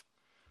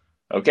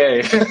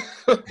 okay.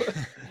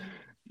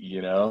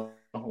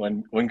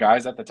 When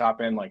guys at the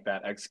top end like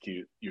that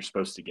execute, you're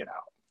supposed to get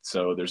out.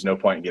 So there's no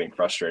point in getting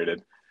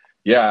frustrated.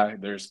 Yeah,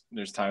 there's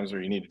times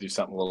where you need to do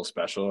something a little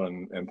special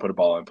and put a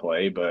ball in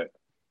play, but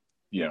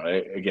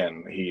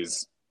again,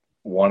 he's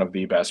one of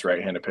the best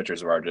right-handed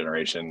pitchers of our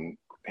generation,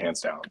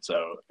 hands down.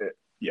 So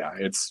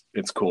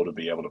it's cool to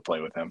be able to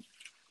play with him.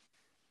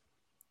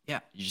 Yeah,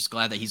 you're just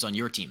glad that he's on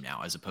your team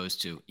now, as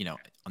opposed to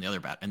on the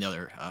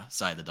other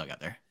side of the dugout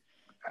there.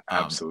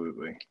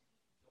 Absolutely.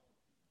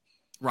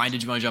 Ryan,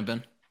 did you want to jump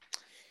in?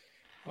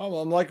 Oh,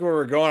 well, I'm liking where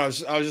we're going. I was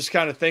just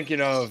kind of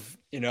thinking of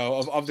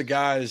the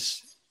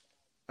guys.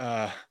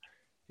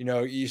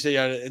 You say you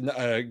had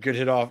a good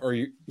hit off, or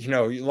you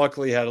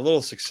luckily had a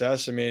little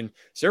success. I mean,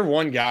 is there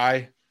one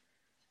guy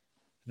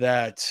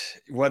that,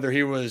 whether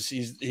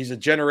he's a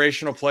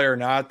generational player or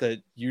not, that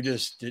you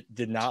just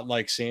did not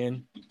like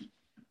seeing?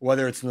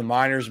 Whether it's in the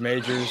minors,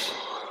 majors,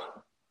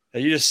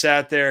 that you just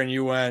sat there and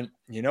you went,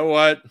 you know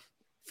what?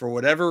 For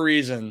whatever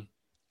reason,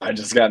 I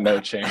just got no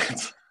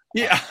chance.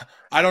 Yeah,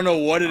 I don't know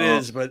what it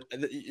is, but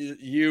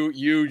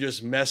you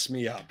just messed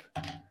me up.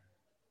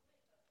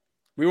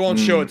 We won't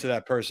show it to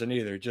that person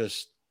either. Or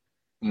it's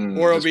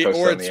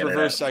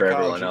reverse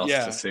psychology.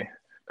 To see.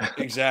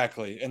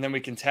 Exactly, and then we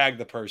can tag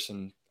the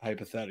person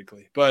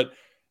hypothetically. But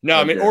no,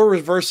 I mean, or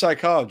reverse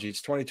psychology.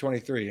 It's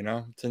 2023.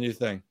 It's a new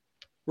thing.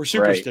 We're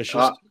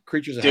superstitious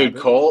creatures of habit.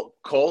 Dude,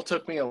 Cole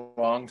took me a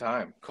long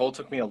time.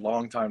 To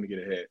get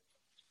a hit.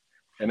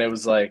 And it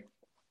was like,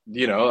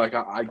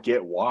 I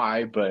get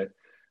why, but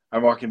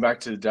I'm walking back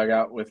to the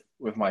dugout with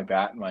my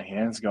bat in my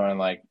hands going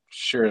like,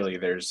 surely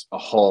there's a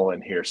hole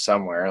in here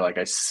somewhere. Like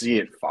I see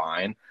it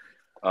fine.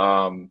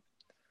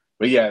 But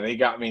But yeah, they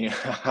got me.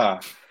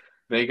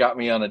 They got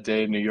me on a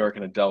day in New York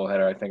in a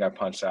doubleheader. I think I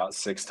punched out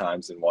 6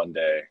 times in one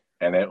day,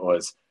 and it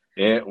was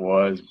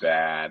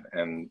bad.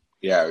 And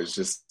yeah, it was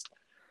just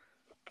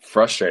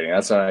frustrating.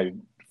 That's when I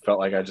felt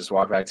like I just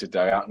walked back to the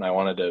dugout and I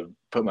wanted to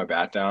put my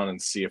bat down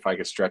and see if I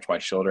could stretch my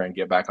shoulder and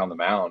get back on the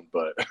mound.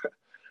 But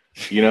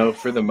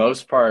for the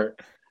most part,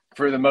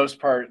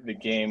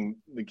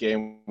 the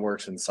game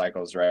works in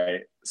cycles,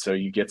 right? So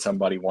you get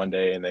somebody one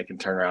day and they can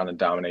turn around and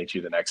dominate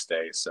you the next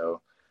day. So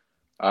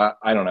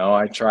I don't know.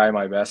 I try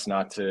my best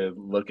not to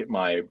look at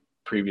my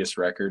previous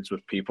records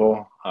with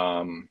people.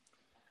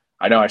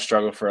 I know I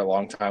struggled for a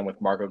long time with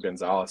Marco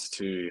Gonzalez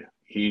too.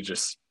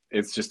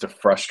 It's just a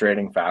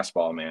frustrating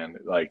fastball, man.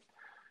 Like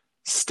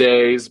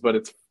stays, but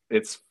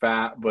it's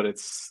fat, but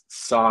it's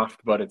soft,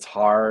 but it's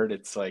hard.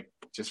 It's like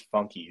just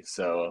funky.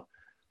 So,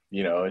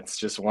 it's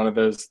just one of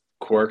those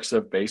quirks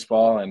of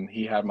baseball, and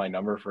he had my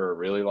number for a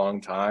really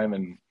long time,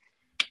 and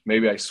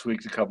maybe I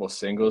squeaked a couple of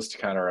singles to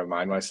kind of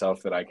remind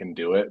myself that I can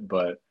do it,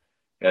 but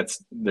there's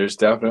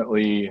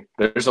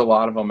a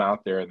lot of them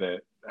out there that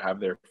have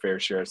their fair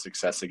share of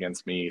success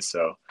against me.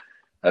 So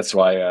that's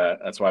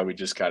why we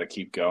just got to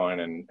keep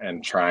going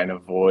and try and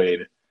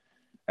avoid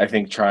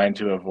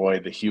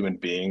the human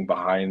being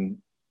behind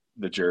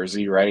the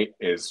jersey, right,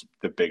 is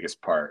the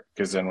biggest part.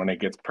 Because then when it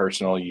gets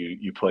personal,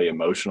 you play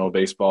emotional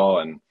baseball,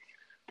 and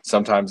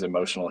sometimes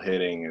emotional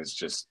hitting is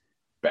just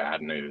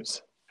bad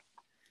news.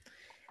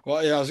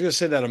 Well, yeah, I was going to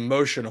say that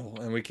emotional,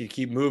 and we could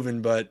keep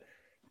moving, but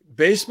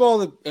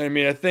baseball, I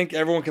mean, I think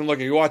everyone can look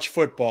at, you watch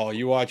football,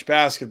 you watch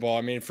basketball.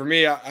 I mean, for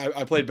me,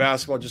 I played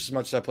basketball just as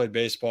much as I played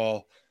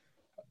baseball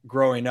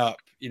growing up,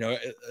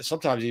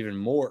 sometimes even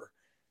more.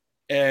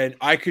 And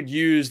I could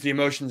use the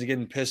emotions of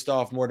getting pissed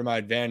off more to my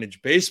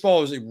advantage.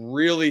 Baseball is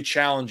really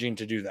challenging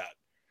to do that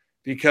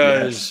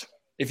because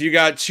if you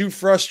got too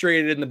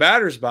frustrated in the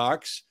batter's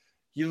box,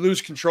 you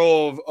lose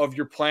control of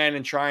your plan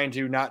and trying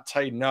to not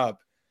tighten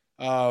up.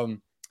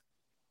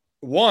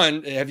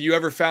 One, have you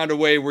ever found a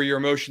way where your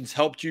emotions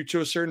helped you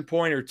to a certain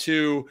point? Or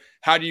two,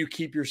 how do you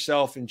keep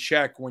yourself in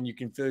check when you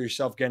can feel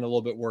yourself getting a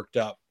little bit worked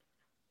up?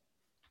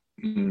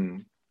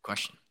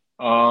 Question.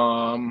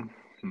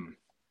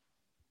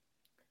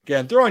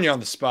 Again, throwing you on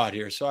the spot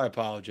here, so I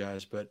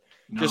apologize, but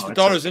just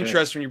thought it was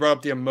interesting when you brought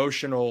up the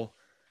emotional.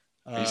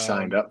 You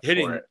signed up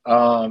hitting. for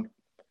it.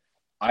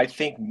 I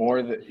think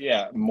more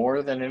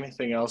than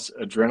anything else,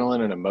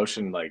 adrenaline and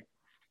emotion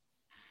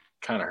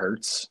kind of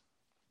hurts.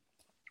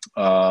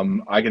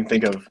 I can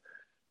think of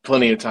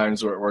plenty of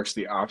times where it works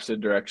the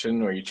opposite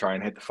direction, where you try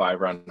and hit the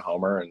 5-run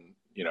homer and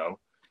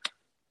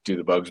do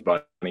the Bugs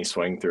Bunny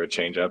swing through a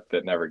changeup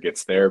that never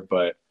gets there.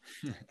 But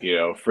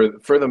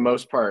for the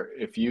most part,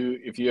 if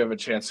you have a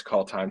chance to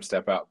call time,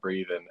 step out,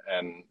 breathe,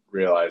 and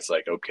realize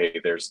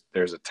okay, there's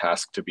a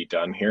task to be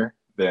done here,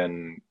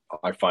 then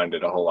I find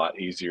it a whole lot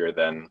easier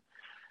than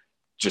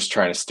just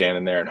trying to stand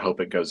in there and hope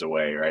it goes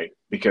away, right?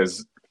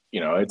 Because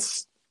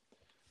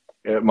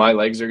my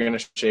legs are going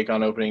to shake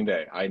on opening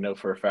day. I know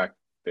for a fact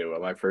they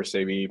will. My first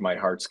AB, my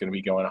heart's going to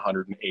be going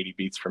 180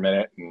 beats per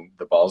minute, and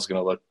the ball's going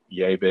to look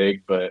yay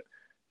big. But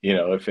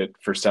if it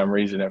for some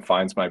reason it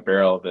finds my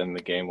barrel, then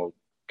the game will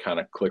kind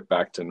of click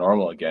back to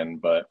normal again.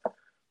 But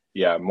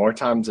yeah, more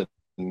times than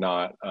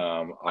not,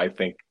 I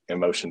think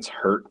emotions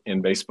hurt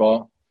in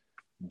baseball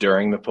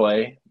during the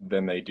play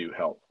than they do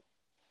help.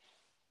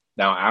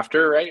 Now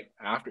after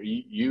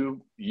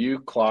you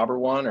clobber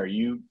one or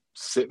you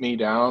sit me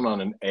down on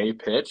an A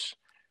pitch,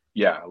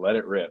 yeah, let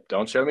it rip.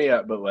 Don't show me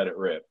up, but let it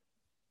rip.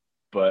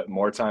 But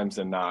more times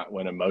than not,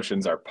 when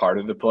emotions are part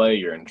of the play,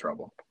 you're in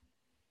trouble.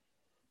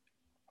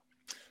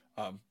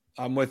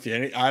 I'm with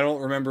you. I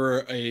don't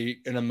remember a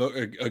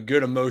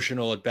good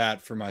emotional at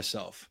bat for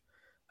myself.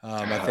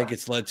 I think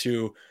it's led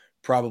to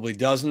probably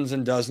dozens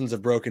and dozens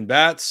of broken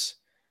bats,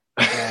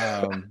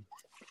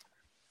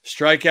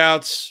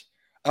 strikeouts.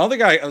 I don't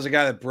think I was a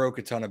guy that broke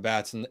a ton of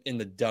bats in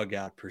the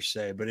dugout per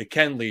se, but it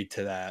can lead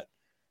to that.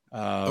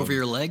 Over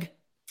your leg?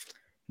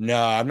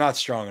 No, I'm not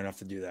strong enough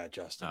to do that,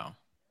 Justin. No,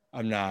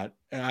 I'm not.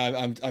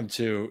 I'm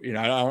too.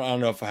 I don't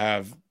know if I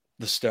have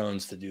the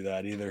stones to do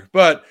that either.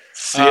 But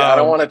see, I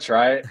don't want to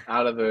try it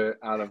out of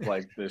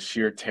the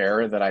sheer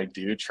terror that I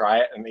do try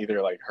it and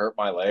either hurt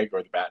my leg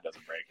or the bat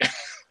doesn't break.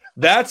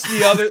 That's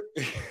the other.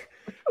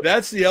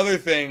 That's the other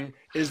thing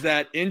is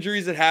that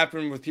injuries that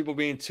happen with people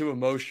being too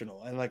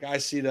emotional. And I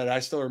see that. I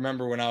still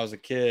remember when I was a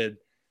kid,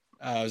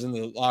 I was in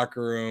the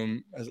locker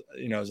room as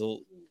a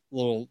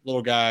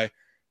little guy. And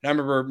I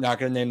remember, not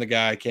going to name the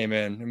guy, came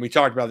in and we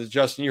talked about this.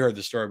 Justin, you heard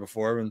the story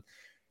before. And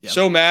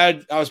so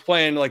mad, I was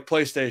playing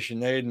PlayStation,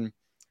 Nate, and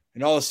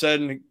all of a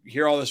sudden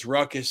hear all this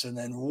ruckus, and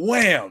then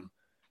wham,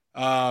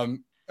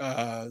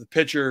 the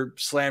pitcher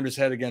slammed his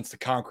head against the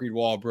concrete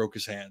wall, broke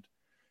his hand.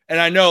 And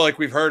I know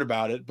we've heard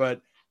about it,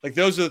 but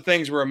those are the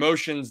things where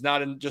emotions,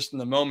 not just in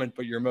the moment,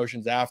 but your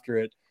emotions after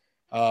it,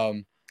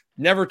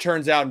 never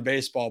turns out in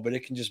baseball, but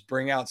it can just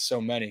bring out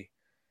so many.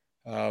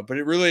 But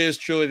it really is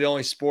truly the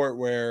only sport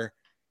where,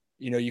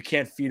 you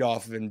can't feed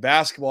off of it. In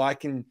basketball, I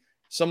can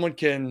someone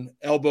can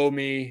elbow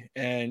me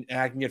and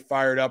I can get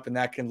fired up and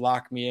that can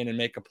lock me in and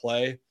make a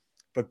play.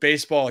 But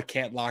baseball, it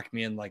can't lock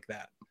me in like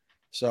that.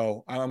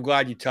 So I'm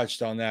glad you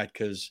touched on that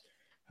because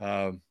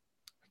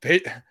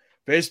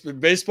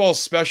baseball is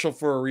special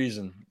for a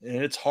reason,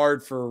 and it's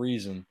hard for a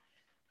reason.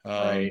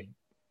 Right.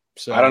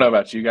 So I don't know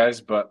about you guys,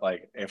 but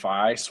like if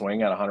I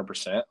swing at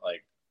 100%,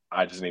 like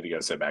I just need to go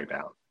sit back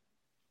down.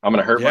 I'm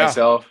going to hurt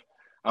myself.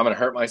 I'm going to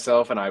hurt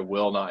myself, and I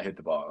will not hit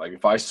the ball. Like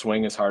if I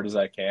swing as hard as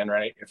I can,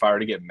 right? If I were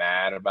to get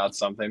mad about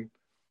something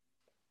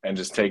and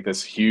just take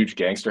this huge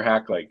gangster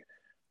hack, like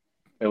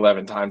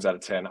 11 times out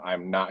of 10,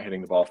 I'm not hitting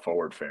the ball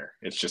forward fair.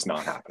 It's just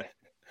not happening.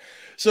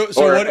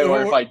 Or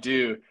if I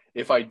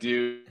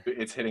do,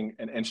 it's hitting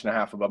an inch and a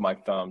half above my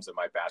thumbs and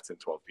my bat's in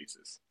 12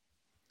 pieces.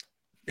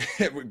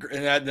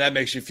 And that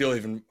makes you feel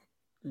even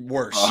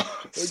worse.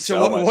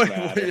 So what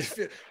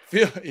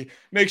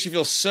makes you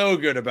feel so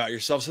good about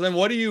yourself? So then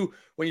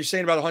when you're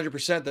saying about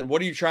 100%, then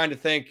what are you trying to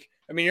think?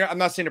 I mean, I'm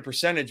not saying a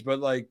percentage, but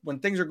like when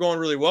things are going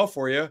really well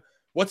for you,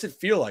 what's it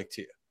feel like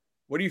to you?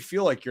 What do you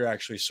feel like you're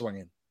actually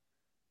swinging?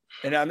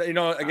 And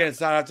again, it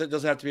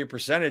doesn't have to be a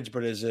percentage,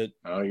 but is it?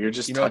 Oh, you're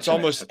just it's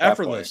almost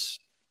effortless.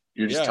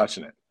 You're just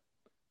touching it.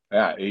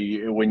 Yeah,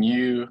 when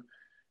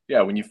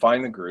you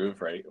find the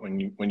groove, right? When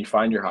you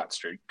find your hot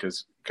streak,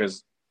 because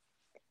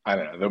I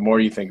don't know, the more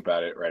you think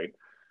about it, right?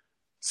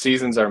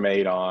 Seasons are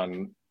made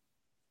on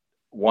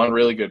one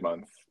really good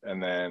month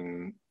and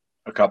then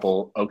a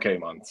couple okay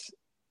months.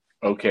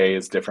 Okay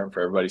is different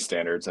for everybody's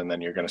standards, and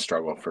then you're going to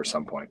struggle for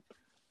some point.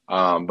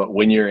 But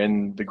when you're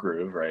in the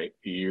groove, right,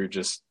 you're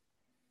just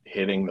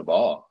hitting the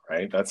ball,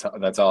 right? That's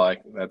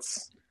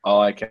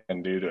all I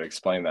can do to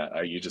explain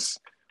that. You just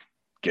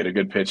get a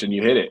good pitch and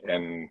you hit it,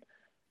 and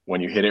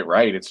when you hit it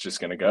right, it's just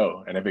going to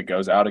go. And if it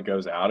goes out, it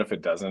goes out. If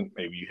it doesn't,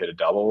 maybe you hit a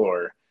double,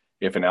 or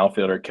if an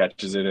outfielder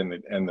catches it in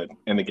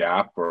the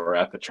gap or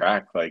at the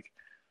track, like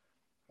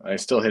I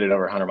still hit it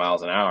over 100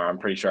 miles an hour. I'm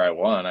pretty sure I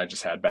won. I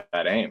just had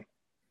bad aim.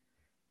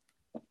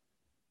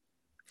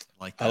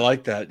 I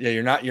like that. Yeah,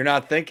 you're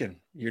not thinking.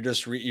 You're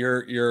just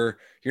you're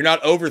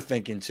not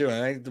overthinking too.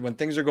 And I think when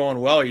things are going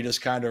well, you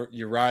just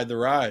you ride the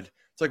ride.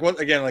 It's like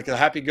like a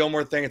Happy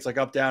Gilmore thing. It's like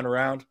up, down,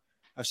 around.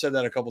 I've said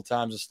that a couple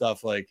times and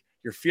stuff. Like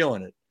you're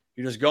feeling it.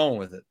 You're just going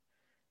with it.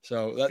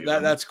 So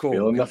that's cool.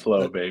 Feeling the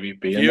flow, baby.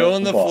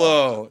 Feeling the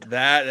flow.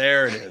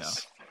 There it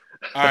is.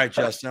 All right,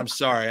 Justin. I'm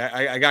sorry.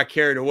 I got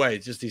carried away.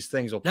 It's just these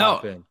things will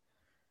pop in.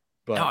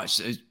 But no,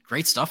 it's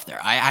great stuff there.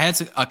 I had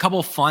a couple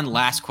of fun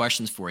last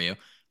questions for you.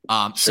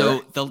 Sure. So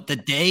the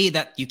day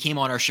that you came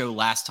on our show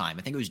last time,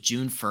 I think it was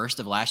June 1st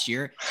of last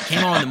year, you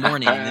came on in the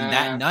morning, and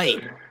then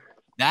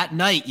that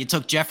night you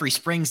took Jeffrey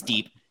Springs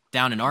deep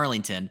down in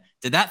Arlington.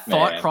 Did that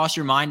thought cross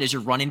your mind as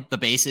you're running the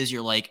bases?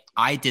 You're like,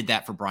 I did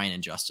that for Brian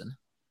and Justin.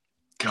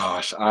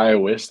 Gosh, I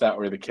wish that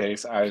were the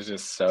case. I was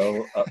just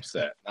so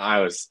upset.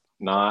 I was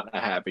not a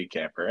happy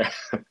camper,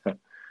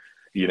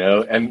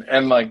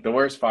 and like the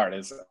worst part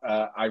is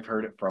I've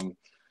heard it from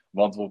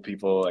multiple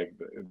people, like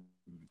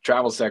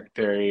travel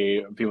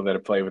secretary, people that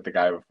have played with the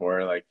guy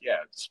before, like, yeah,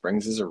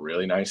 Springs is a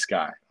really nice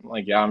guy. I'm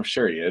like, yeah, I'm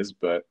sure he is,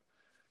 but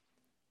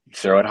you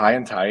throw it high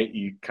and tight,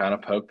 you kind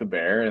of poke the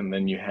bear, and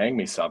then you hang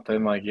me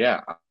something. Like,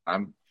 yeah,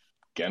 I'm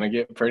gonna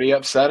get pretty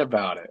upset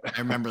about it. I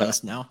remember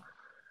this now.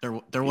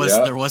 There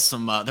was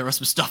some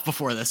stuff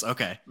before this.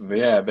 Okay.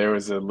 Yeah, there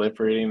was a lip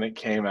reading that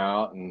came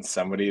out, and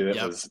somebody that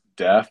was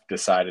deaf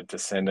decided to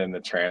send in the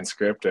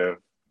transcript of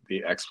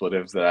the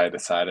expletives that I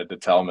decided to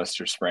tell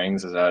Mr.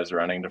 Springs as I was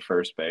running to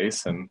first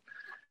base. And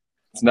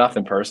it's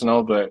nothing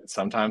personal, but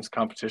sometimes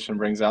competition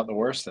brings out the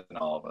worst in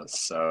all of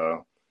us.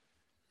 So,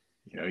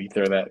 you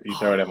throw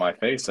it at my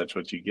face, that's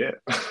what you get.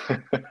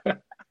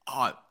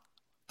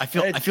 I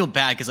feel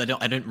bad because I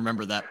didn't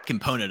remember that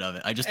component of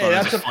it. I just thought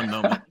it was a fun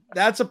moment.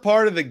 That's a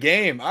part of the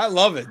game. I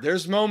love it.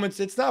 There's moments,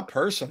 it's not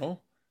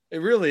personal. It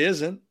really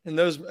isn't. And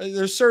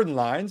there's certain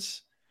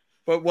lines.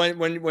 But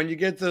when you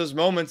get those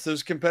moments,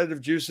 those competitive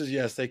juices,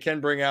 yes, they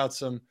can bring out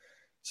some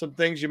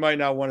things you might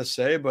not want to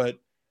say, but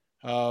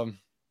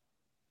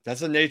that's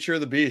the nature of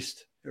the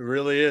beast. It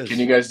really is. Can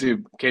you guys do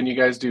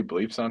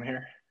bleeps on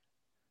here?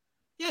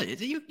 Yeah,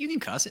 you can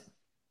cuss it.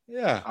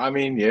 Yeah. I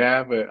mean,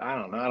 yeah, but I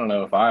don't know. I don't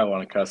know if I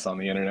want to cuss on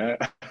the internet.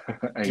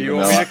 Do you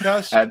want me to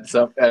cuss?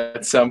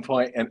 At some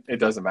point, and it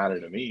doesn't matter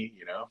to me,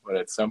 but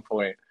at some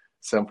point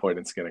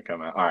it's going to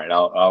come out. All right,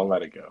 I'll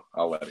let it go.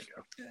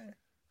 Yeah.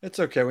 It's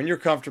okay. When you're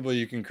comfortable,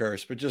 you can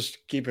curse, but just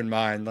keep in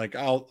mind, like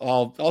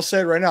I'll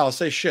say it right now. I'll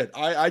say shit.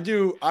 I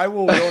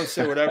will go and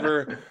say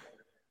whatever.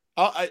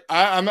 I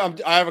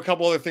have a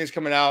couple other things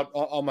coming out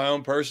on my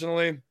own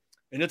personally,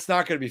 and it's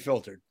not going to be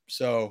filtered.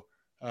 So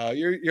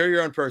you're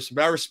your own person,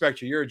 but I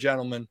respect you. You're a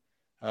gentleman.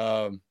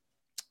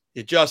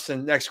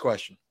 Justin, next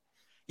question.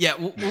 Yeah,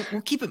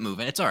 we'll keep it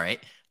moving. It's all right.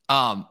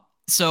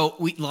 So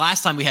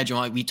last time we had you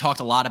on, we talked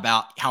a lot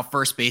about how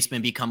first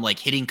basemen become like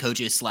hitting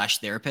coaches /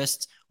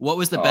 therapists. What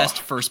was the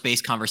best first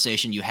base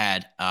conversation you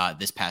had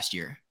this past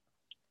year?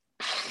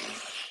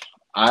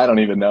 I don't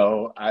even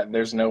know.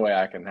 There's no way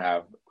I can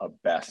have a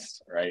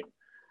best, right?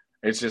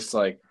 It's just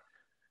like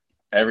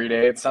every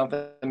day it's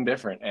something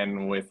different.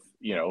 And with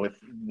with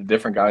the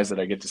different guys that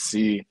I get to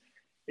see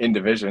in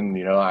division,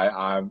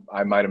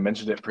 I might have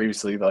mentioned it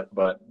previously,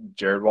 but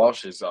Jared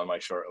Walsh is on my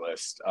short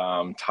list.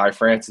 Ty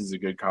France is a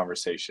good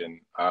conversation.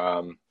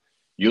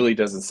 Yuli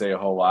doesn't say a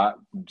whole lot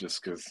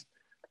just because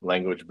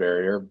language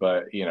barrier,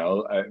 but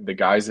the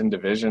guys in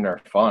division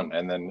are fun,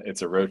 and then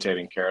it's a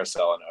rotating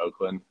carousel in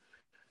Oakland.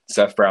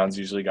 Seth Brown's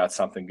usually got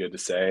something good to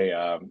say.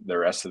 The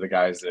rest of the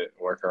guys that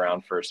work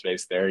around first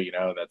base there,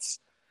 that's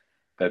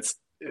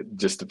it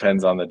just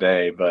depends on the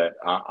day. But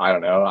I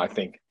don't know. I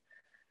think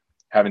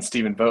having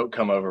Stephen Vogt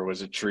come over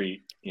was a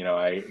treat.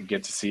 I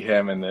get to see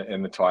him in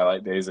the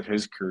twilight days of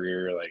his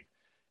career. Like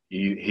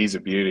he's a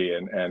beauty,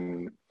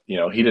 and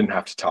he didn't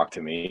have to talk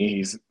to me.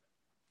 He's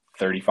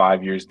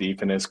 35 years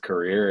deep in his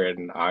career,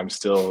 and I'm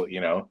still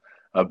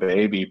a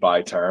baby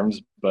by terms.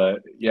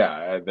 But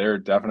yeah, there are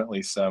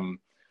definitely some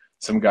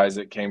guys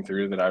that came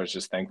through that I was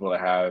just thankful to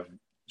have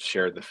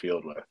shared the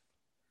field with.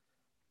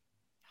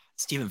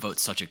 Stephen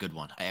Vogt's such a good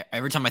one.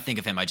 Every time I think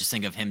of him, I just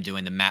think of him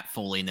doing the Matt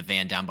Foley in the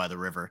van down by the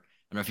river.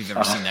 I don't know if you've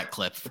ever seen that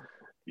clip.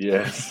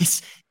 Yeah.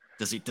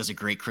 Does a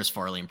great Chris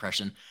Farley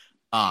impression.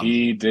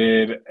 He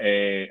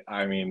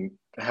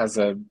has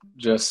a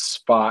just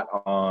spot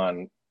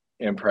on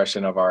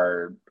impression of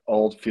our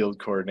old field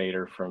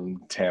coordinator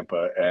from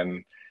Tampa.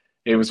 And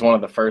it was one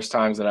of the first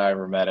times that I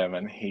ever met him,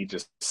 and he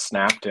just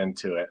snapped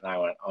into it. And I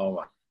went,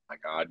 oh my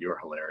God, you're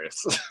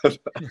hilarious.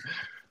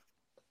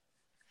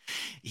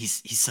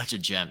 He's such a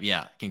gem.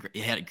 Yeah.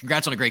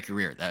 Congrats on a great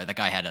career. That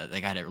guy had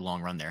a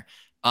long run there.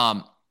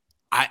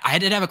 I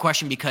did have a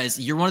question because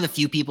you're one of the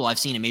few people I've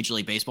seen in Major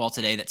League Baseball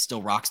today that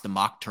still rocks the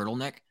mock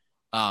turtleneck.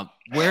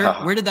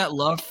 Where did that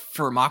love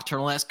for mock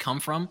turtlenecks come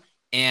from?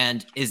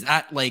 And is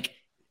that like,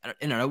 I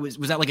don't know, was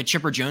that like a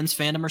Chipper Jones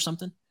fandom or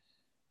something?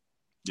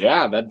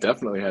 Yeah, that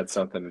definitely had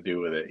something to do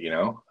with it. It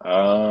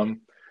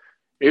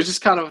was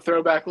just kind of a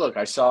throwback look.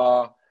 I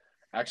saw,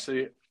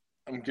 actually,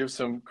 I'm going to give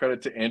some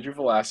credit to Andrew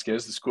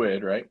Velasquez, the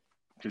Squid, right?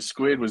 Because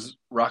Squid was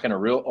rocking a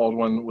real old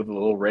one with a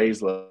little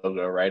Rays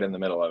logo right in the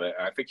middle of it.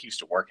 And I think he used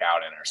to work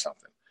out in it or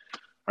something.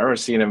 I remember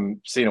seeing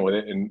him with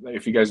it. And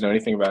if you guys know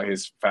anything about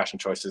his fashion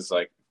choices,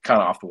 like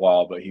kind of off the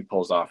wall, but he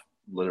pulls off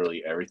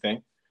literally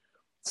everything.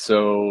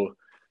 So,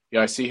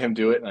 I see him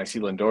do it and I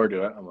see Lindor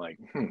do it. I'm like,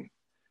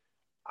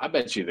 I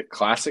bet you the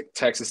classic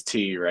Texas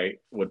tee, right,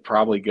 would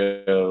probably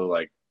go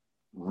like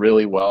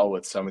really well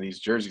with some of these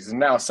jerseys. And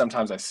now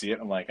sometimes I see it,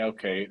 I'm like,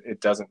 okay,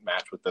 it doesn't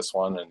match with this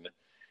one. And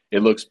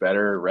it looks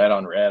better. Red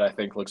on red, I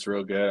think, looks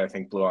real good. I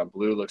think blue on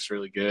blue looks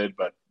really good.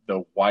 But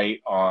the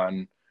white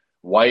on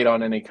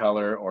any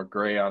color or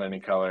gray on any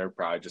color,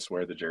 probably just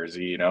wear the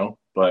jersey,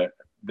 But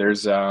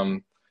there's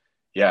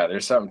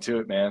there's something to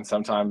it, man.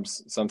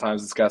 Sometimes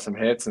it's got some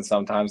hits and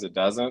sometimes it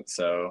doesn't.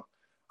 So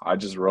I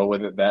just roll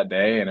with it that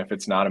day. And if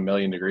it's not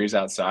 1,000,000 degrees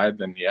outside,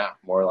 then yeah,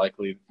 more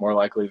likely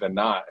than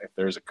not, if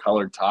there's a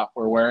colored top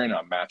we're wearing,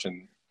 I'm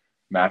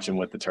matching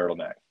with the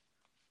turtleneck.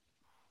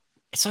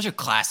 It's such a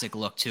classic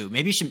look too.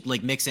 Maybe you should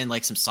like mix in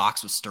like some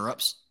socks with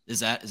stirrups.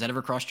 Is that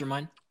ever crossed your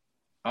mind?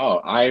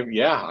 Oh,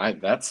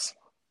 that's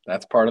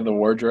part of the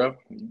wardrobe.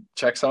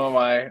 Check a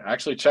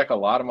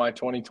lot of my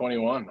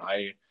 2021.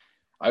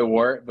 I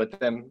wore it, but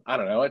then I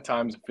don't know, at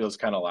times it feels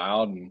kind of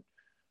loud, and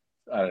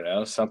I don't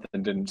know,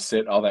 something didn't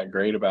sit all that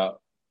great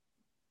about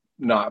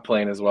not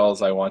playing as well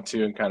as I want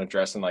to and kind of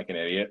dressing like an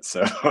idiot.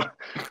 So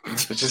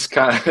it's just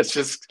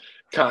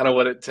kind of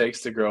what it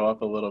takes to grow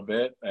up a little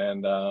bit.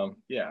 And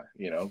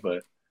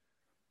but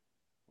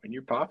when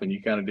you're popping,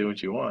 you kind of do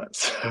what you want.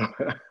 So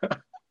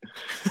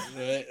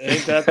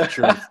ain't that the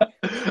truth?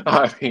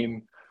 I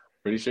mean,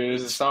 pretty sure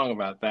there's a song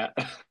about that.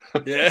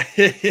 Yeah.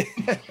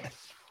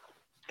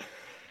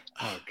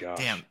 Oh god.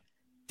 Damn.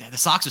 The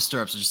socks with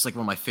stirrups are just like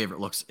one of my favorite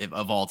looks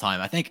of all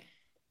time. I think,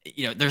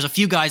 there's a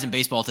few guys in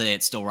baseball today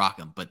that still rock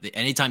them, but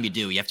anytime you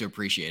do, you have to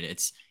appreciate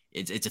it.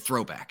 It's a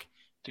throwback.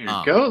 Dude,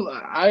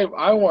 I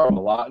wore them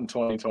a lot in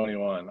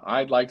 2021.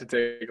 I'd like to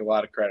take a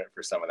lot of credit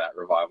for some of that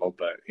revival,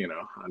 but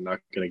I'm not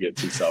going to get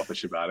too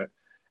selfish about it.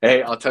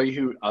 Hey, I'll tell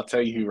you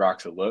who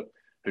rocks a look,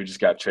 who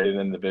just got traded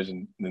in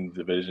Division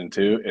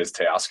 2 is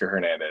Teoscar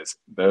Hernandez.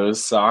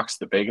 Those socks,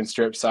 the bacon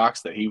strip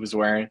socks that he was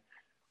wearing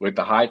with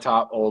the high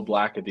top old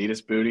black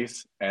Adidas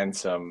booties and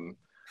some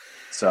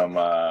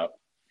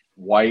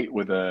white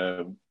with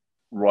a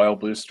royal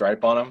blue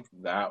stripe on them,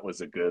 that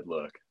was a good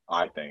look,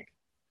 I think.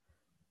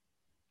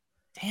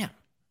 Damn,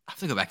 I have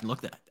to go back and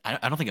look at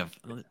that. I don't think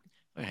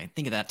I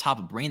think of that top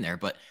of brain there,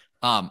 but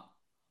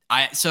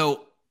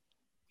so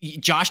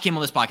Josh came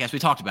on this podcast. We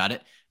talked about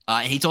it.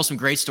 And he told some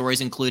great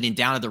stories, including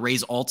down at the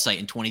Rays alt site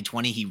in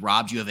 2020. He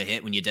robbed you of a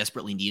hit when you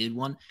desperately needed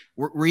one.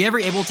 Were you ever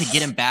able to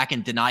get him back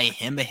and deny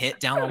him a hit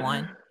down the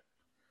line?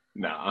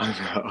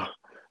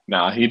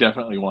 No, he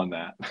definitely won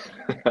that.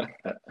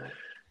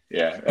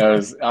 Yeah, it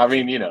was. I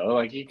mean,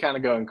 like he kind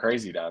of going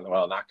crazy down.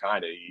 Well, not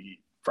kind of.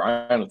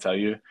 Brian will tell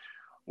you,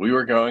 we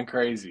were going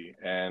crazy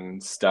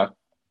and stuck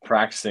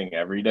practicing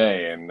every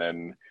day, and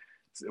then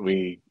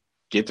we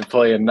get to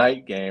play a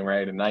night game,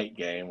 right? A night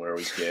game where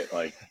we get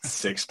like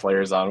 6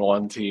 players on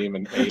one team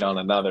and 8 on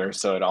another.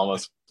 So it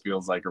almost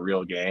feels like a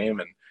real game.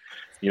 And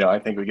I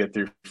think we get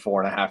through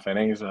 4.5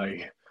 innings.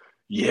 Like,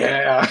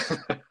 yeah.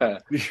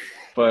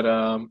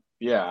 But,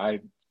 yeah, I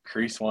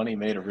creased one. He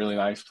made a really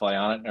nice play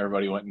on it, and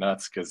everybody went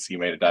nuts because he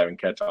made a diving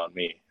catch on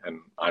me. And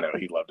I know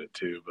he loved it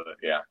too, but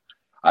yeah,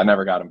 I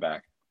never got him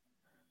back.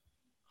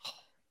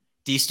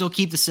 Do you still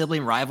keep the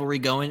sibling rivalry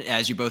going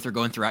as you both are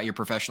going throughout your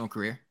professional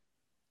career?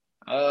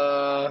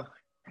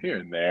 Here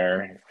and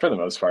there. For the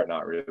most part,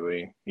 not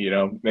really.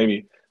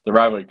 Maybe the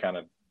rivalry kind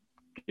of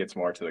gets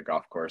more to the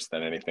golf course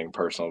than anything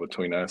personal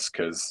between us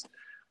because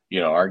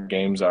our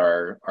games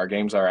are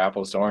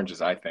apples to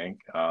oranges. I think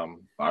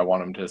I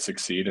want him to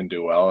succeed and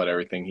do well at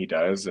everything he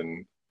does,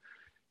 and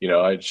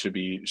it should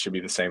be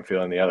the same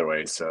feeling the other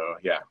way. So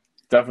yeah,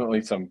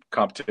 definitely some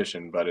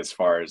competition, but as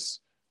far as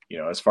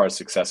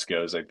success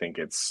goes, I think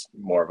it's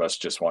more of us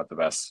just want the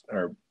best,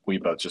 or we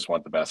both just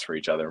want the best for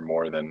each other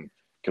more than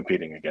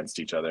competing against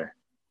each other.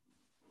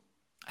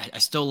 I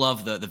still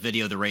love the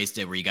video the Rays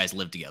did where you guys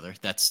lived together.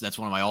 That's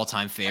one of my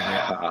all-time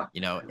favorite.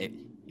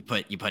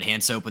 You put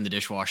hand soap in the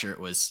dishwasher. It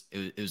was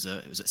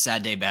a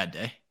sad day, bad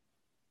day.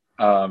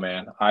 Oh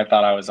man, I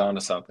thought I was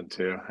onto something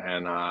too,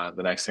 and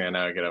the next thing I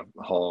know, I get a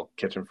whole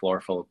kitchen floor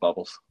full of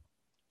bubbles.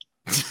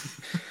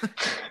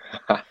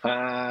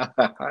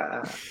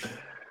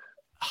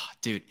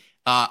 Dude,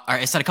 all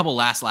right, I said a couple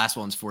last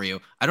ones for you.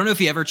 I don't know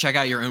if you ever check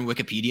out your own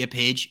Wikipedia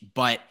page,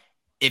 but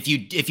if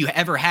you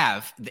ever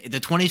have, the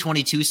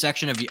 2022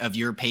 section of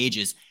your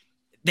pages,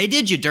 they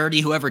did you dirty,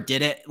 whoever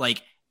did it.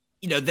 Like,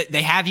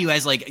 they have you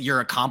as like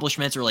your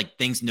accomplishments or like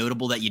things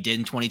notable that you did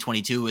in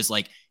 2022 is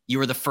like you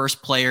were the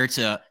first player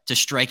to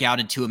strike out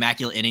in 2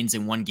 immaculate innings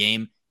in one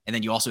game, and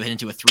then you also hit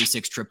into a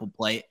 3-6 triple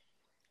play.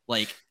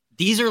 Like,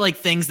 these are like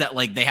things that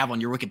like they have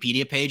on your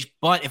Wikipedia page.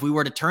 But if we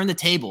were to turn the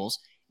tables,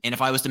 and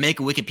if I was to make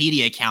a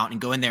Wikipedia account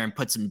and go in there and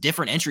put some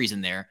different entries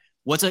in there,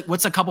 what's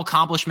a couple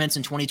accomplishments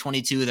in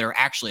 2022 that are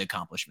actually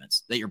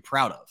accomplishments that you're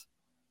proud of?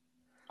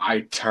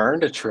 I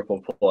turned a triple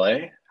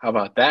play. How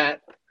about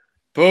that?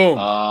 Boom.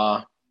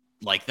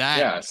 Like that.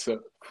 Yeah.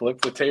 So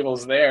flip the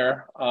tables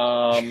there.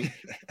 I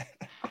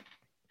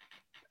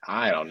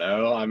don't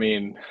know. I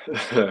mean,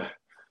 I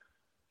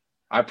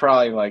would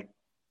probably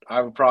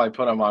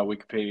put on my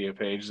Wikipedia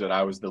page that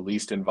I was the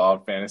least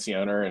involved fantasy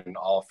owner in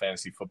all of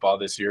fantasy football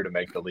this year to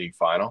make the league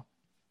final.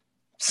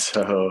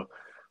 So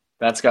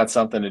that's got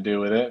something to do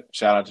with it.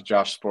 Shout out to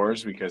Josh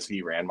Spores because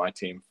he ran my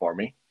team for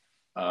me.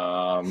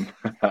 Oh,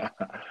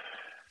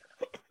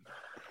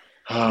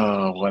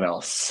 what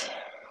else?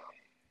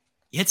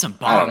 You hit some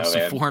bombs,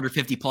 some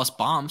 450 plus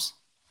bombs.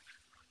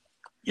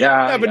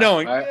 Yeah, but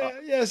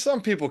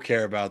some people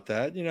care about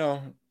that.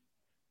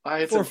 I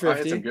had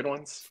some good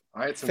ones.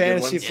 I had some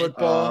fantasy good ones.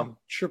 football,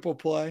 triple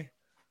play.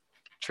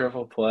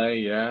 Triple play,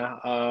 yeah.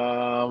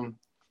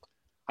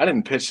 I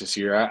didn't pitch this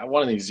year.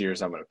 One of these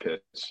years I'm going to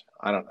pitch.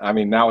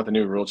 Now with the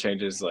new rule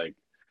changes, like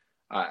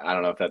I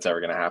don't know if that's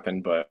ever going to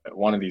happen, but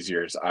one of these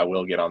years I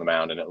will get on the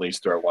mound and at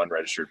least throw one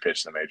registered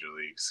pitch in the major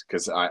leagues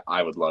because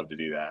I would love to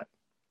do that.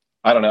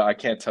 I don't know. I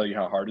can't tell you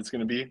how hard it's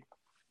going to be,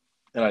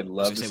 and I'd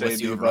love to say it'd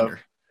be above.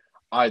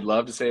 I'd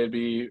love to say it'd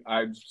be.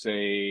 I'd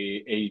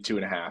say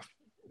 82.5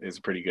 is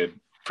a pretty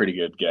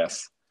good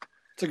guess.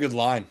 It's a good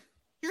line.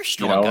 You're a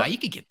strong guy. You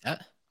could get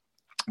that,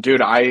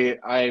 dude.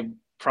 I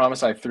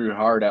promise I threw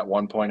hard at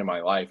one point in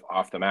my life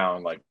off the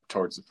mound, like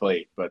towards the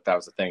plate, but that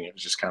was the thing. It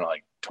was just kind of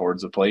like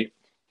towards the plate,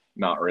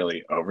 not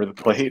really over the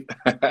plate.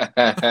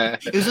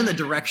 It was in the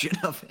direction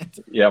of it.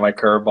 Yeah, my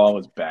curveball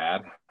was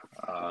bad.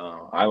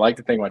 I like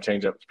to think my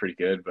changeup was pretty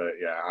good, but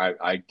yeah,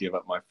 I give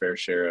up my fair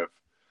share of,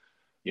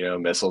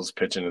 missiles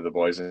pitching to the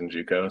boys in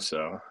JUCO.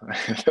 So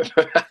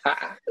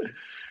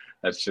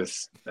that's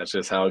just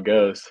how it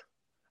goes.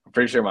 I'm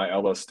pretty sure my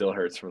elbow still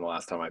hurts from the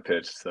last time I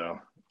pitched. So,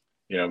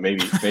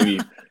 maybe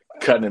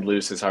cutting it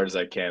loose as hard as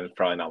I can is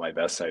probably not my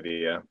best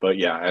idea. But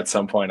yeah, at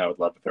some point I would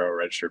love to throw a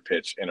registered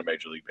pitch in a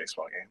Major League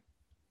Baseball game.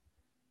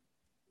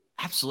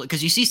 Absolutely.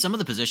 Because you see some of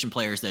the position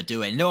players that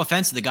do it. And no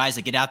offense to the guys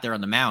that get out there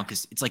on the mound,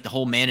 because it's like the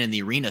whole man in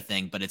the arena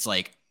thing, but it's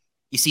like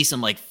you see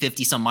some like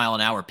 50-some mile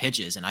an hour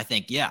pitches. And I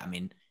think,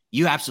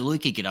 you absolutely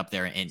could get up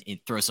there and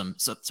throw some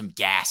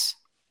gas.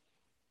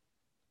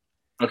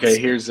 Okay,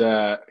 here's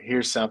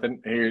something.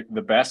 Here,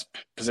 the best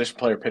position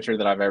player pitcher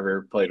that I've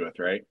ever played with,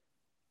 right?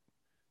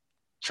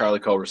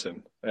 Charlie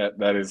Culberson.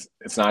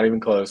 It's not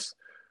even close.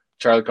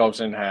 Charlie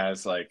Culberson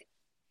has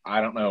I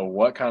don't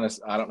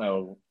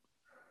know.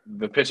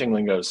 The pitching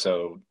lingo is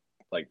so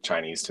like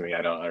Chinese to me.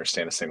 I don't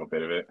understand a single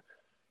bit of it.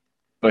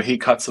 But he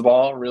cuts the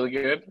ball really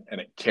good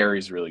and it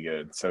carries really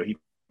good. So he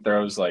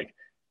throws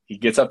he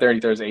gets up there and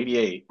he throws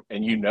 88,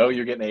 and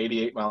you're getting an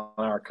 88 mile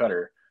an hour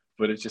cutter,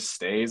 but it just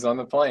stays on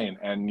the plane.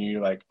 And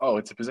you're like, oh,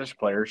 it's a position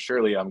player.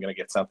 Surely I'm going to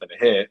get something to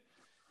hit.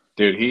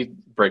 Dude, he's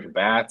breaking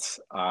bats.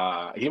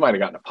 He might have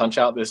gotten a punch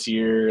out this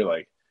year.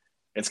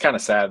 It's kind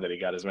of sad that he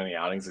got as many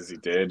outings as he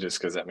did, just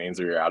because that means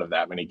we were out of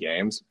that many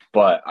games.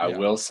 But I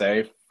will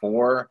say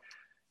for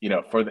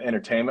the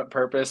entertainment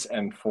purpose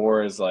and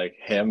for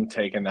him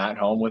taking that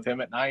home with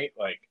him at night,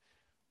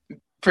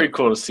 pretty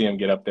cool to see him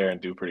get up there and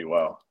do pretty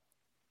well.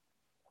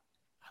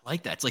 I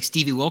like that. It's like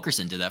Stevie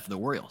Wilkerson did that for the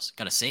Orioles.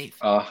 Got a save.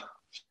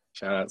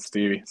 Shout out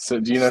Stevie. So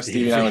do you know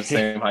Stevie and I went to the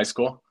same high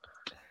school?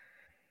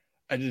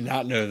 I did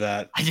not know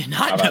that. I did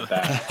not know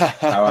that.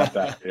 How about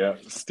that? Yeah.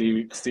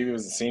 Stevie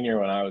was a senior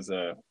when I was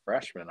a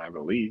freshman, I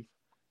believe.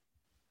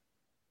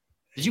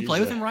 Did you play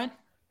with him, Ryan?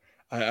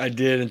 I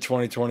did in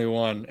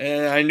 2021,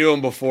 and I knew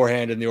him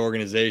beforehand in the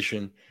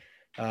organization.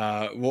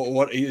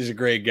 He's a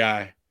great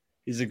guy.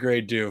 He's a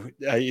great dude.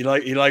 He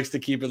likes to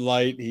keep it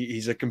light.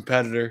 He's a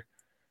competitor.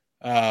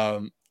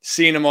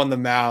 Seeing him on the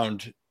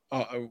mound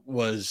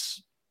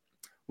was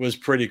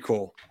pretty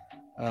cool.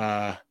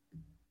 One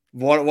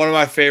of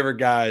my favorite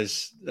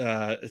guys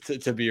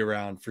to be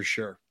around for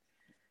sure.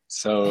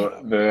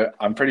 So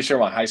I'm pretty sure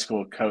my high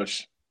school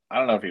coach, I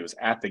don't know if he was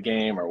at the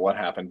game or what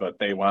happened, but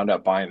they wound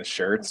up buying the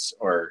shirts,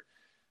 or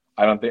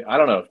I don't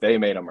know if they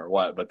made them or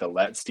what, but the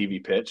Let Stevie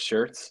Pitch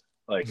shirts,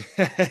 like,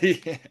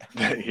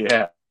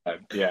 yeah,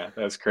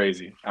 that's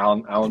crazy.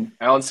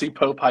 Allen C.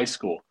 Pope High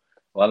School.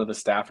 A lot of the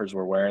staffers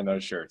were wearing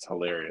those shirts.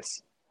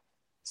 Hilarious.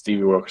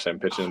 Stevie Wilkerson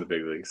pitching in the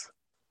big leagues.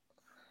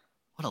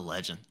 What a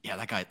legend. Yeah,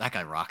 that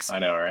guy rocks. I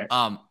know, right?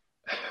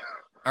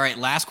 All right,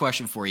 last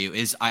question for you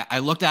is I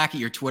looked back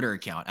at your Twitter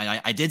account,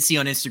 and I did see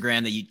on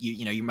Instagram that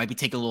you might be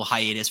taking a little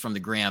hiatus from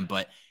the gram,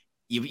 but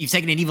you've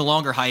taken an even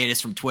longer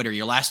hiatus from Twitter.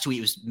 Your last tweet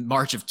was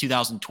March of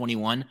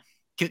 2021.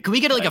 Can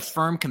we get like a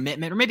firm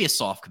commitment, or maybe a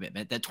soft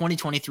commitment, that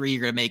 2023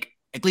 you're going to make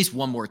at least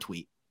one more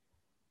tweet?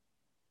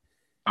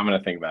 I'm going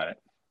to think about it.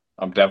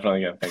 I'm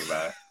definitely going to think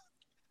about it.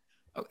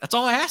 That's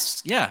all I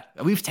asked. Yeah.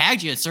 We've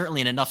tagged you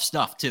certainly in enough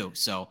stuff too.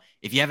 So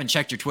if you haven't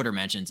checked your Twitter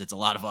mentions, it's a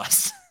lot of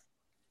us.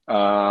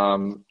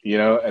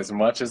 As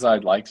much as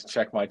I'd like to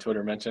check my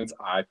Twitter mentions,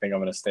 I think I'm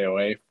going to stay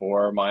away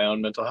for my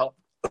own mental health.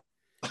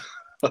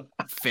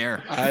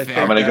 Fair. I'm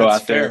going to go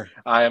out there.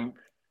 I'm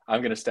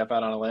going to step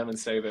out on a limb and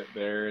say that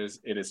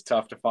it is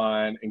tough to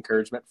find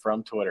encouragement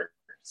from Twitter.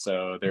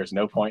 So there's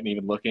no point in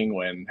even looking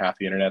when half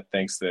the internet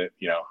thinks that,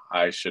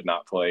 I should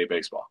not play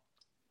baseball.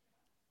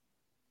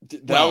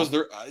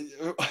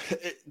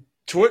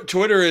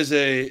 Twitter is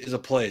a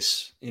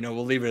place,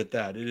 we'll leave it at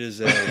that. It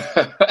is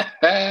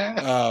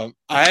I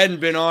hadn't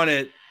been on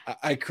it.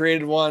 I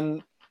created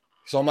one.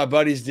 So all my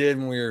buddies did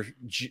when we were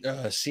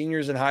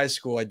seniors in high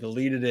school. I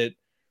deleted it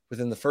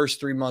within the first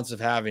 3 months of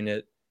having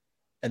it,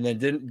 and then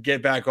didn't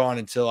get back on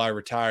until I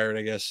retired,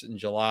 I guess, in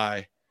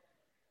July.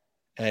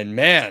 And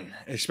man,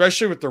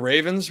 especially with the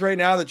Ravens right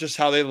now, that just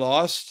how they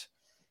lost,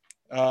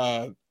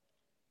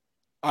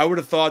 I would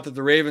have thought that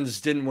the Ravens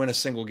didn't win a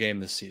single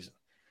game this season,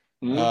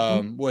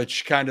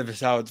 which kind of is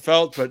how it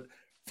felt. But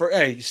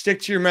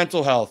stick to your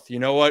mental health. You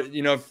know what?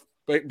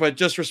 But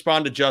just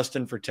respond to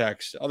Justin for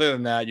text. Other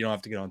than that, you don't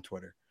have to get on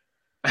Twitter.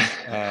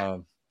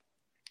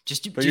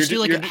 Just do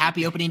like a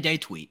happy opening day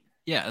tweet.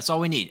 Yeah, that's all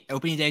we need.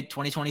 Opening day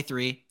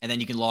 2023, and then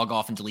you can log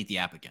off and delete the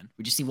app again.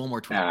 We just need one more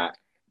tweet.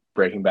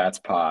 Breaking Bats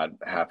Pod,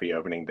 happy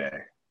opening day.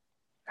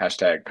 #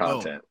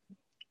 content.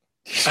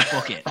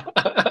 Book it.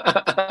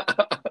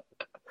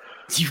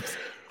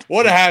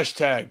 What a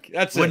hashtag.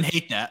 That's Wouldn't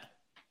hate that.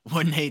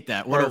 What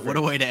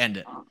a way to end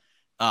it.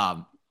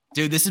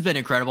 Dude, this has been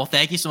incredible.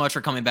 Thank you so much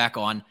for coming back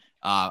on.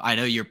 I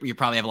know you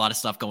probably have a lot of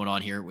stuff going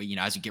on here,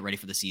 as you get ready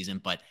for the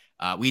season, but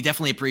we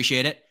definitely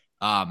appreciate it.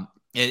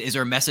 Is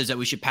there a message that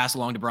we should pass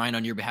along to Brian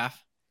on your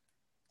behalf?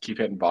 Keep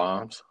hitting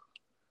bombs.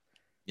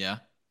 Yeah.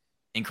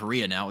 In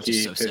Korea now, which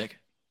is so sick.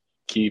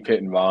 Keep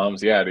hitting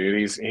bombs. Yeah, dude,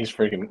 he's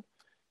freaking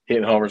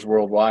hitting homers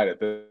worldwide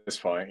at this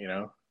point,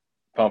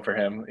 Pump for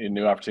him.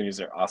 New opportunities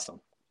are awesome.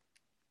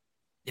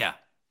 Yeah.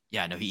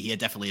 Yeah, no, he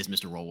definitely is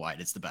Mr. Worldwide.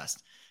 It's the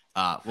best.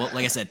 Well,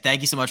 like I said, thank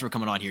you so much for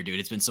coming on here,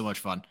 dude. It's been so much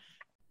fun.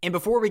 And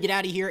before we get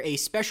out of here, a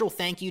special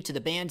thank you to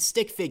the band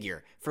Stick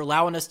Figure for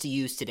allowing us to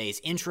use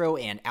today's intro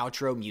and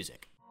outro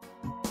music.